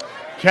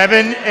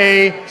 Kevin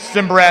A.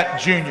 Simbrat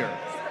Jr.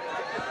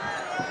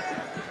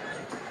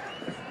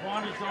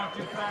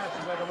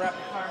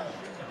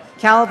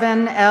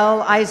 Calvin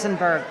L.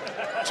 Eisenberg.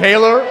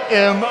 Taylor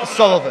M.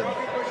 Sullivan.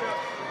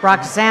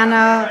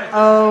 Roxana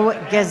O.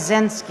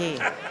 Gazinski.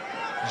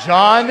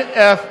 John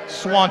F.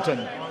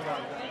 Swanton.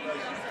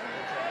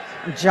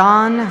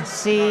 John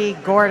C.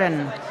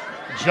 Gordon.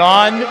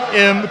 John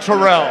M.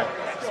 Terrell.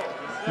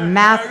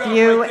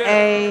 Matthew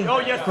A.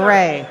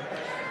 Gray.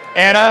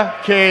 Anna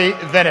K.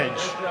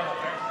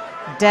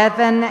 Venage.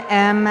 Devin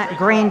M.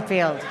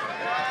 Greenfield.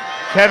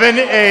 Kevin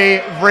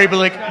A.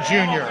 Vrabelick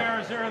Jr.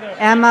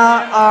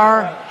 Emma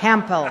R.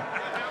 Hampel.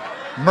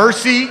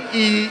 Mercy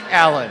E.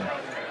 Allen.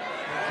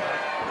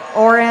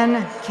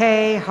 Oren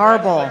K.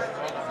 Harble.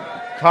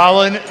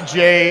 Colin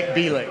J.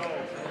 Bielick.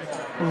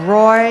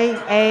 Roy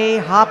A.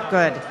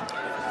 Hopgood.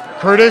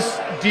 Curtis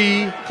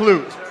D.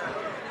 Clute.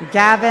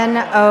 Gavin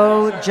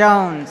O.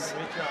 Jones.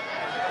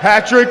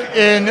 Patrick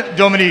N.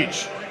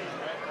 Dominich.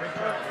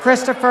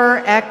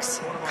 Christopher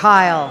X.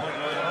 Kyle.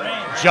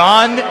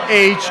 John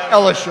H.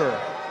 Ellisher.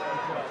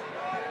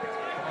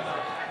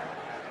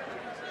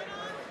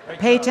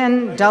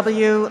 Peyton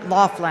W.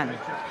 Laughlin.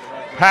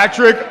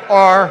 Patrick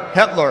R.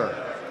 Hetler.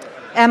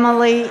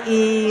 Emily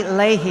E.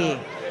 Leahy.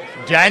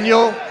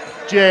 Daniel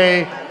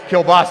J.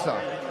 Kilbasa.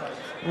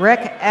 Rick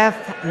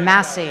F.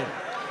 Massey.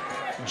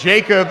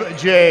 Jacob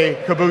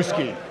J.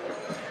 Kabuski.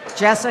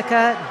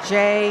 Jessica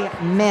J.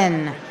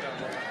 Min.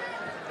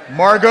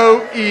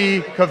 Margot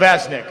E.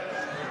 Kavasnik.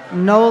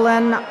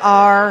 Nolan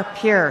R.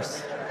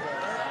 Pierce.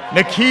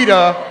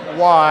 Nikita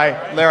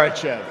Y.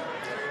 Larachev.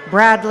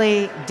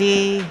 Bradley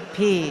D.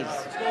 Pease.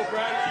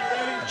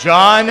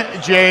 John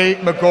J.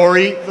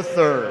 McGorry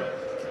III.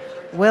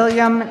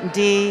 William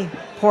D.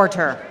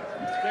 Porter.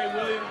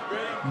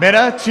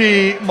 Mena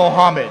T.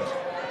 Mohammed.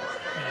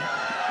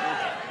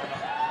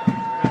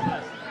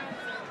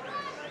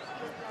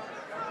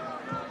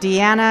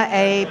 Deanna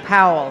A.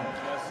 Powell.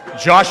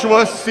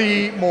 Joshua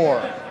C.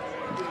 Moore.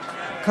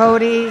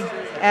 Cody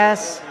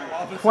S.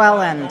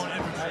 Quelland.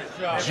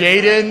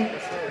 Jaden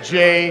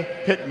J.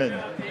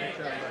 Pittman.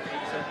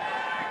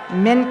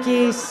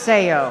 Minky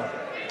Sayo.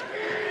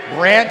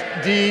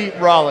 Brant D.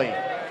 Raleigh.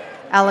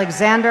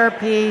 Alexander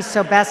P.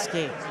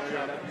 Sobeski.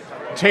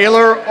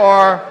 Taylor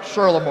R.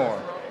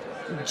 Sherlamore.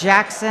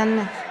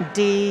 Jackson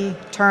D.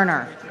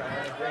 Turner.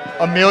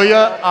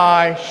 Amelia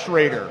I.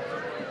 Schrader.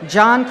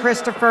 John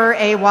Christopher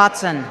A.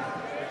 Watson.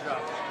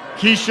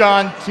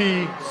 Keyshawn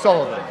T.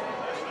 Sullivan.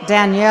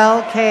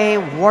 Danielle K.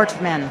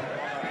 Wortman.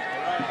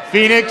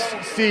 Phoenix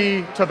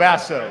C.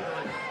 Tabasso.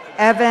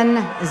 Evan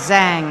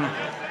Zhang.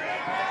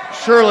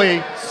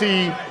 Shirley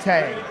C.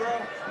 Tang.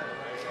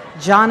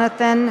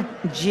 Jonathan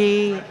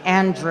G.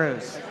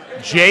 Andrews.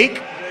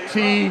 Jake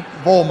T.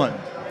 Volman.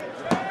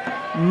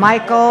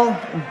 Michael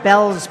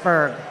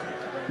Bellsberg.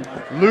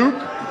 Luke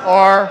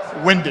R.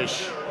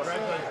 Windish.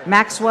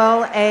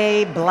 Maxwell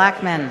A.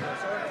 Blackman.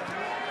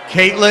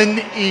 Caitlin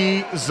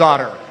E.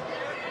 Zotter.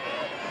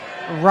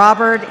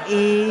 Robert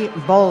E.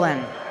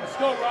 Bolin.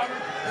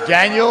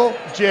 Daniel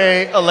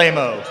J.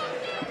 Alemo.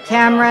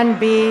 Cameron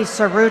B.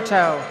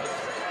 Saruto.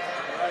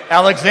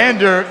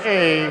 Alexander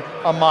A.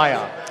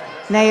 Amaya.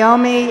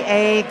 Naomi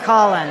A.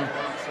 Collin.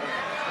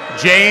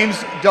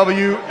 James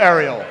W.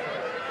 Ariel.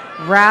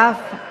 Ralph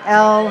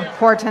L.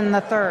 Horton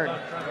III.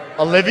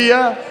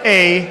 Olivia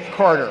A.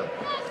 Carter.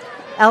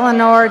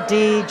 Eleanor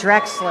D.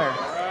 Drexler.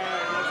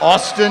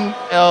 Austin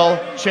L.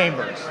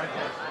 Chambers.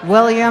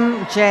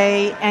 William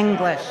J.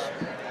 English.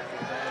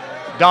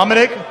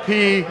 Dominic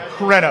P.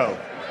 Coreno.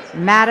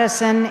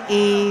 Madison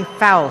E.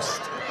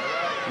 Faust.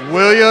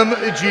 William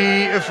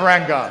G.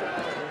 Ifranga.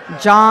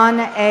 John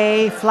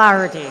A.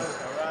 Flaherty.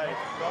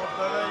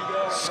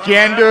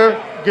 Skander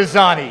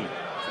Gazani.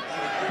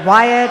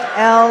 Wyatt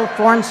L.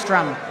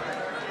 Thornstrom.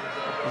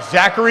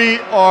 Zachary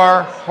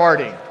R.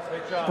 Harding.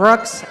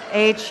 Brooks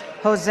H.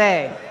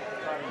 Jose.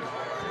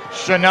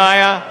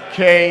 Shania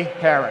K.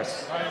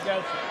 Harris.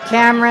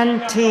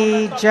 Cameron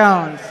T.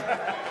 Jones.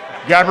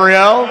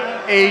 Gabrielle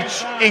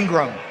H.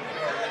 Ingram.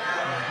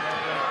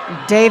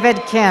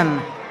 David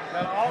Kim.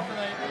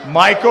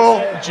 Michael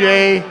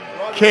J.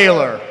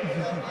 Kaler.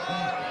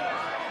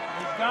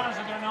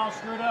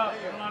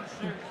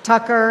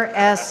 Tucker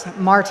S.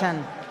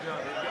 Martin.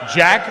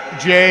 Jack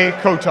J.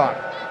 Kotok.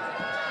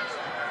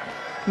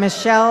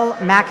 Michelle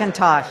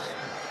McIntosh.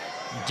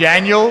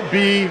 Daniel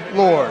B.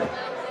 Lord.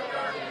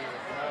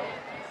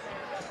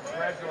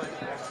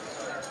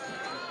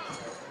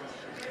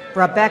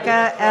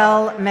 Rebecca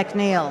L.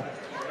 McNeil.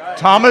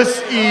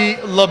 Thomas E.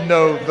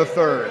 Lubno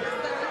III.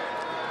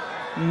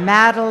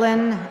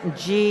 Madeline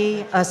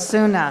G.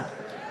 Asuna.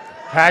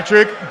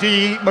 Patrick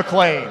D.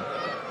 McLean.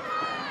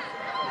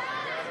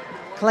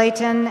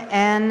 Clayton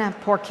N.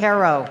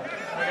 Porcaro.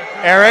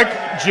 Eric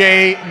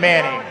J.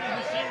 Manning.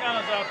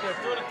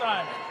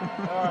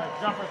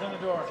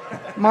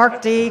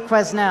 Mark D.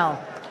 Quesnell.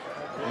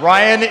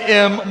 Ryan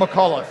M.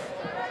 McAuliffe.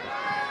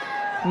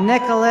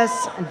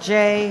 Nicholas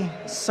J.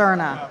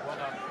 Cerna.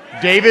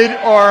 David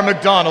R.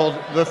 McDonald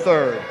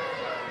III.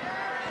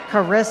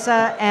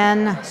 Carissa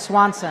N.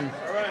 Swanson.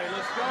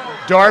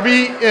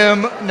 Darby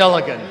M.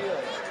 Nelligan.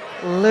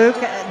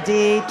 Luke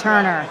D.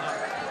 Turner.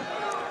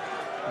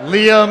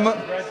 Liam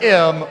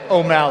M.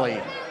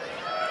 O'Malley.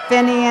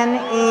 Finian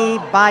E.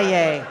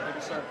 Baye.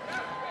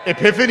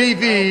 Epiphany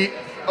V.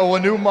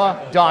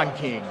 Owanuma Don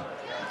King.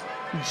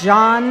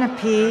 John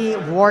P.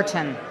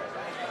 Wharton.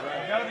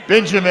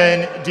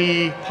 Benjamin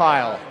D.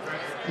 Pyle.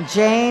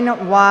 Jane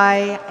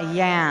Y.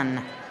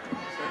 Yan.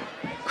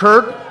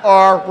 Kirk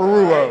R.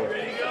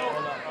 Waruo.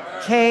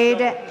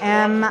 Cade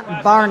M.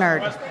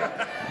 Barnard.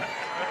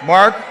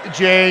 Mark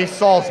J.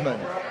 Salzman.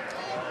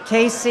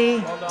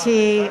 Casey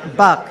T.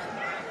 Buck.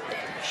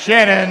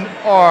 Shannon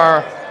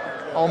R.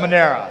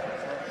 Almanera.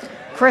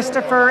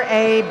 Christopher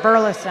A.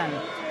 Burleson.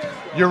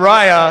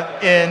 Uriah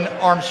N.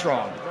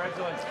 Armstrong.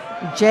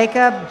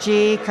 Jacob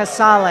G.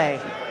 Casale.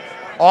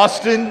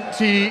 Austin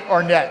T.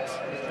 Arnett.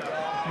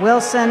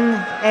 Wilson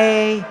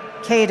A.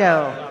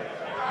 Cato.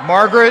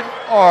 Margaret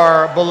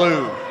R.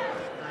 Ballou.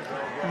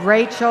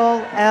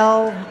 Rachel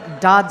L.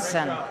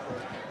 Dodson.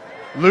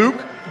 Luke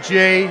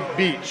J.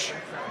 Beach.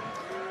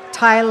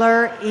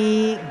 Tyler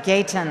E.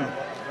 Gayton.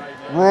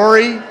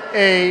 Rory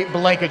A.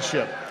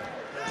 Blankenship.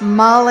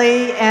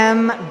 Molly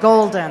M.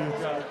 Golden.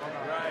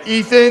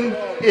 Ethan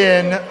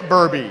N.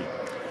 Burby.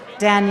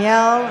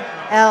 Danielle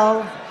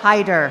L.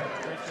 Hyder.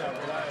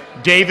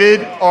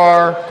 David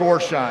R.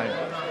 Gorsheim.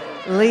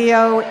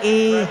 Leo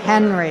E.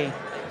 Henry.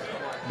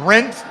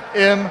 Brent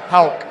M.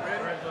 Hauk.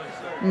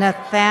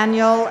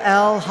 Nathaniel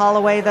L.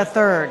 Holloway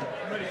III.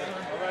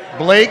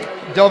 Blake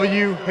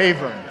W.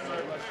 Havern.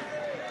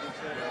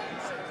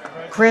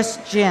 Chris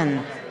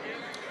Ginn.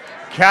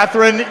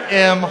 Catherine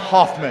M.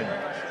 Hoffman.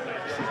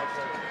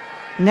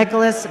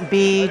 Nicholas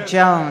B.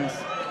 Jones.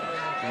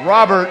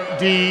 Robert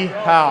D.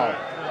 Howe.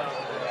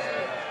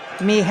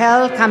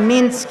 Michal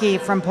Kamiński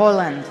from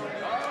Poland.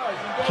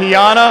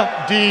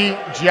 Kiana D.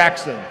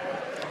 Jackson.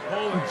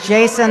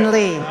 Jason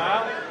Lee.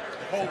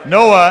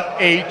 Noah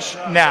H.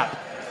 Knapp.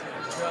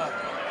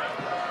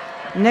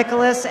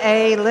 Nicholas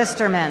A.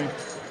 Listerman.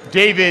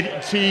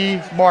 David T.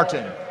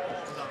 Martin.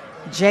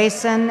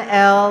 Jason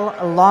L.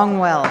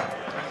 Longwell.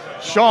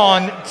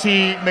 Sean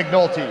T.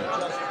 McNulty.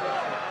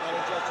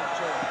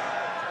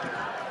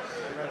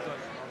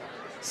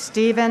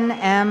 Stephen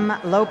M.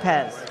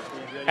 Lopez.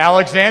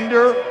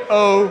 Alexander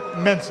O.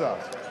 Mensa.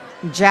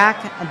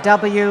 Jack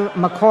W.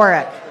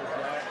 McCorrick.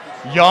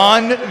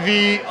 Jan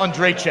V.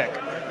 Andrzejczyk.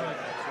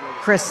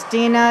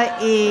 Christina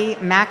E.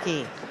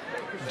 Mackey.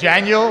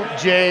 Daniel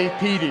J.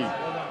 Peedy.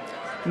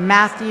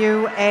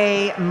 Matthew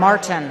A.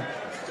 Martin.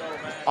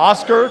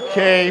 Oscar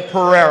K.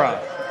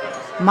 Pereira.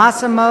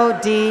 Massimo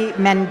D.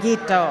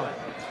 Menguito.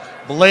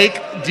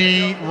 Blake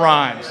D.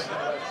 Rhymes.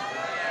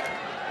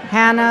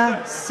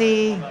 Hannah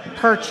C.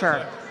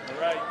 Percher.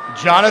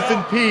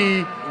 Jonathan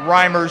P.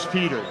 Reimers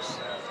Peters.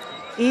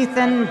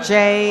 Ethan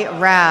J.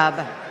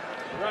 Rabb.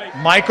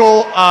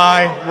 Michael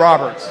I.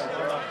 Roberts.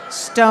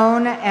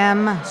 Stone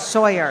M.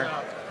 Sawyer.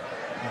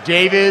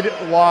 David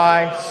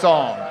Y.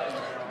 Song.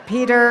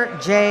 Peter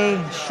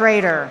J.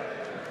 Schrader.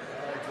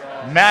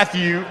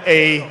 Matthew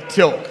A.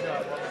 Tilk.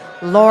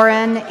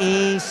 Lauren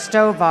E.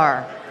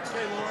 Stovar.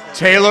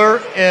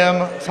 Taylor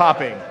M.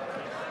 Topping.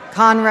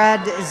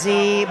 Conrad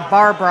Z.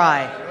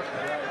 Barbry.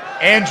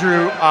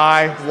 Andrew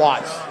I.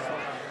 Watts.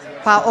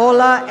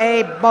 Paola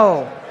A.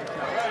 Bo.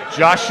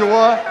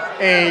 Joshua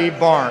A.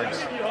 Barnes.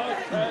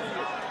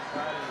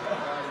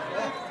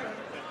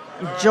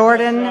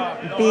 Jordan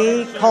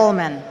B.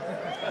 Coleman.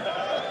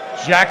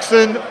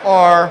 Jackson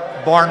R.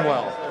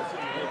 Barnwell.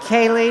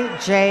 Kaylee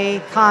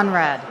J.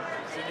 Conrad.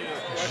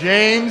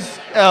 James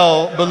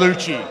L.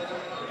 Bellucci.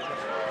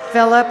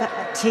 Philip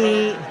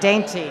T.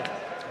 Dainty.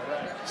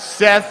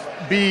 Seth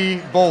B.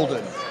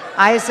 Bolden.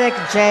 Isaac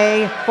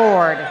J.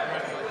 Ford.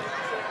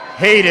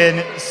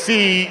 Hayden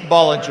C.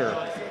 Bollinger.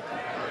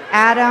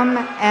 Adam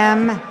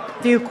M.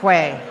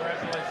 Fuquay.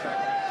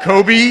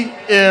 Kobe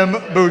M.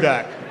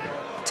 Budak.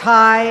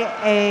 Ty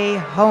A.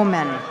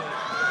 Homan.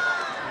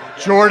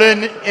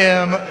 Jordan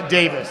M.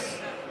 Davis.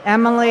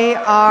 Emily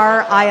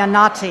R.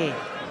 Iannotti.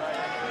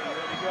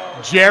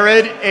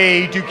 Jared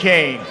A.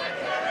 Duquesne.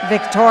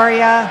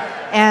 Victoria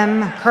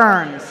M.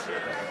 Kearns.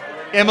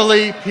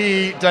 Emily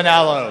P.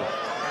 Donallo.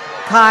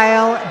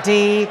 Kyle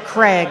D.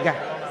 Craig.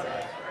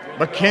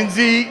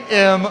 Mackenzie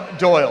M.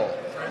 Doyle.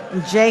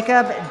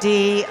 Jacob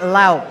D.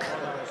 Lauk.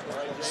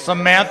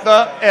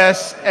 Samantha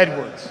S.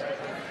 Edwards.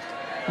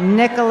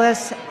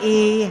 Nicholas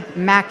E.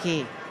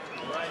 Mackey.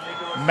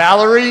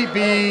 Mallory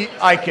B.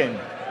 Eichen.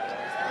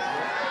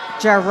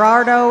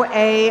 Gerardo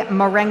A.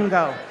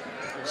 Marengo.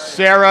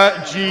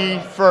 Sarah G.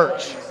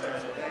 Furch.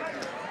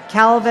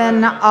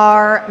 Calvin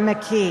R.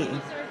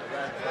 McKee.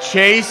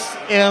 Chase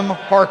M.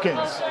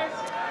 Harkins.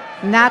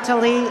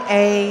 Natalie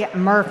A.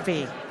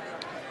 Murphy.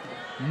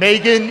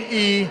 Megan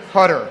E.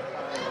 Hutter.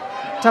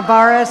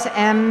 Tavares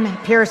M.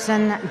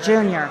 Pearson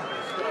Jr.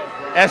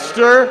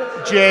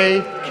 Esther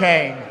J.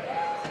 Kang.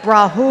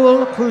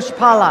 Rahul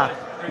Pushpala.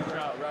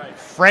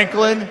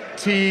 Franklin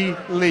T.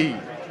 Lee.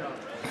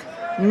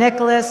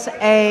 Nicholas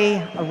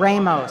A.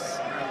 Ramos.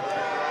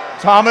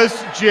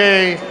 Thomas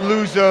J.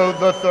 Luzo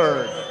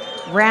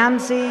III.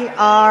 Ramsey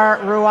R.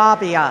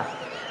 Ruabia.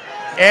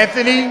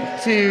 Anthony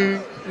T.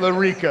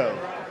 Larico.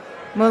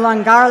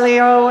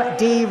 Mulangarlio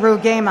D.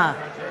 Rugema.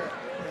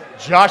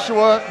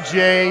 Joshua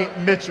J.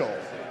 Mitchell.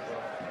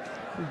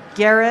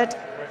 Garrett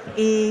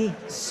E.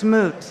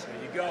 Smoot.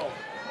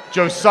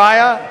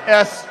 Josiah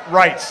S.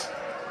 Wright.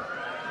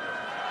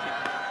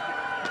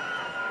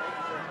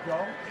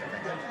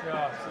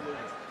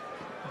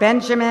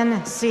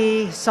 Benjamin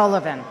C.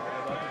 Sullivan.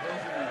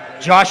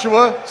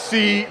 Joshua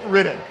C.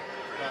 Riddick.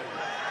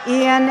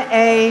 Ian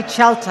A.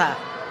 Chelta.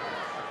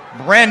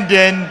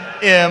 Brandon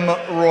M.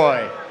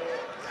 Roy.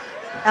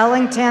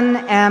 Ellington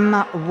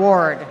M.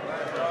 Ward.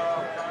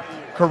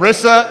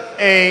 Carissa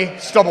A.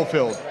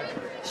 Stubblefield.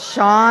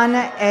 Sean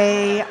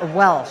A.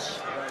 Welsh.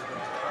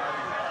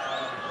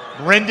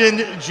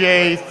 Brendan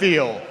J.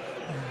 Thiel.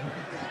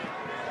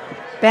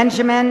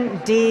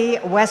 Benjamin D.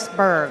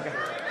 Westberg.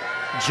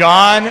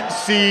 John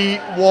C.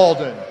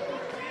 Walden.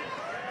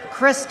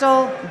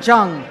 Crystal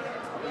Jung.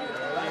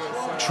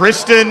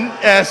 Tristan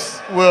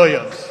S.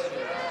 Williams.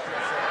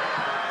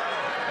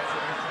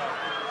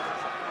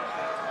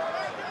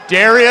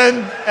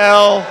 Darian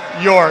L.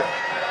 York.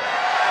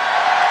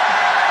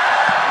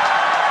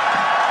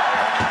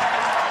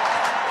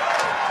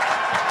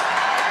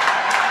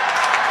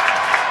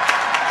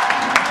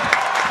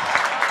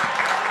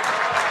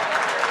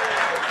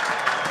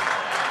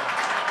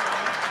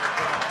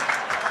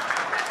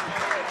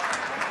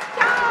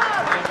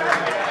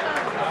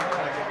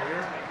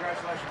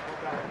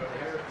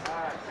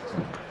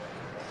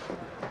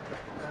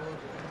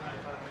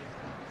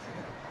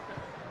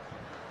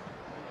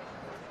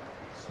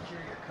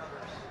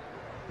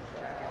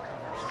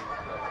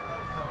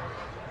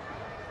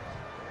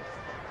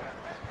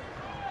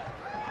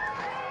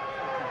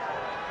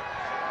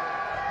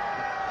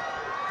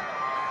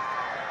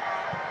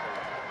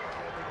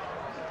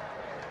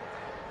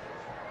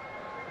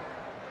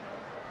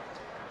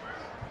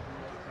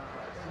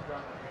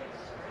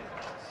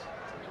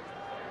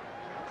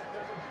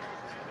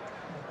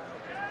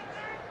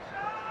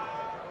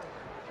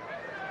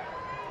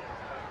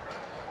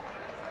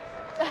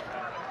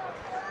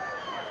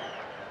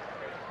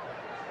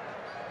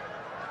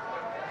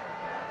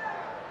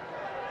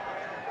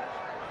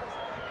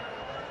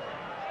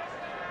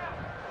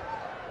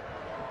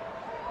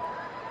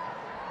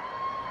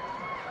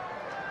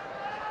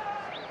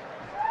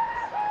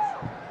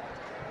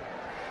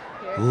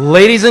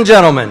 Ladies and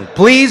gentlemen,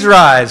 please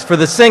rise for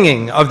the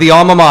singing of the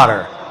alma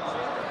mater.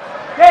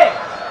 Okay,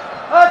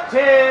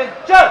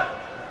 attention!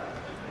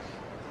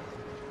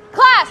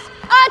 Class,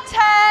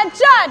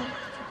 attention!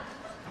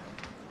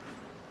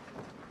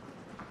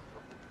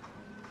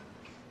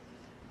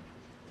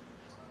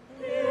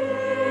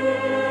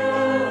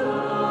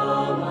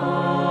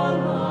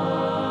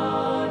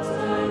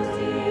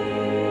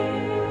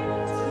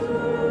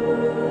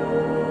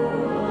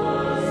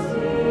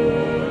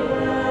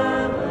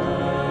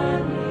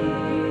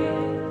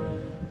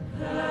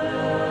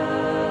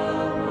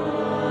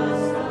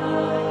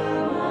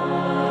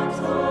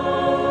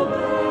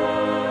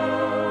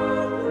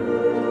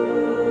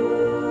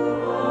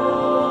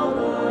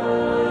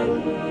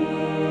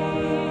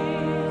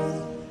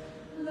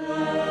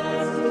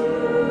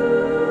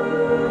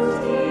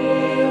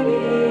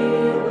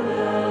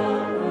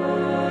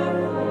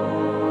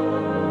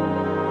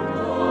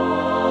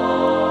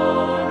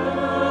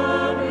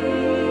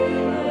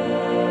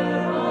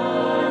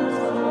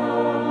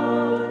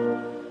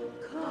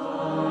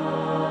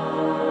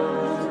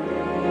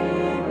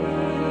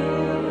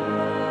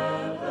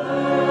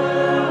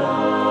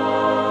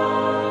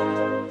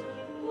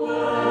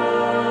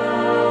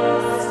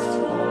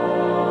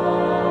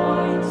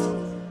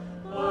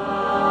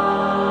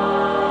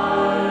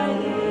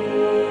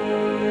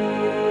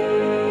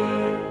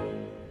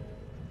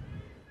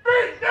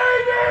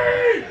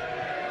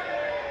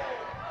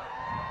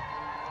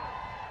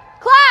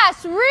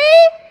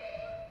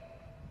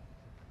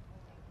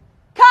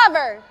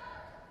 Cover.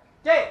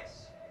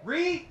 Dais,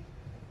 re,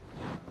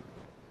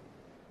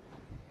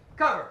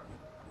 cover.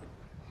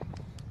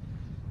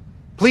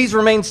 Please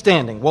remain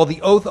standing while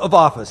the oath of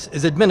office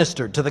is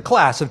administered to the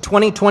class of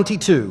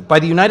 2022 by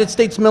the United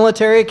States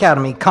Military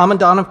Academy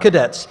Commandant of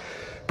Cadets,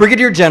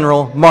 Brigadier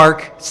General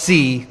Mark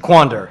C.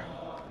 Quander.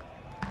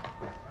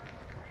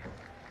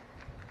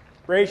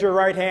 Raise your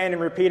right hand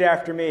and repeat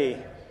after me.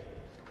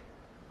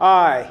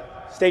 I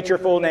state your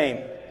full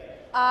name.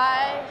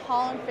 I,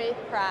 Holland Faith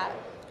Pratt,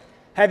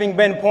 Having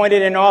been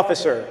appointed an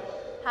officer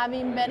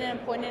having been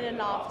appointed an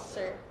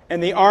officer in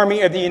the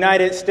Army of the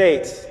United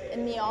States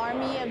in the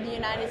Army of the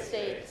United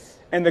States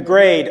in the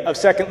grade of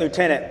second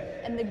lieutenant,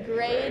 and the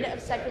grade of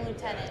second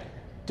lieutenant,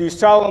 do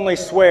solemnly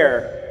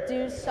swear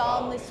do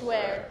solemnly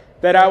swear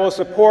that I will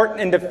support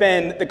and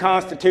defend the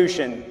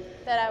Constitution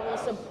that I will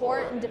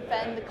support and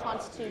defend the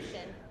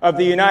Constitution of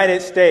the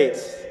United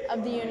States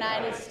of the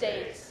United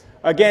States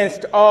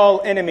against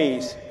all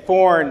enemies,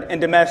 foreign and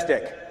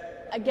domestic,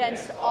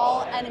 against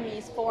all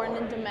enemies, foreign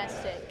and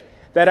domestic,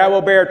 that I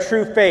will bear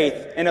true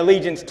faith and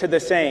allegiance to the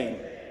same,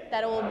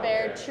 that I will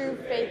bear true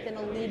faith and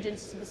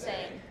allegiance to the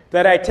same,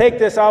 that I take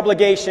this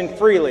obligation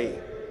freely,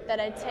 that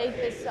I take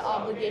this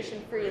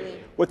obligation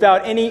freely,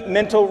 without any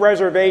mental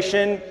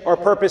reservation or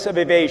purpose of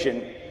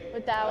evasion,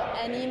 without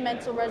any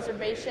mental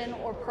reservation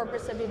or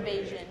purpose of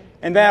evasion,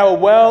 and that I will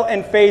well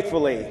and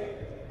faithfully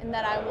and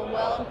that I will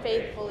well and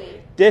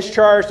faithfully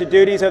discharge the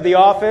duties of the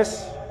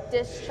office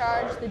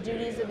discharge the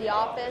duties of the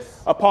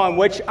office upon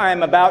which I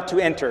am about to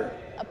enter.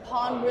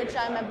 upon which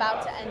I am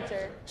about to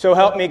enter. So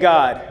help me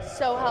God.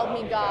 So help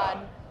me God.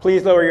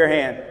 Please lower your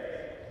hand.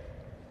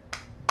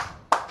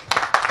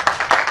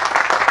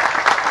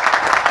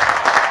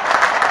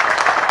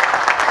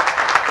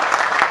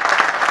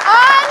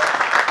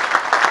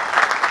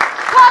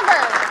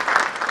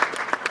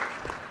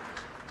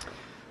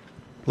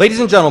 Ladies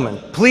and gentlemen,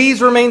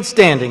 please remain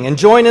standing and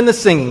join in the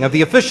singing of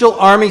the official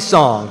Army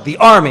song, "The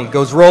Army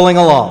Goes Rolling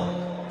Along."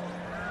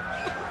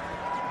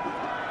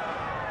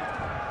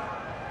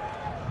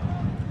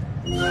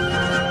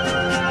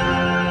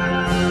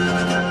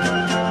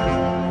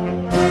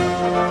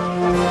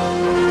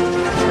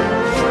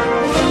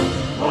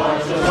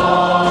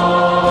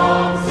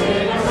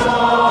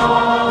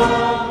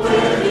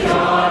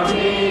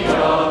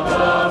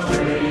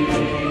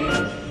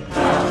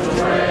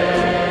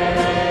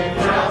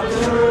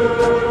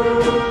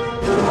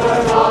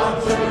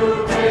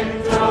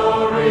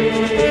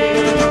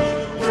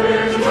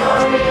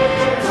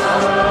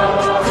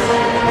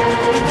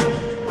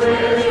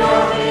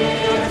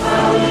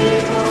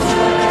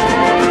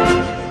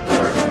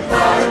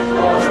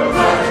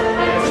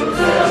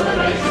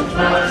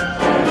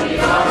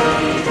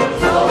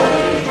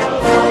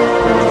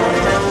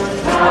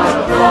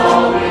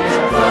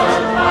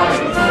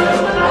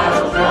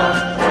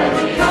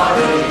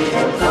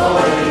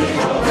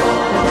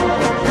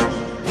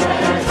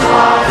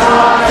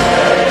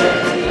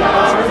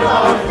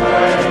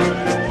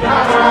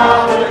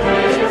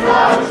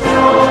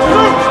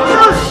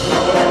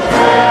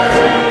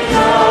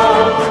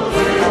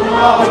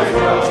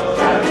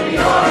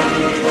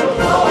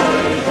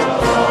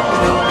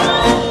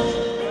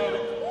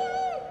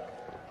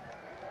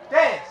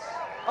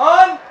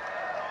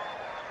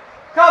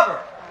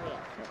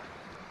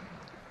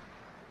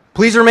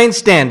 Please remain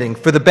standing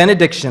for the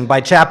benediction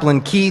by Chaplain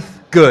Keith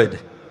Good.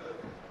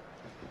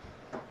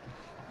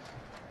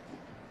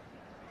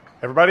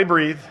 Everybody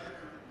breathe.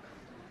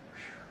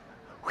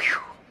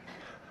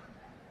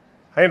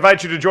 I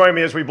invite you to join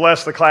me as we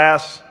bless the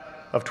class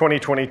of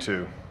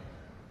 2022.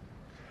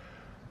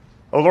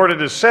 Oh Lord,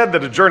 it is said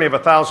that a journey of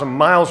 1,000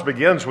 miles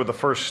begins with the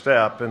first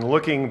step, and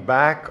looking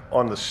back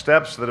on the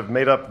steps that have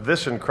made up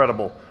this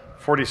incredible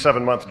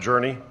 47-month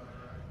journey,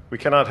 we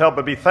cannot help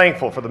but be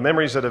thankful for the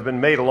memories that have been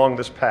made along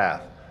this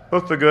path,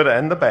 both the good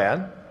and the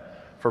bad,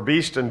 for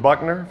Beast and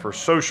Buckner, for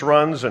Soch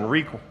runs and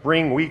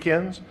ring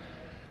weekends,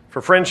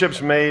 for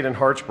friendships made and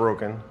hearts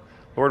broken.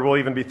 Lord, we'll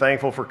even be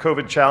thankful for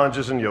COVID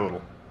challenges and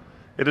Yodel.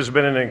 It has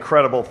been an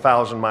incredible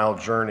 1,000-mile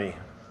journey.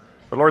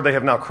 But Lord, they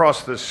have now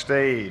crossed this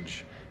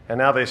stage, and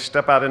now they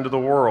step out into the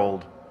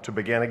world to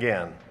begin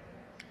again.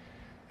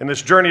 In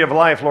this journey of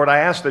life, Lord, I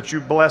ask that you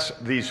bless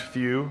these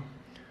few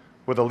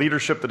with a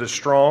leadership that is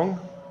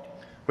strong,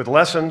 with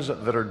lessons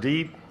that are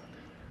deep,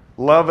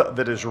 love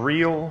that is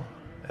real,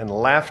 and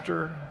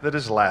laughter that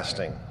is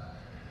lasting.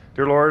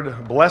 Dear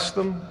Lord, bless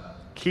them,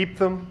 keep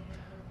them,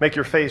 make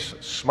your face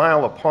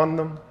smile upon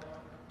them.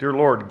 Dear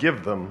Lord,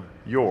 give them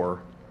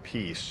your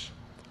peace.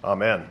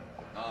 Amen.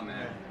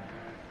 Amen.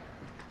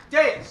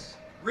 Deus,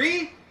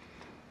 read,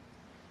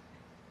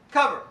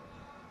 cover.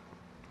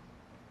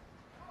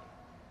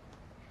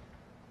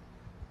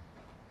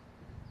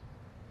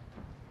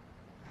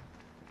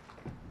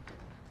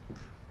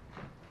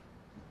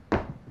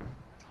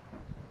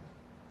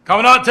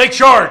 Commandant, take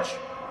charge.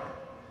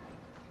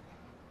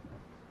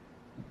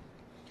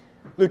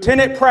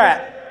 Lieutenant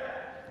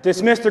Pratt,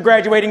 dismiss the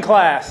graduating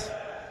class.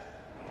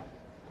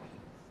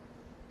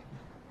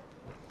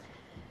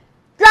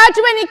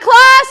 Graduating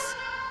class,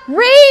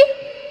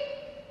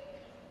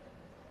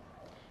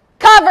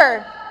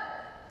 cover.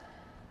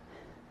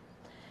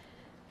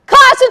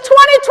 Class of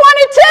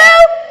 2022,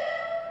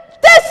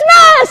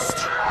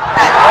 dismissed.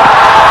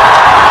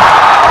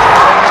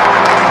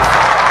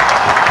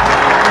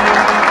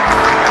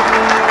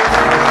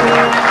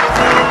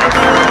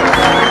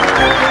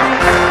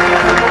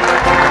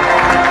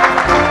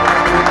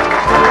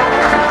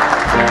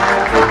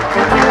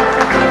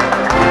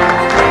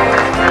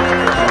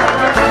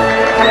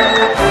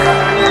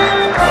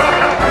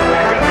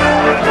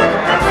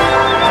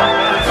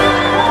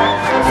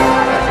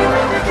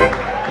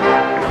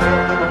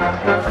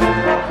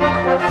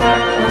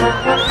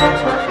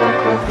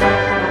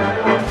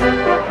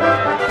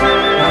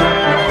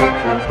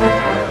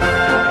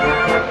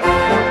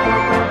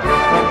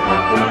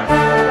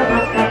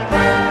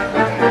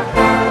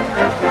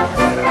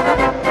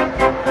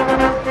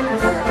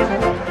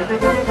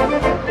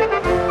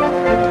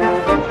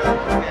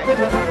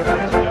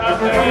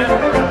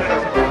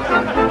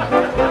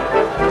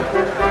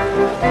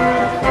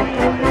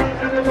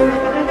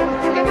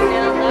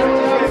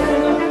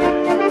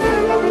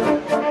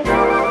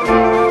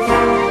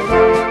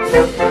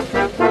 Thank you.